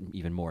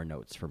even more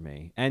notes for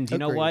me. And you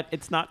know what?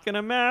 It's not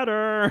gonna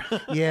matter.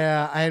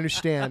 Yeah, I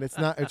understand.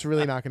 It's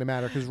really not gonna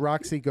matter because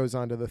Roxy goes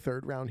on to the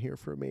third round here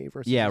for me.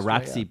 Versus Estrella.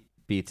 Roxy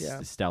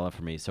beats Stella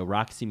for me. So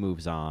Roxy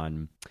moves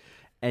on.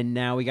 And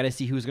now we got to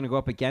see who's going to go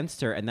up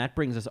against her. And that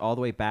brings us all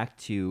the way back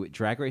to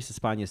Drag Race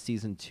España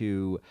Season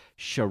 2,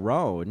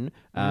 Sharon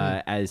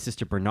as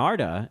Sister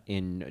Bernarda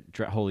in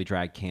Holy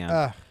Drag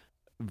Camp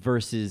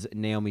versus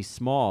Naomi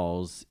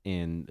Smalls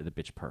in The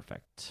Bitch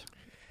Perfect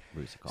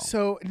musical.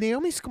 So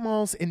Naomi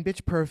Smalls in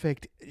Bitch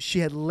Perfect, she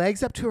had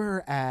legs up to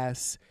her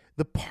ass.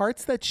 The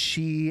parts that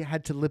she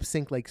had to lip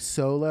sync like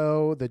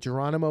solo, the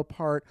Geronimo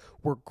part,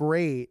 were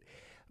great.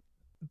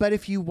 But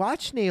if you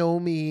watch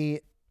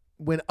Naomi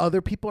when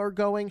other people are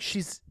going,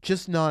 she's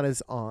just not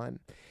as on.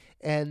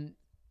 And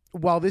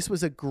while this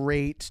was a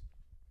great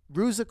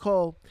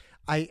musical,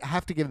 I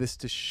have to give this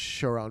to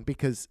Sharon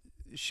because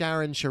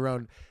Sharon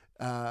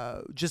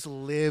just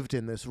lived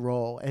in this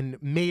role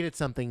and made it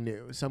something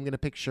new. So I'm going to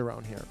pick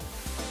Sharon here.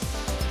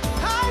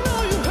 I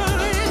know you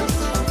heard it.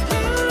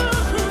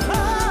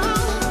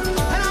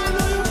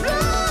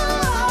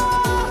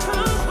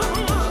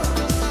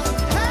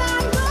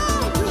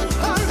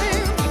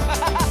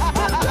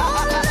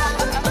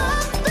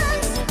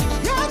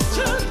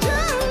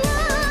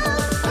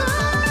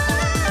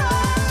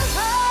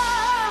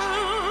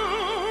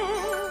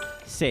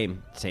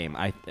 Same.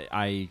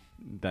 I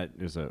that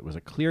was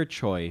a clear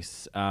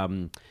choice.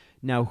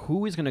 Now,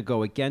 who is going to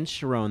go against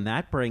Sharon?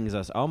 That brings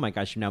us. Oh my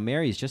gosh! Now,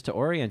 Mary's, just to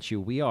orient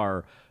you, we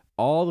are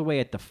all the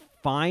way at the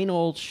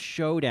final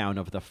showdown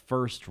of the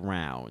first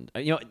round.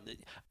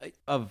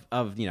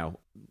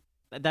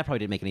 that probably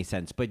didn't make any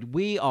sense, but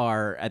we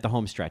are at the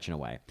home stretch in a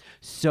way.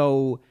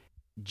 So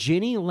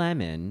Ginny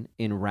Lemon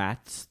in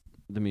Rats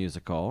the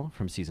Musical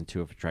from season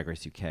 2 of Drag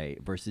Race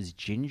UK versus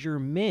Ginger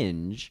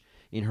Minge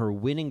in her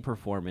winning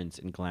performance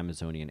in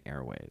Glamazonian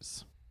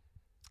Airways.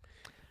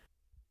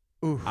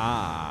 Oof.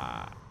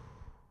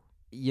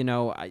 You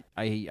know,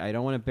 I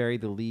don't want to bury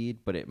the lead,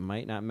 but it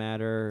might not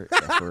matter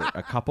for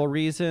a couple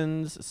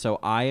reasons. So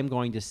I am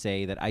going to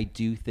say that I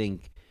do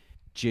think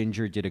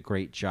Ginger did a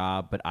great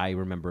job, but I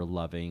remember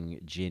loving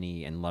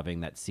Ginny and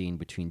loving that scene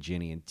between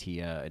Ginny and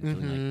Tia and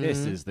feeling like this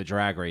is the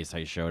Drag Race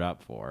I showed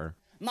up for.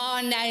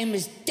 My name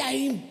is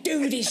Dame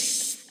Doody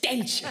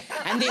Stench,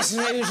 and this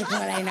musical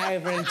ain't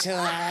over until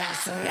the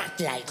last rat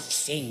lady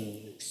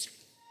sings.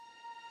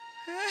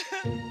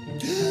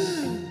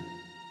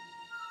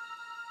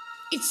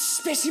 It's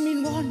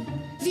Specimen 1,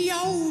 the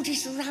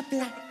oldest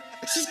rabbler.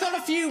 She's got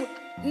a few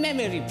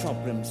memory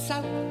problems, so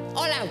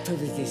I'll help her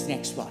with this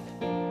next one.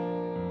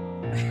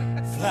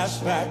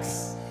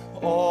 Flashbacks,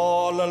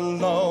 all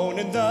alone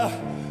in the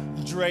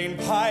drain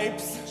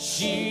pipes.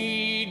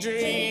 She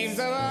dreams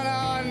of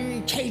an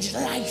uncaged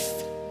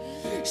life.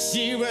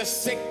 She was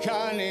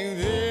sickening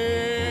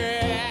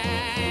this.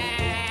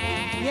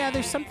 Yeah,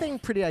 there's something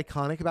pretty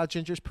iconic about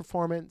Ginger's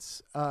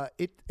performance.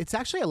 It's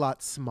actually a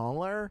lot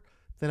smaller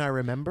than I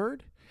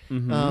remembered.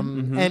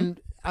 And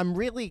I'm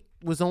really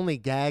was only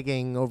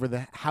gagging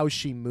over how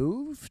she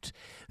moved.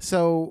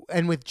 So,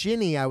 and with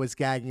Ginny, I was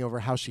gagging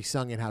over how she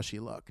sung and how she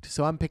looked.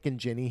 So I'm picking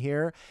Ginny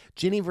here.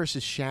 Ginny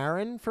versus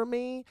Sharon for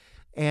me.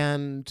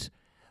 And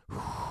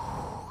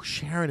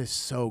Sharon is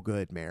so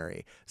good,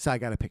 Mary. So I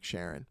got to pick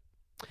Sharon.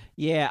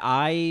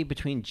 Yeah,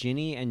 between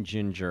Ginny and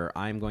Ginger,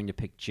 I'm going to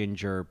pick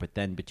Ginger, but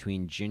then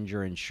between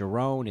Ginger and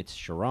Sharon, it's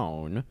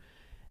Sharon.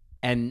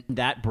 And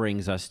that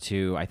brings us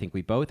to, I think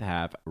we both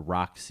have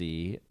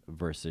Roxy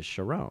versus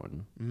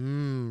Sharon.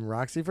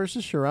 Roxy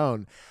versus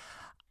Sharon.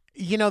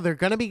 You know, they're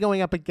going to be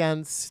going up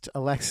against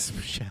Alexis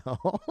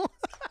Michelle.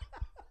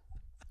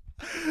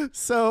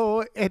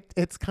 So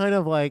it's kind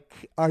of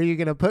like, are you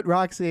going to put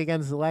Roxy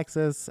against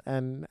Alexis?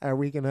 And are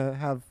we going to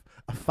have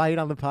a fight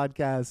on the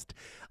podcast?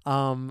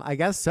 I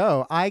guess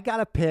so. I got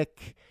to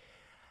pick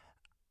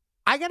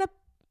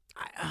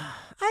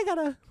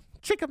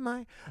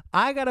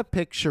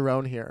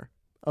Sharon here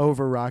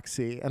over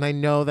Roxy. And I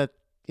know that,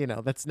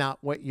 that's not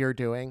what you're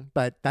doing,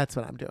 but that's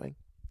what I'm doing.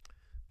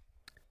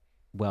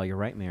 Well, you're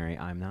right, Mary.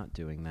 I'm not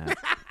doing that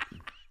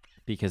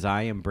because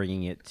I am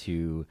bringing it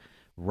to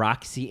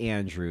Roxy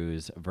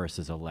Andrews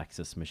versus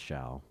Alexis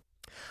Michelle.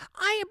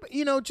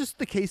 Just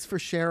the case for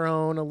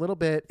Sharon a little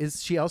bit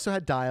is she also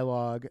had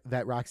dialogue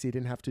that Roxy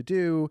didn't have to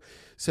do.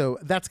 So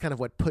that's kind of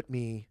what put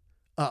me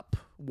up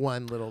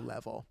one little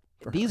level.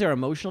 These are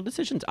emotional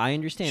decisions. I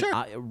understand.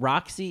 Sure.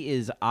 Roxy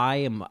is, I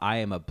am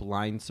a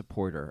blind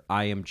supporter.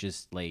 I am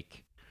just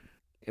like,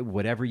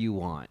 whatever you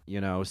want,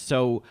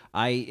 So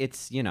no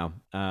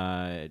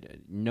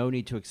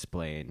need to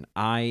explain.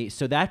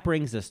 So that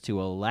brings us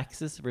to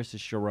Alexis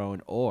versus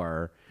Sharon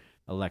or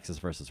Alexis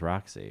versus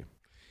Roxy.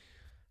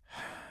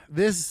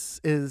 This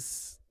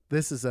is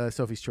a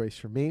Sophie's choice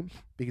for me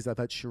because I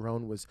thought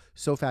Sharon was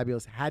so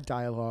fabulous, had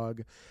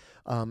dialogue.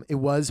 It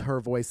was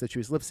her voice that she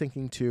was lip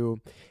syncing to,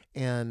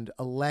 and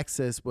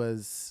Alexis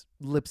was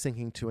lip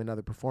syncing to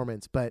another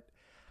performance. But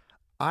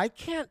I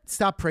can't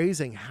stop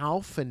praising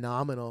how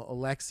phenomenal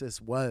Alexis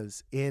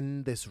was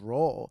in this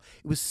role.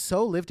 It was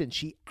so lived in.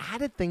 She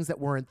added things that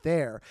weren't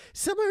there,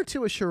 similar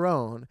to a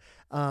Sharon.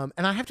 And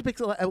I have to pick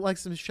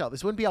Alexis Michelle.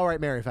 This wouldn't be All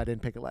Right, Mary if I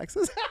didn't pick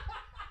Alexis.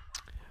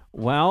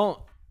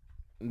 Well,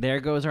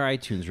 there goes our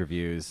iTunes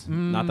reviews.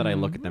 Not that I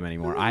look at them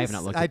anymore. I have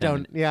not looked at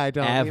them I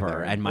don't ever,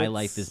 either. and my It's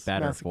life is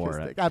better for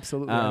it.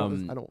 Absolutely.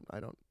 I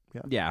don't.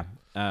 Yeah.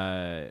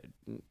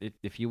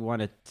 If you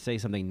want to say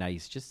something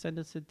nice, just send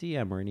us a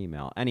DM or an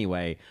email.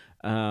 Anyway,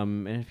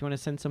 and if you want to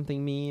send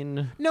something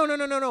mean...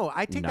 No.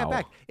 I take that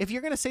back. If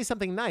you're going to say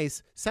something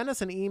nice, send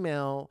us an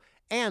email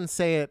and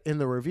say it in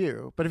the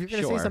review. But if you're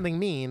going to say something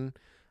mean...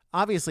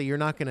 Obviously, you're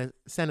not going to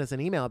send us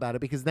an email about it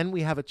because then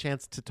we have a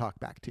chance to talk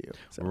back to you.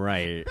 So.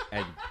 Right.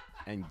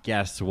 And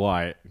guess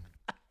what?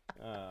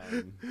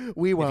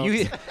 We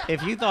won't.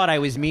 If you thought I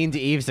was mean to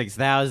Eve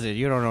 6000,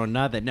 you don't know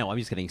nothing. No, I'm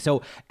just kidding.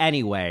 So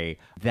anyway,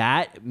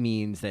 that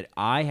means that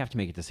I have to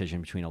make a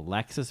decision between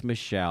Alexis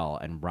Michelle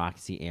and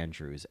Roxy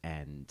Andrews.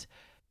 And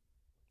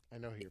I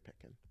know who you're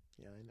picking.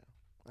 Yeah,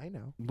 I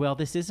know. Well,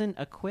 this isn't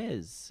a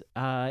quiz.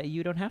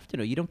 You don't have to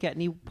know. You don't get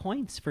any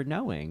points for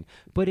knowing.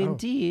 But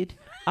indeed,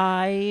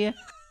 I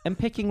am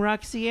picking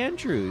Roxy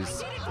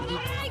Andrews.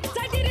 I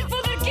did it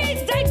for the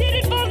kids, I did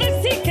it for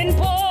the sick and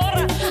poor.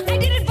 I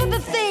did it for the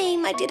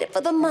fame, I did it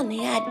for the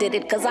money. I did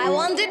it because I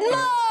wanted more.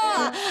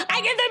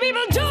 I gave the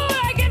people joy,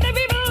 I gave the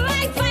people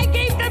life, I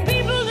gave the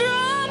people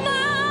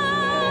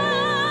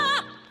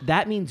drama.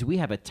 That means we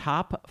have a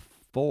top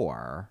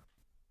 4,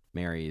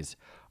 Marys.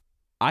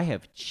 I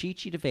have Chi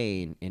Chi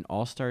DeVayne in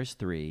All Stars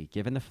 3,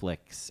 given the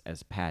flicks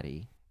as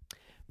Patty,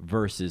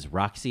 versus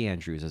Roxy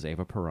Andrews as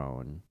Ava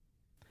Perón,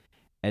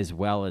 as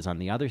well as on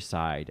the other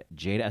side,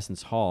 Jada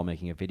Essence Hall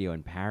making a video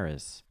in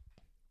Paris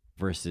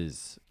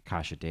versus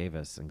Kasha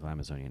Davis and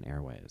Glamazonian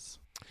Airways.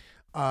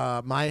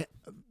 My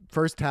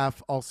first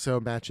half also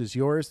matches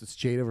yours. It's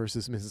Jada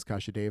versus Mrs.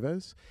 Kasha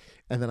Davis.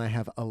 And then I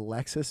have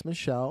Alexis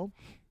Michelle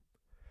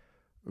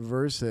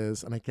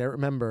versus, and I can't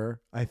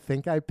remember, I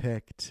think I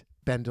picked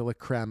Ben de la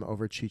Creme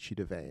over Chi Chi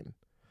DeVayne.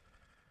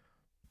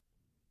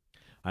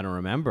 I don't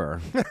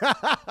remember.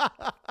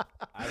 I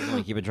was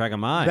only keeping track of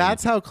mine.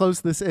 That's how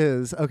close this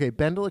is. Okay,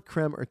 Ben de la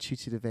Creme or Chi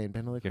Chi DeVayne?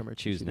 Ben de la Creme or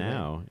Chi choose Chi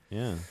now.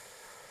 Yeah.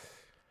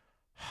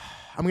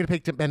 I'm going to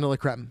pick Ben de la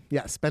Creme.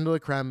 Yes, Ben de la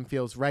Creme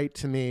feels right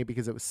to me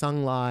because it was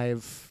sung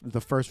live, the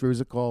first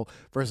musical,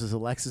 versus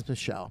Alexis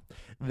Michelle.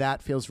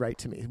 That feels right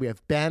to me. We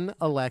have Ben,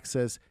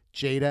 Alexis,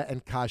 Jada,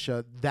 and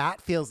Kasha.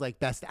 That feels like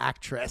Best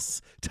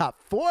Actress.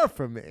 Top 4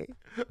 for me.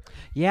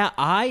 Yeah,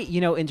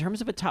 in terms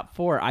of a top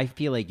 4, I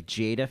feel like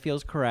Jada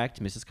feels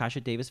correct. Mrs.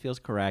 Kasha Davis feels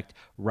correct.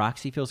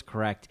 Roxy feels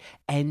correct.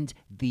 And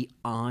the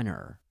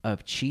honor of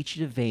Chi Chi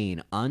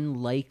DeVayne,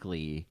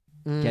 unlikely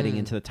getting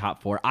into the top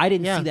 4. I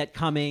didn't see that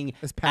coming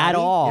at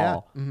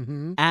all. Yeah.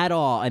 Mm-hmm. At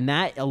all. And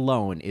that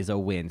alone is a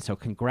win. So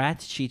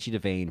congrats, Chi Chi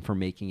DeVayne, for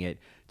making it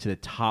to the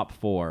top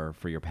 4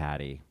 for your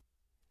Patty.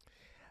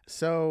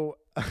 So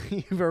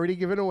you've already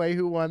given away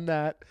who won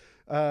that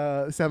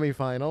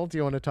semifinal. Do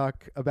you want to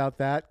talk about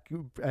that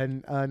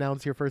and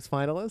announce your first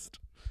finalist?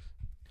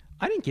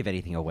 I didn't give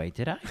anything away,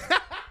 did I?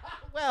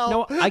 Well,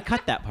 no, I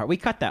cut that part. We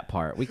cut that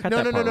part.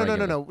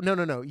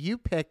 No. You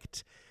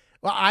picked.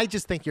 Well, I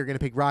just think you're going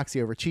to pick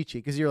Roxy over Chi Chi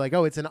because you're like,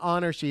 oh, it's an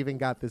honor she even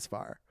got this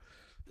far.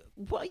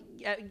 Well,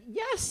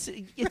 yes.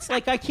 It's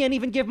like I can't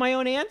even give my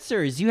own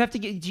answers. You have to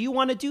get. Do you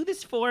want to do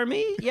this for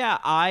me? Yeah,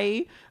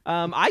 I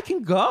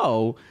can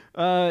go.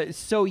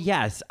 So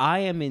yes, I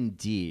am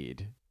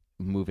indeed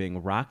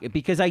moving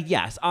because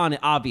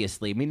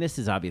obviously. I mean, this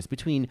is obvious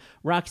between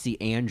Roxy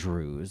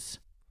Andrews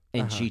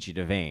and Chi Chi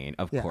DeVayne.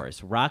 Of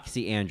course,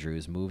 Roxy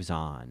Andrews moves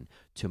on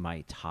to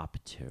my top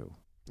 2.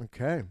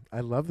 Okay, I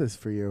love this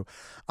for you.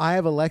 I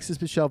have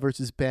Alexis Michelle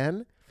versus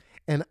Ben,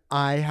 and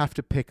I have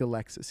to pick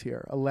Alexis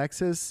here.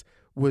 Alexis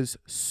was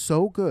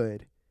so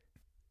good.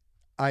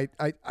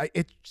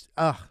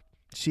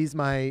 She's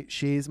my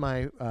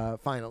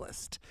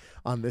finalist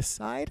on this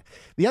side.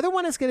 The other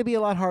one is going to be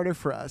a lot harder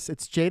for us.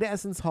 It's Jada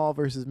Essence Hall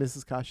versus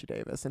Mrs. Kasha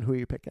Davis, and who are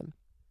you picking?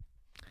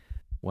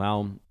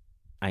 Well,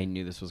 I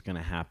knew this was going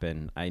to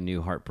happen. I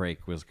knew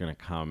heartbreak was going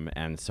to come,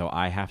 and so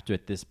I have to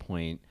at this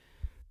point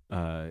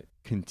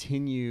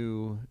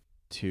continue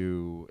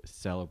to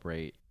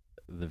celebrate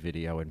the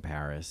video in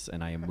Paris,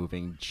 and I am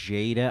moving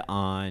Jada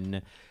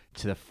on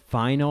to the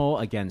final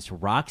against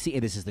Roxy.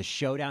 And this is the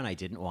showdown I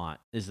didn't want.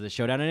 Is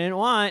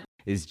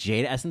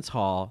Jada Essence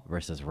Hall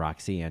versus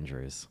Roxy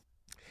Andrews.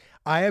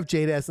 I have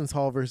Jada Essence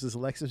Hall versus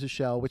Alexis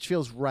Michelle, which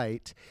feels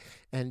right.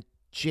 And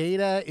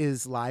Jada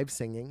is live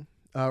singing,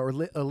 or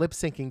lip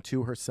syncing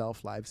to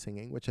herself live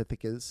singing, which I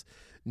think is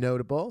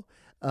notable.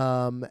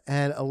 And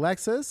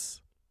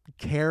Alexis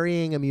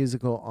carrying a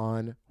musical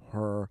on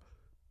her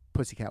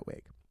Pussycat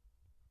wig.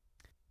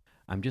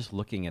 I'm just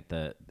looking at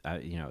the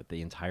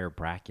entire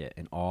bracket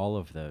and all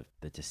of the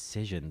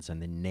decisions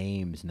and the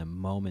names and the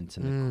moments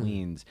and the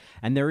queens.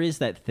 And there is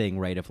that thing,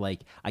 right, of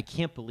like, I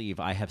can't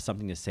believe I have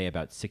something to say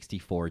about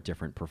 64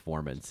 different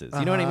performances.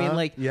 You know what I mean?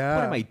 Like, what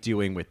am I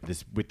doing with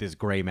this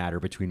gray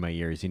matter between my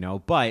ears,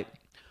 But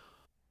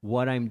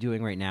what I'm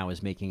doing right now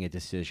is making a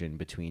decision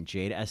between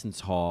Jada Essence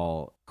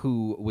Hall,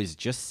 who was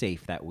just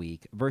safe that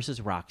week, versus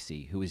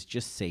Roxy, who was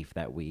just safe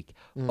that week.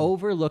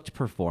 Overlooked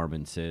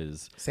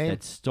performances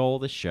that stole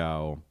the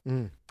show.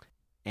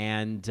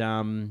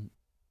 And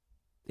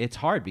it's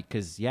hard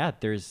because,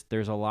 there's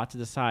a lot to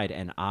decide,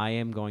 and I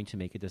am going to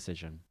make a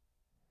decision.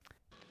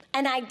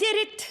 And I did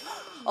it.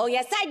 Oh,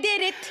 yes, I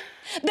did it.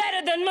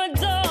 Better than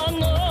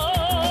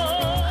Madonna.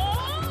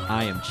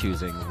 I am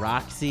choosing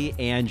Roxy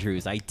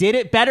Andrews. I did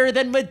it better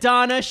than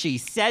Madonna. She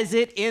says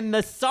it in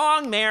the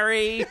song,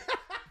 Mary.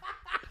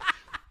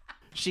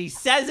 She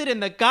says it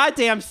in the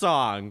goddamn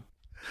song.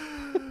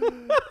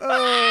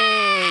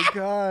 Oh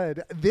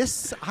God.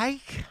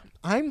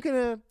 I'm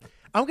gonna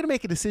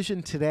make a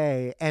decision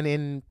today, and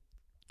in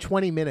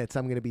 20 minutes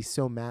I'm gonna be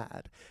so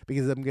mad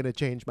because I'm gonna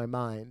change my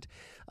mind.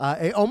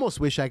 I almost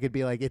wish I could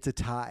be like, it's a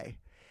tie,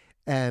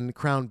 and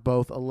crown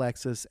both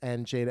Alexis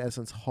and Jada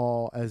Essence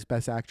Hall as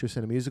Best Actress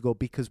in a Musical,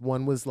 because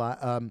one was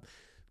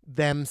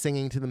them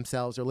singing to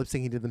themselves or lip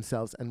syncing to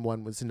themselves, and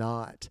one was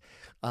not.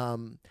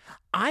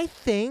 I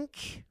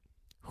think,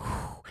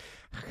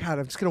 God,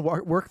 I'm just going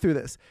to work through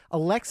this.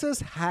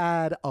 Alexis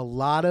had a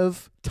lot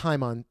of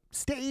time on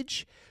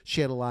stage.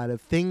 She had a lot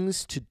of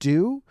things to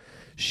do.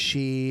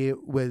 She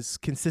was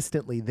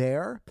consistently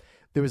there.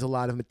 There was a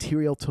lot of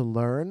material to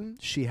learn.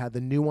 She had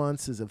the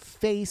nuances of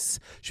face.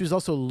 She was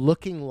also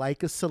looking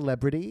like a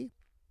celebrity.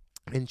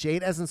 And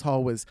Jada Essence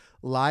Hall was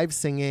live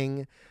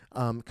singing,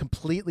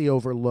 completely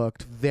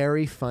overlooked,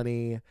 very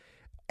funny,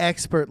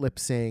 expert lip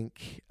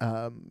sync,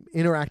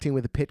 interacting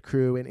with the pit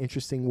crew in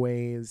interesting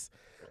ways,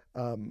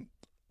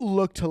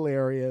 looked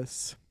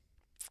hilarious.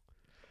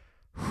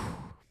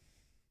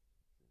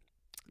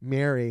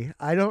 Mary,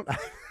 I don't...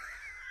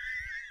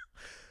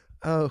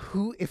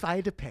 Oh, if I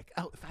had to pick.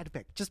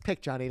 Just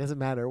pick, Johnny. It doesn't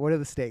matter. What are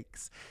the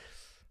stakes?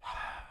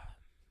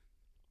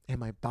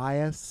 Am I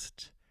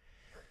biased?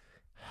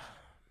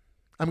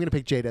 I'm going to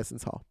pick Jade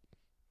Essence Hall.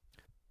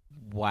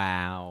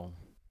 Wow.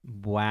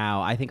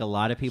 I think a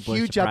lot of people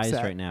Huge are surprised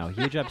upset. right now.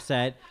 Huge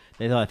upset.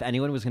 They thought if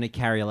anyone was going to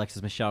carry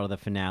Alexis Michelle to the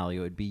finale, it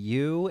would be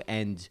you,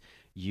 and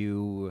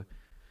you.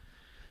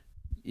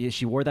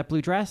 She wore that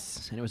blue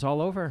dress, and it was all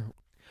over.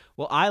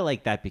 Well, I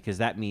like that because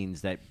that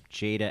means that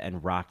Jada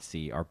and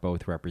Roxy are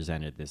both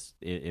represented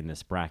in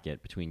this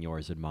bracket between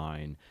yours and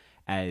mine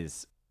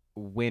as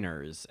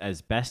winners,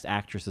 as best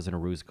actresses in a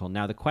musical.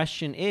 Now, the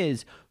question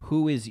is,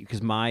 who is,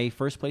 because my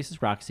first place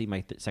is Roxy,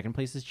 my second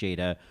place is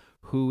Jada.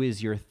 Who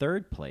is your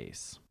third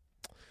place?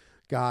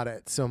 Got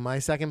it. So my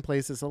second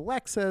place is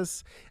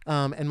Alexis,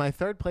 and my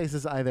third place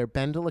is either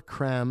Ben de la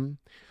Creme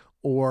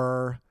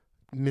or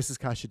Mrs.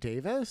 Kasha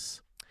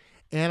Davis.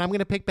 And I'm going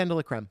to pick Ben de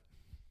la Creme.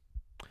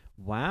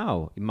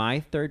 Wow. My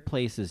third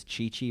place is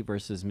Chi-Chi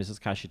versus Mrs.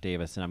 Kasha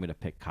Davis, and I'm going to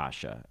pick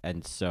Kasha.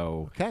 And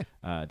so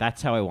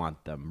that's how I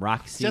want them.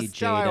 Roxy, Just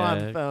how I want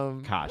them.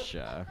 Jada,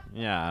 Kasha.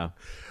 Yeah.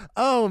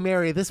 Oh,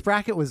 Mary, this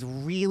bracket was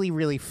really,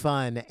 really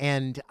fun.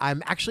 And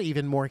I'm actually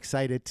even more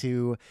excited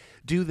to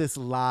do this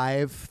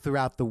live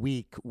throughout the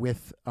week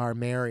with our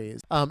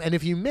Marys. And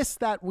if you missed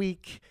that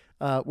week,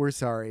 we're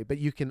sorry. But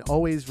you can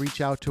always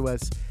reach out to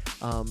us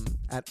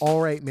at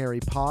All Right Mary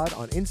Pod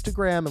on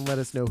Instagram and let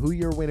us know who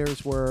your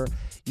winners were.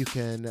 You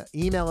can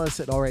email us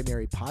at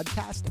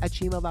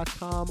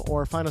allrightmarypodcast@gmail.com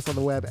or find us on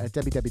the web at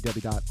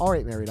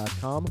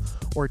www.allrightmary.com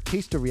or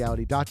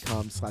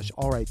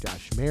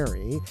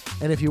tasteofreality.com/allright-mary.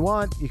 And if you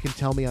want, you can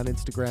tell me on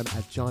Instagram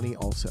at Johnny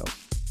also.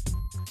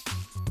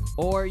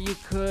 Or you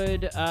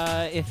could,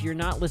 if you're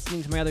not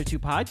listening to my other two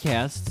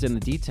podcasts, In the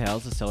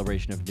Details, a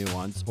celebration of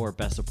nuance, or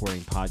Best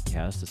Supporting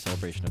Podcast, a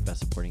celebration of Best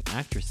Supporting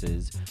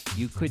Actresses,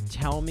 you could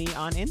tell me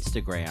on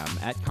Instagram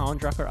at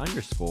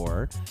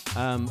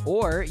ColinDrucker_.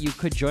 Or you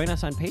could join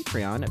us on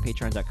Patreon at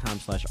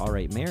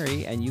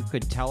patreon.com/allrightmary, and you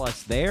could tell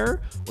us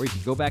there, or you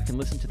could go back and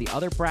listen to the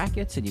other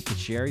brackets, and you could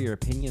share your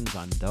opinions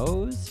on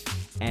those.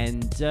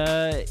 And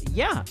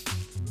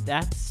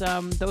that's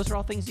those are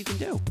all things you can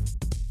do.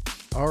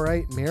 All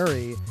right,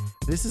 Mary,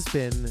 this has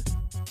been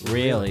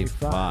really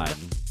fun.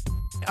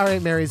 All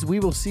right, Marys, we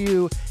will see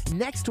you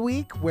next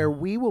week where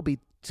we will be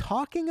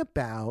talking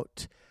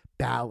about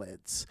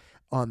ballads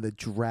on the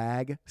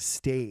drag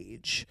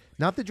stage.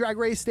 Not the Drag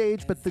Race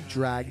stage, but the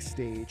drag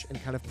stage,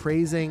 and kind of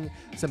praising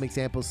some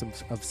examples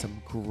of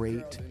some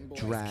great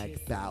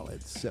drag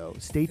ballads. So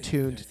stay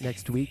tuned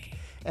next week,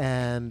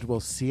 and we'll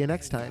see you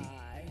next time.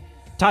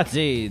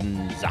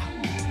 Tatzins!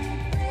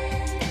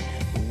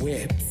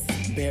 Whips,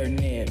 bare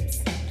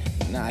nibs,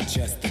 not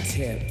just the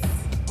tips.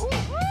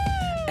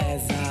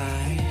 As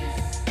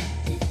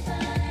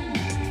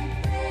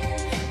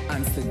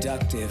I'm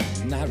seductive,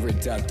 not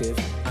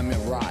reductive. I'm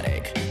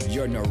erotic,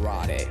 you're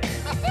neurotic.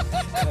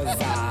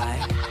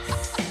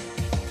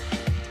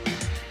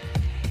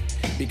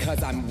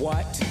 Because I'm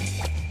what?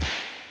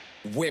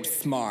 Whip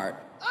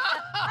smart.